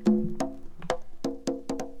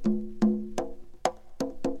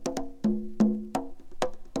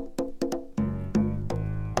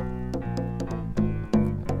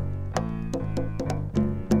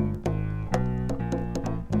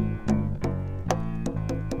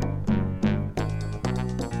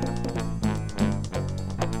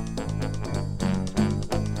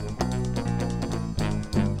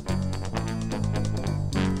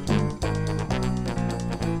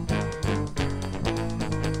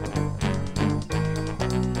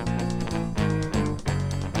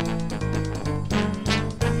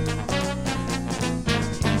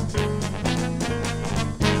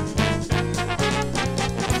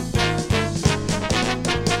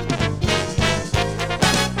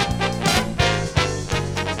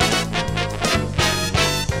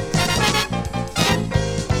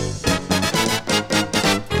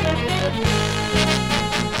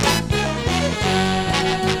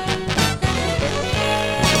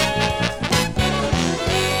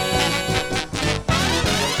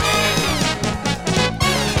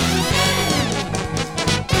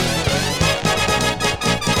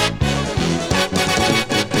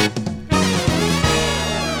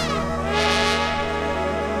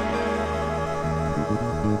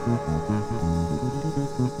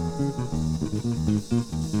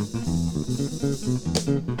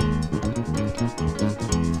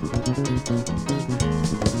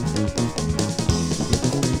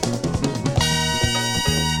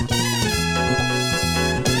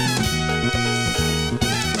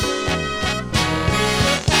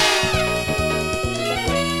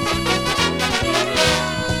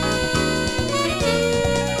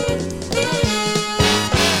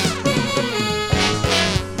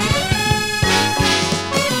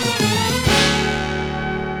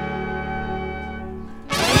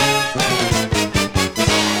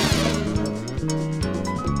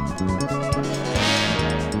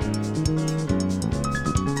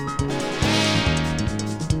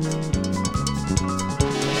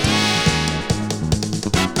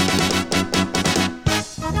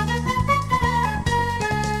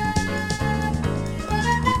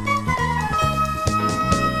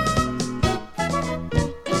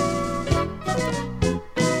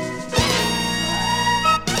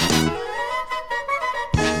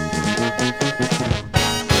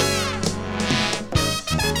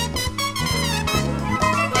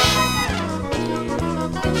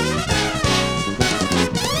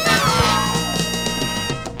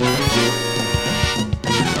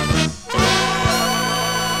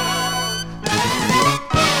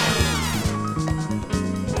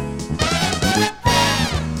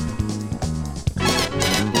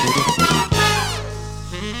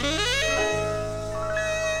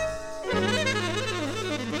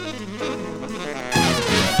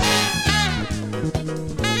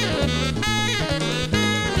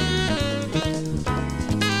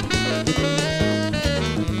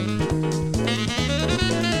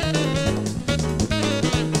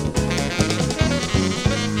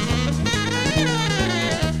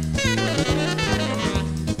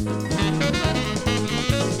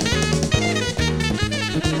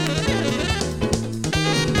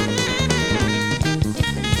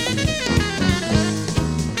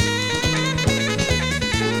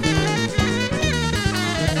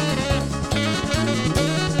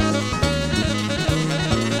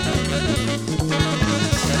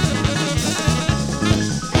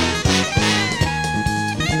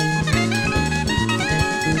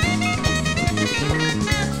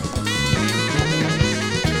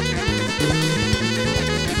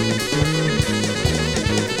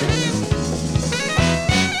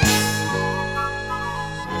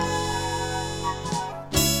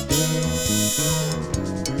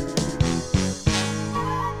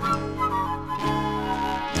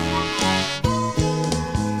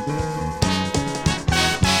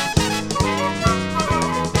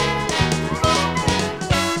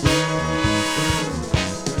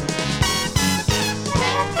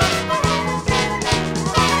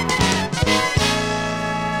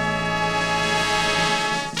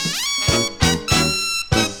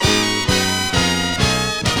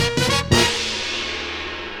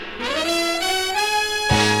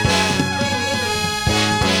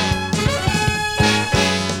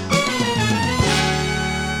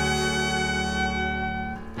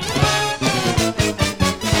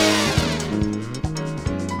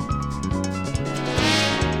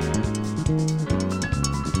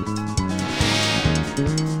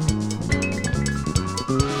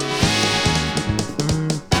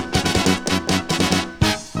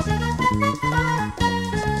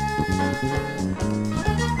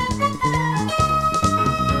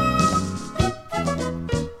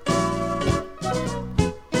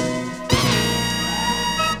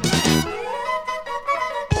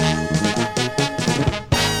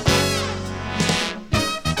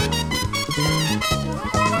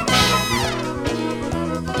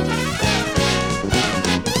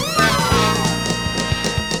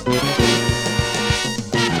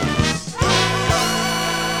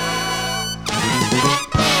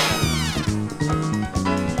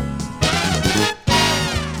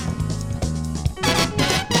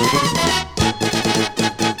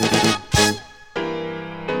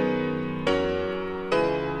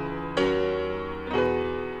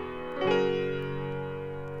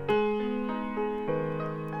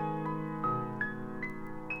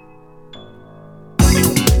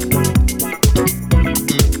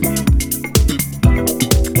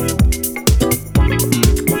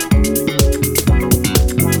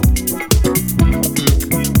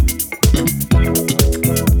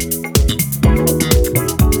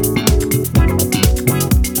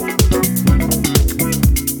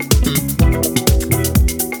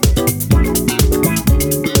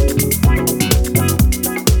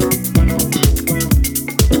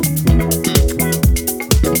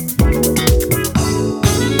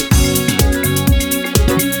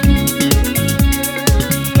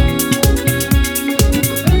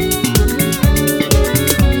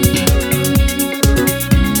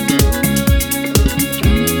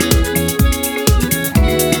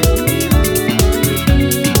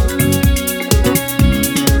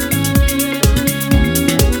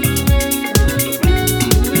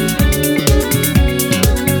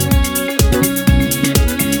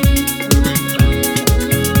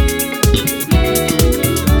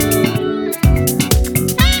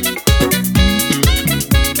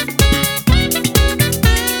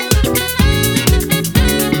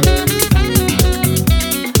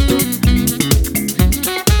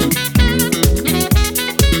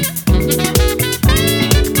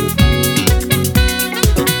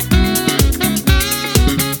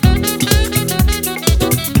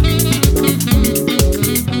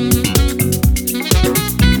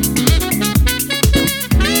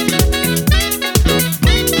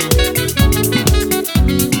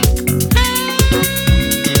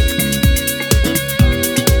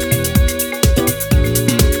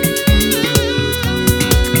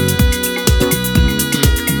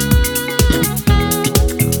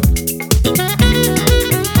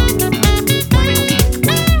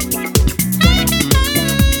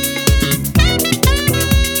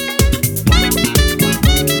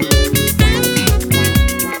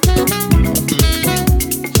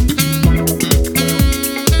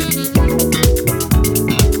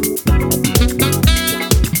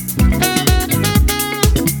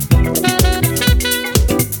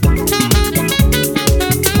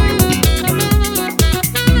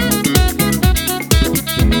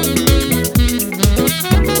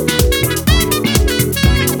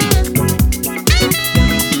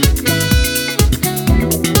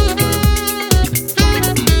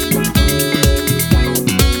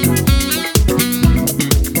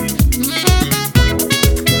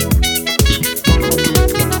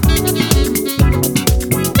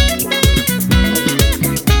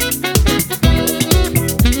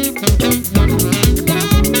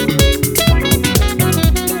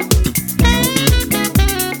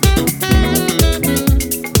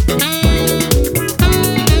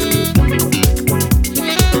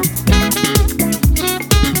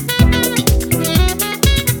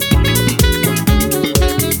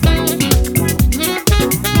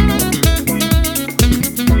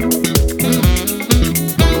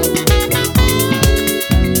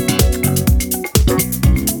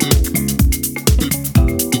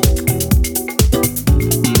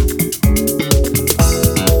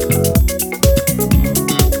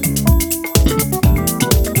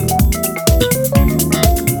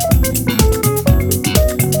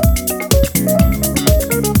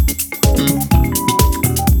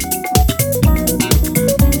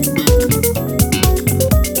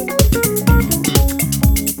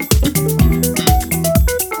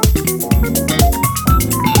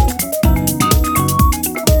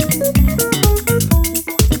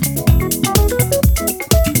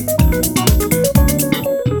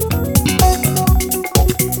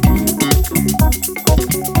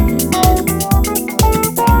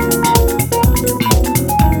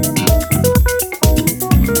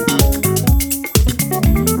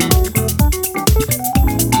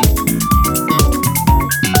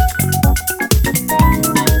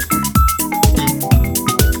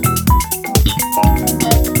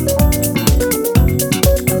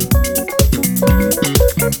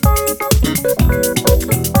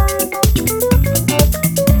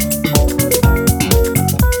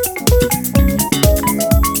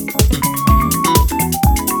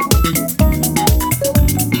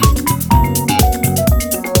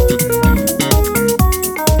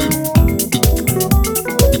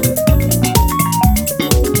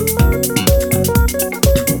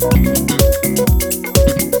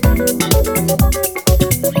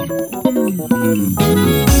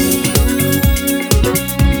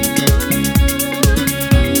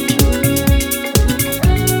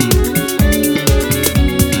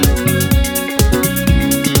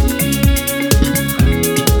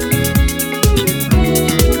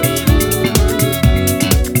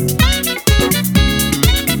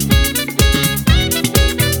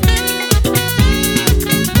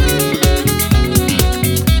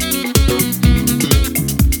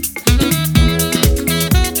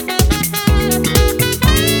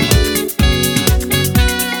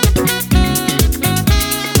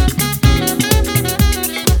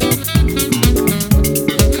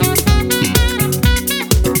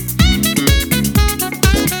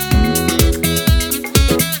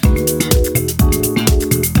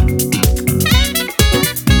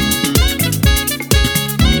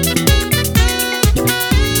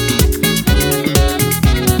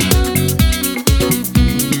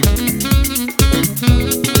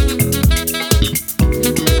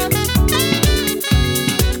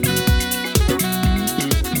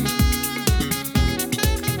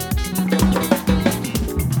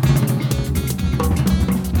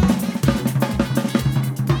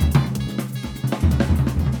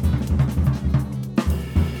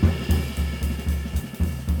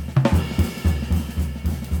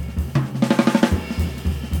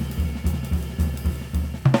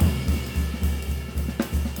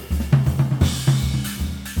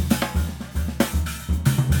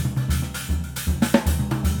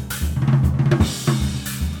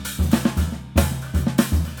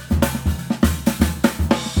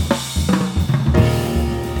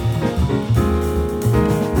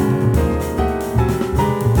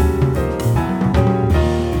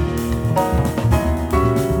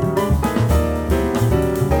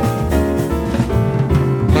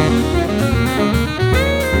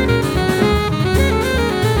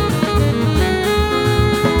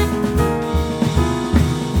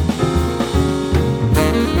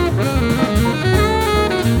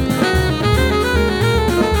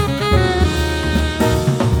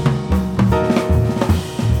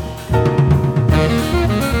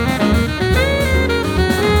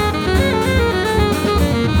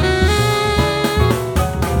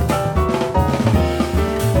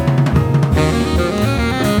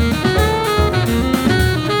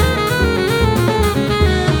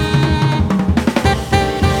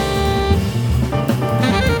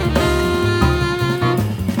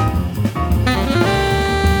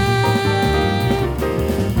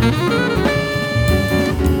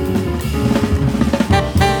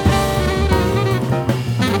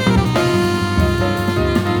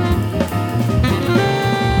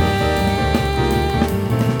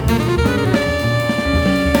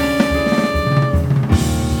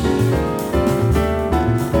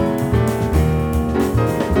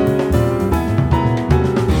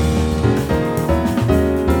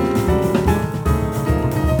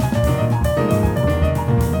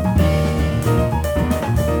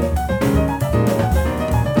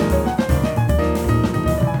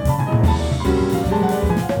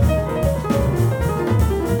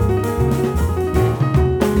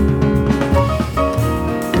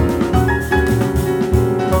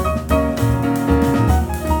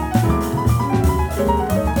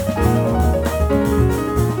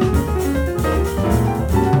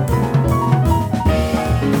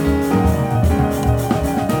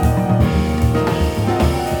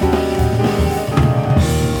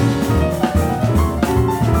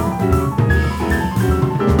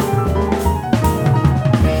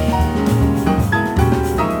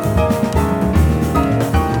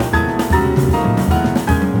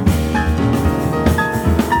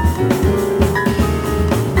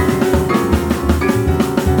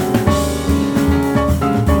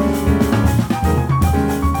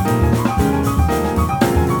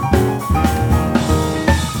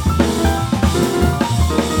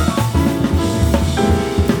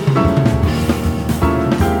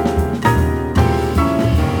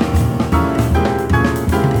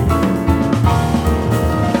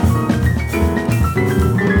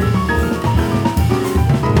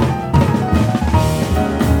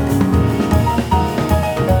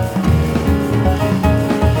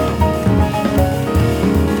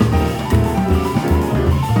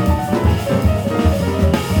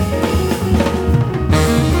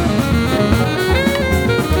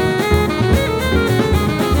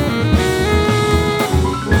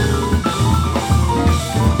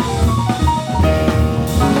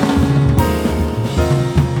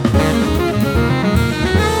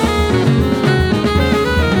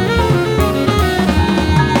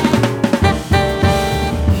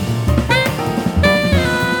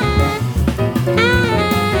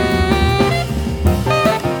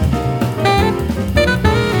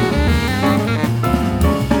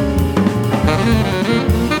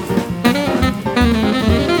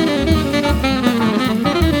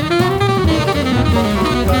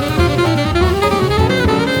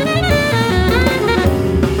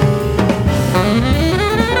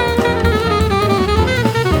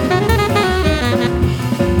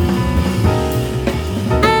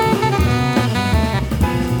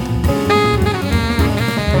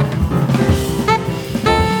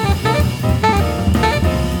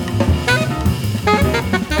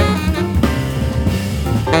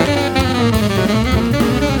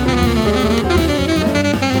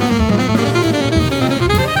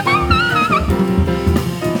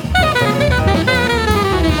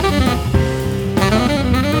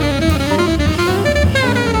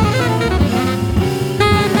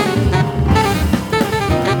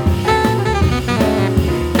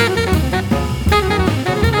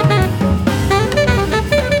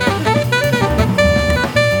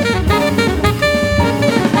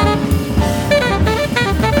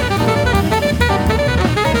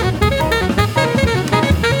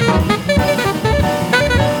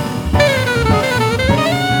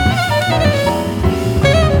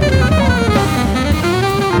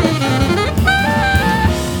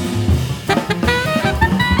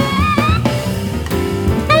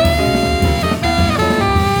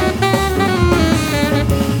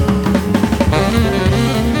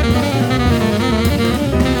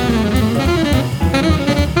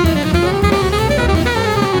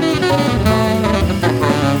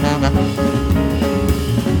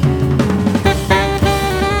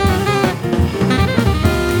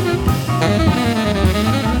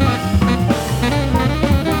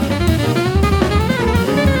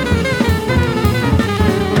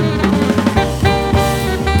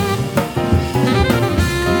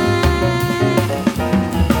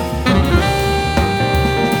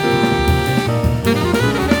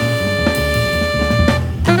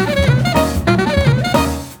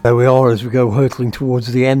 There we are as we go hurtling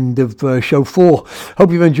towards the end of show 4.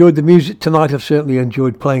 Hope you've enjoyed the music tonight. I've certainly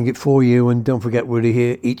enjoyed playing it for you, and don't forget we're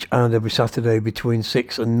here each and every Saturday between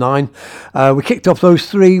 6 and 9. We kicked off those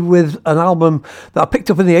 3 with an album that I picked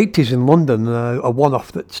up in the 80s in London, a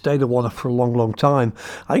one-off that stayed a one-off for a long, long time.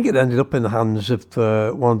 I think it ended up in the hands of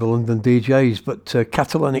one of the London DJs, but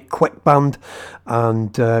Catalanic Queck Band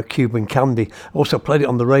and Cuban Candy. Also played it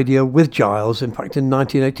on the radio with Giles, in fact in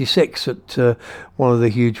 1986 at one of the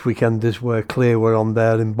huge weekenders where Clear were on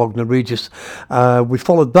there in Bognor Regis. We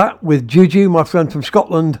followed that with Juju, my friend from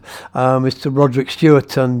Scotland, Mr. Roderick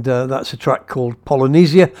Stewart, and that's a track called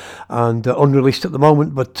Polynesia, and unreleased at the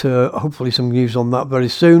moment, but hopefully some news on that very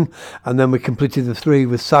soon. And then we completed the 3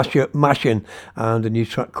 with Sasha Mashin and a new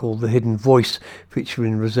track called The Hidden Voice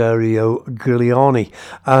featuring Rosario Giuliani.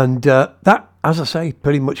 And that, as I say,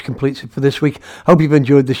 pretty much completes it for this week. Hope you've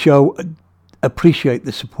enjoyed the show. Appreciate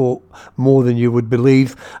the support more than you would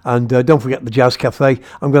believe, and don't forget the Jazz Cafe.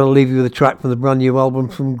 I'm going to leave you with a track from the brand new album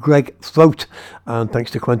from Greg Throat, and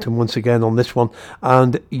thanks to Quentin once again on this one.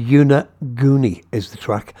 And Una Goonie is the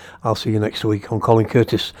track. I'll see you next week on Colin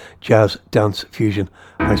Curtis Jazz Dance Fusion.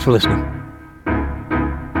 Thanks for listening.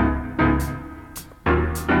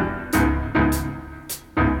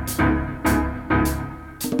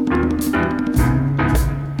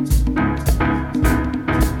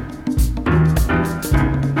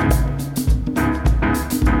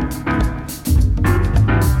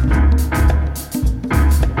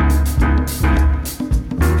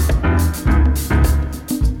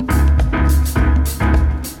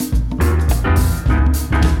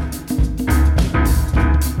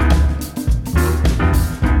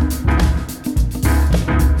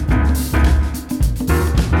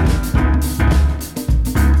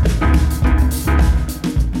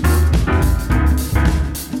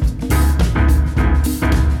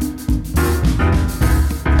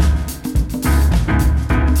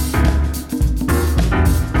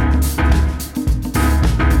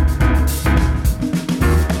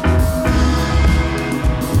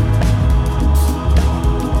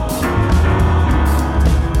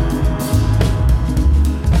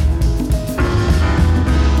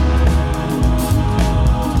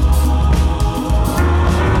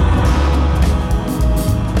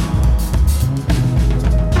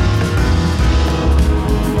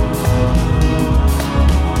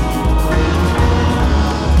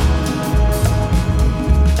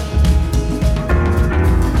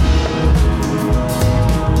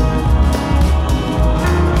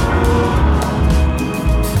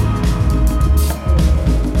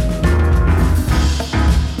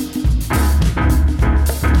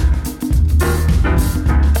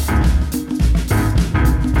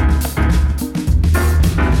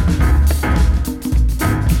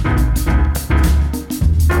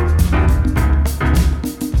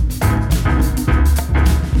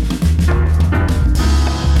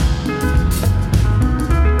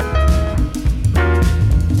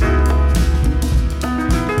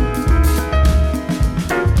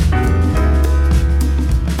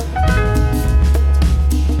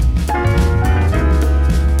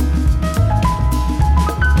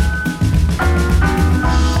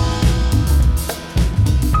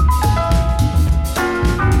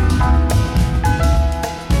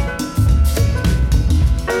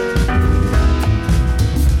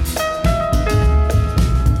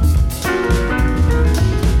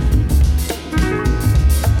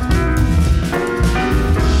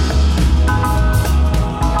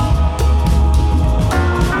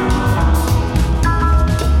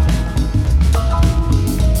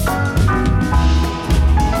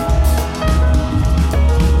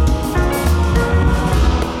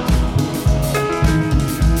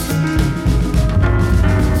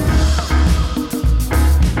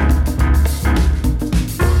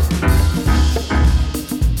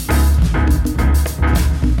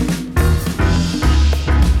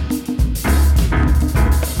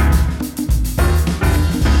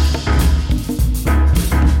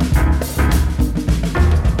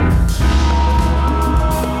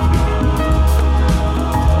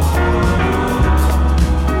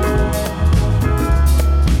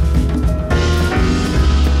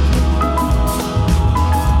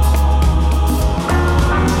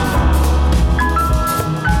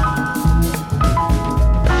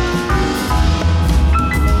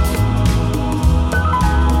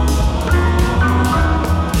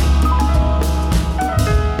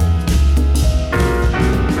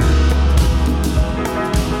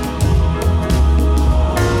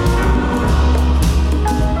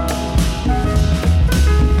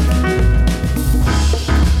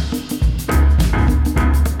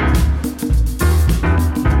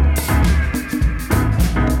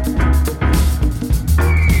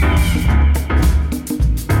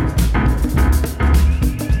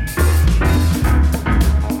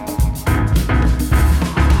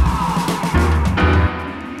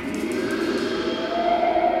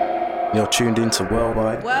 You're tuned into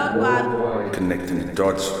Worldwide. Worldwide. Connecting the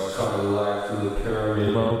dots. Worldwide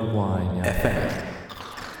FM.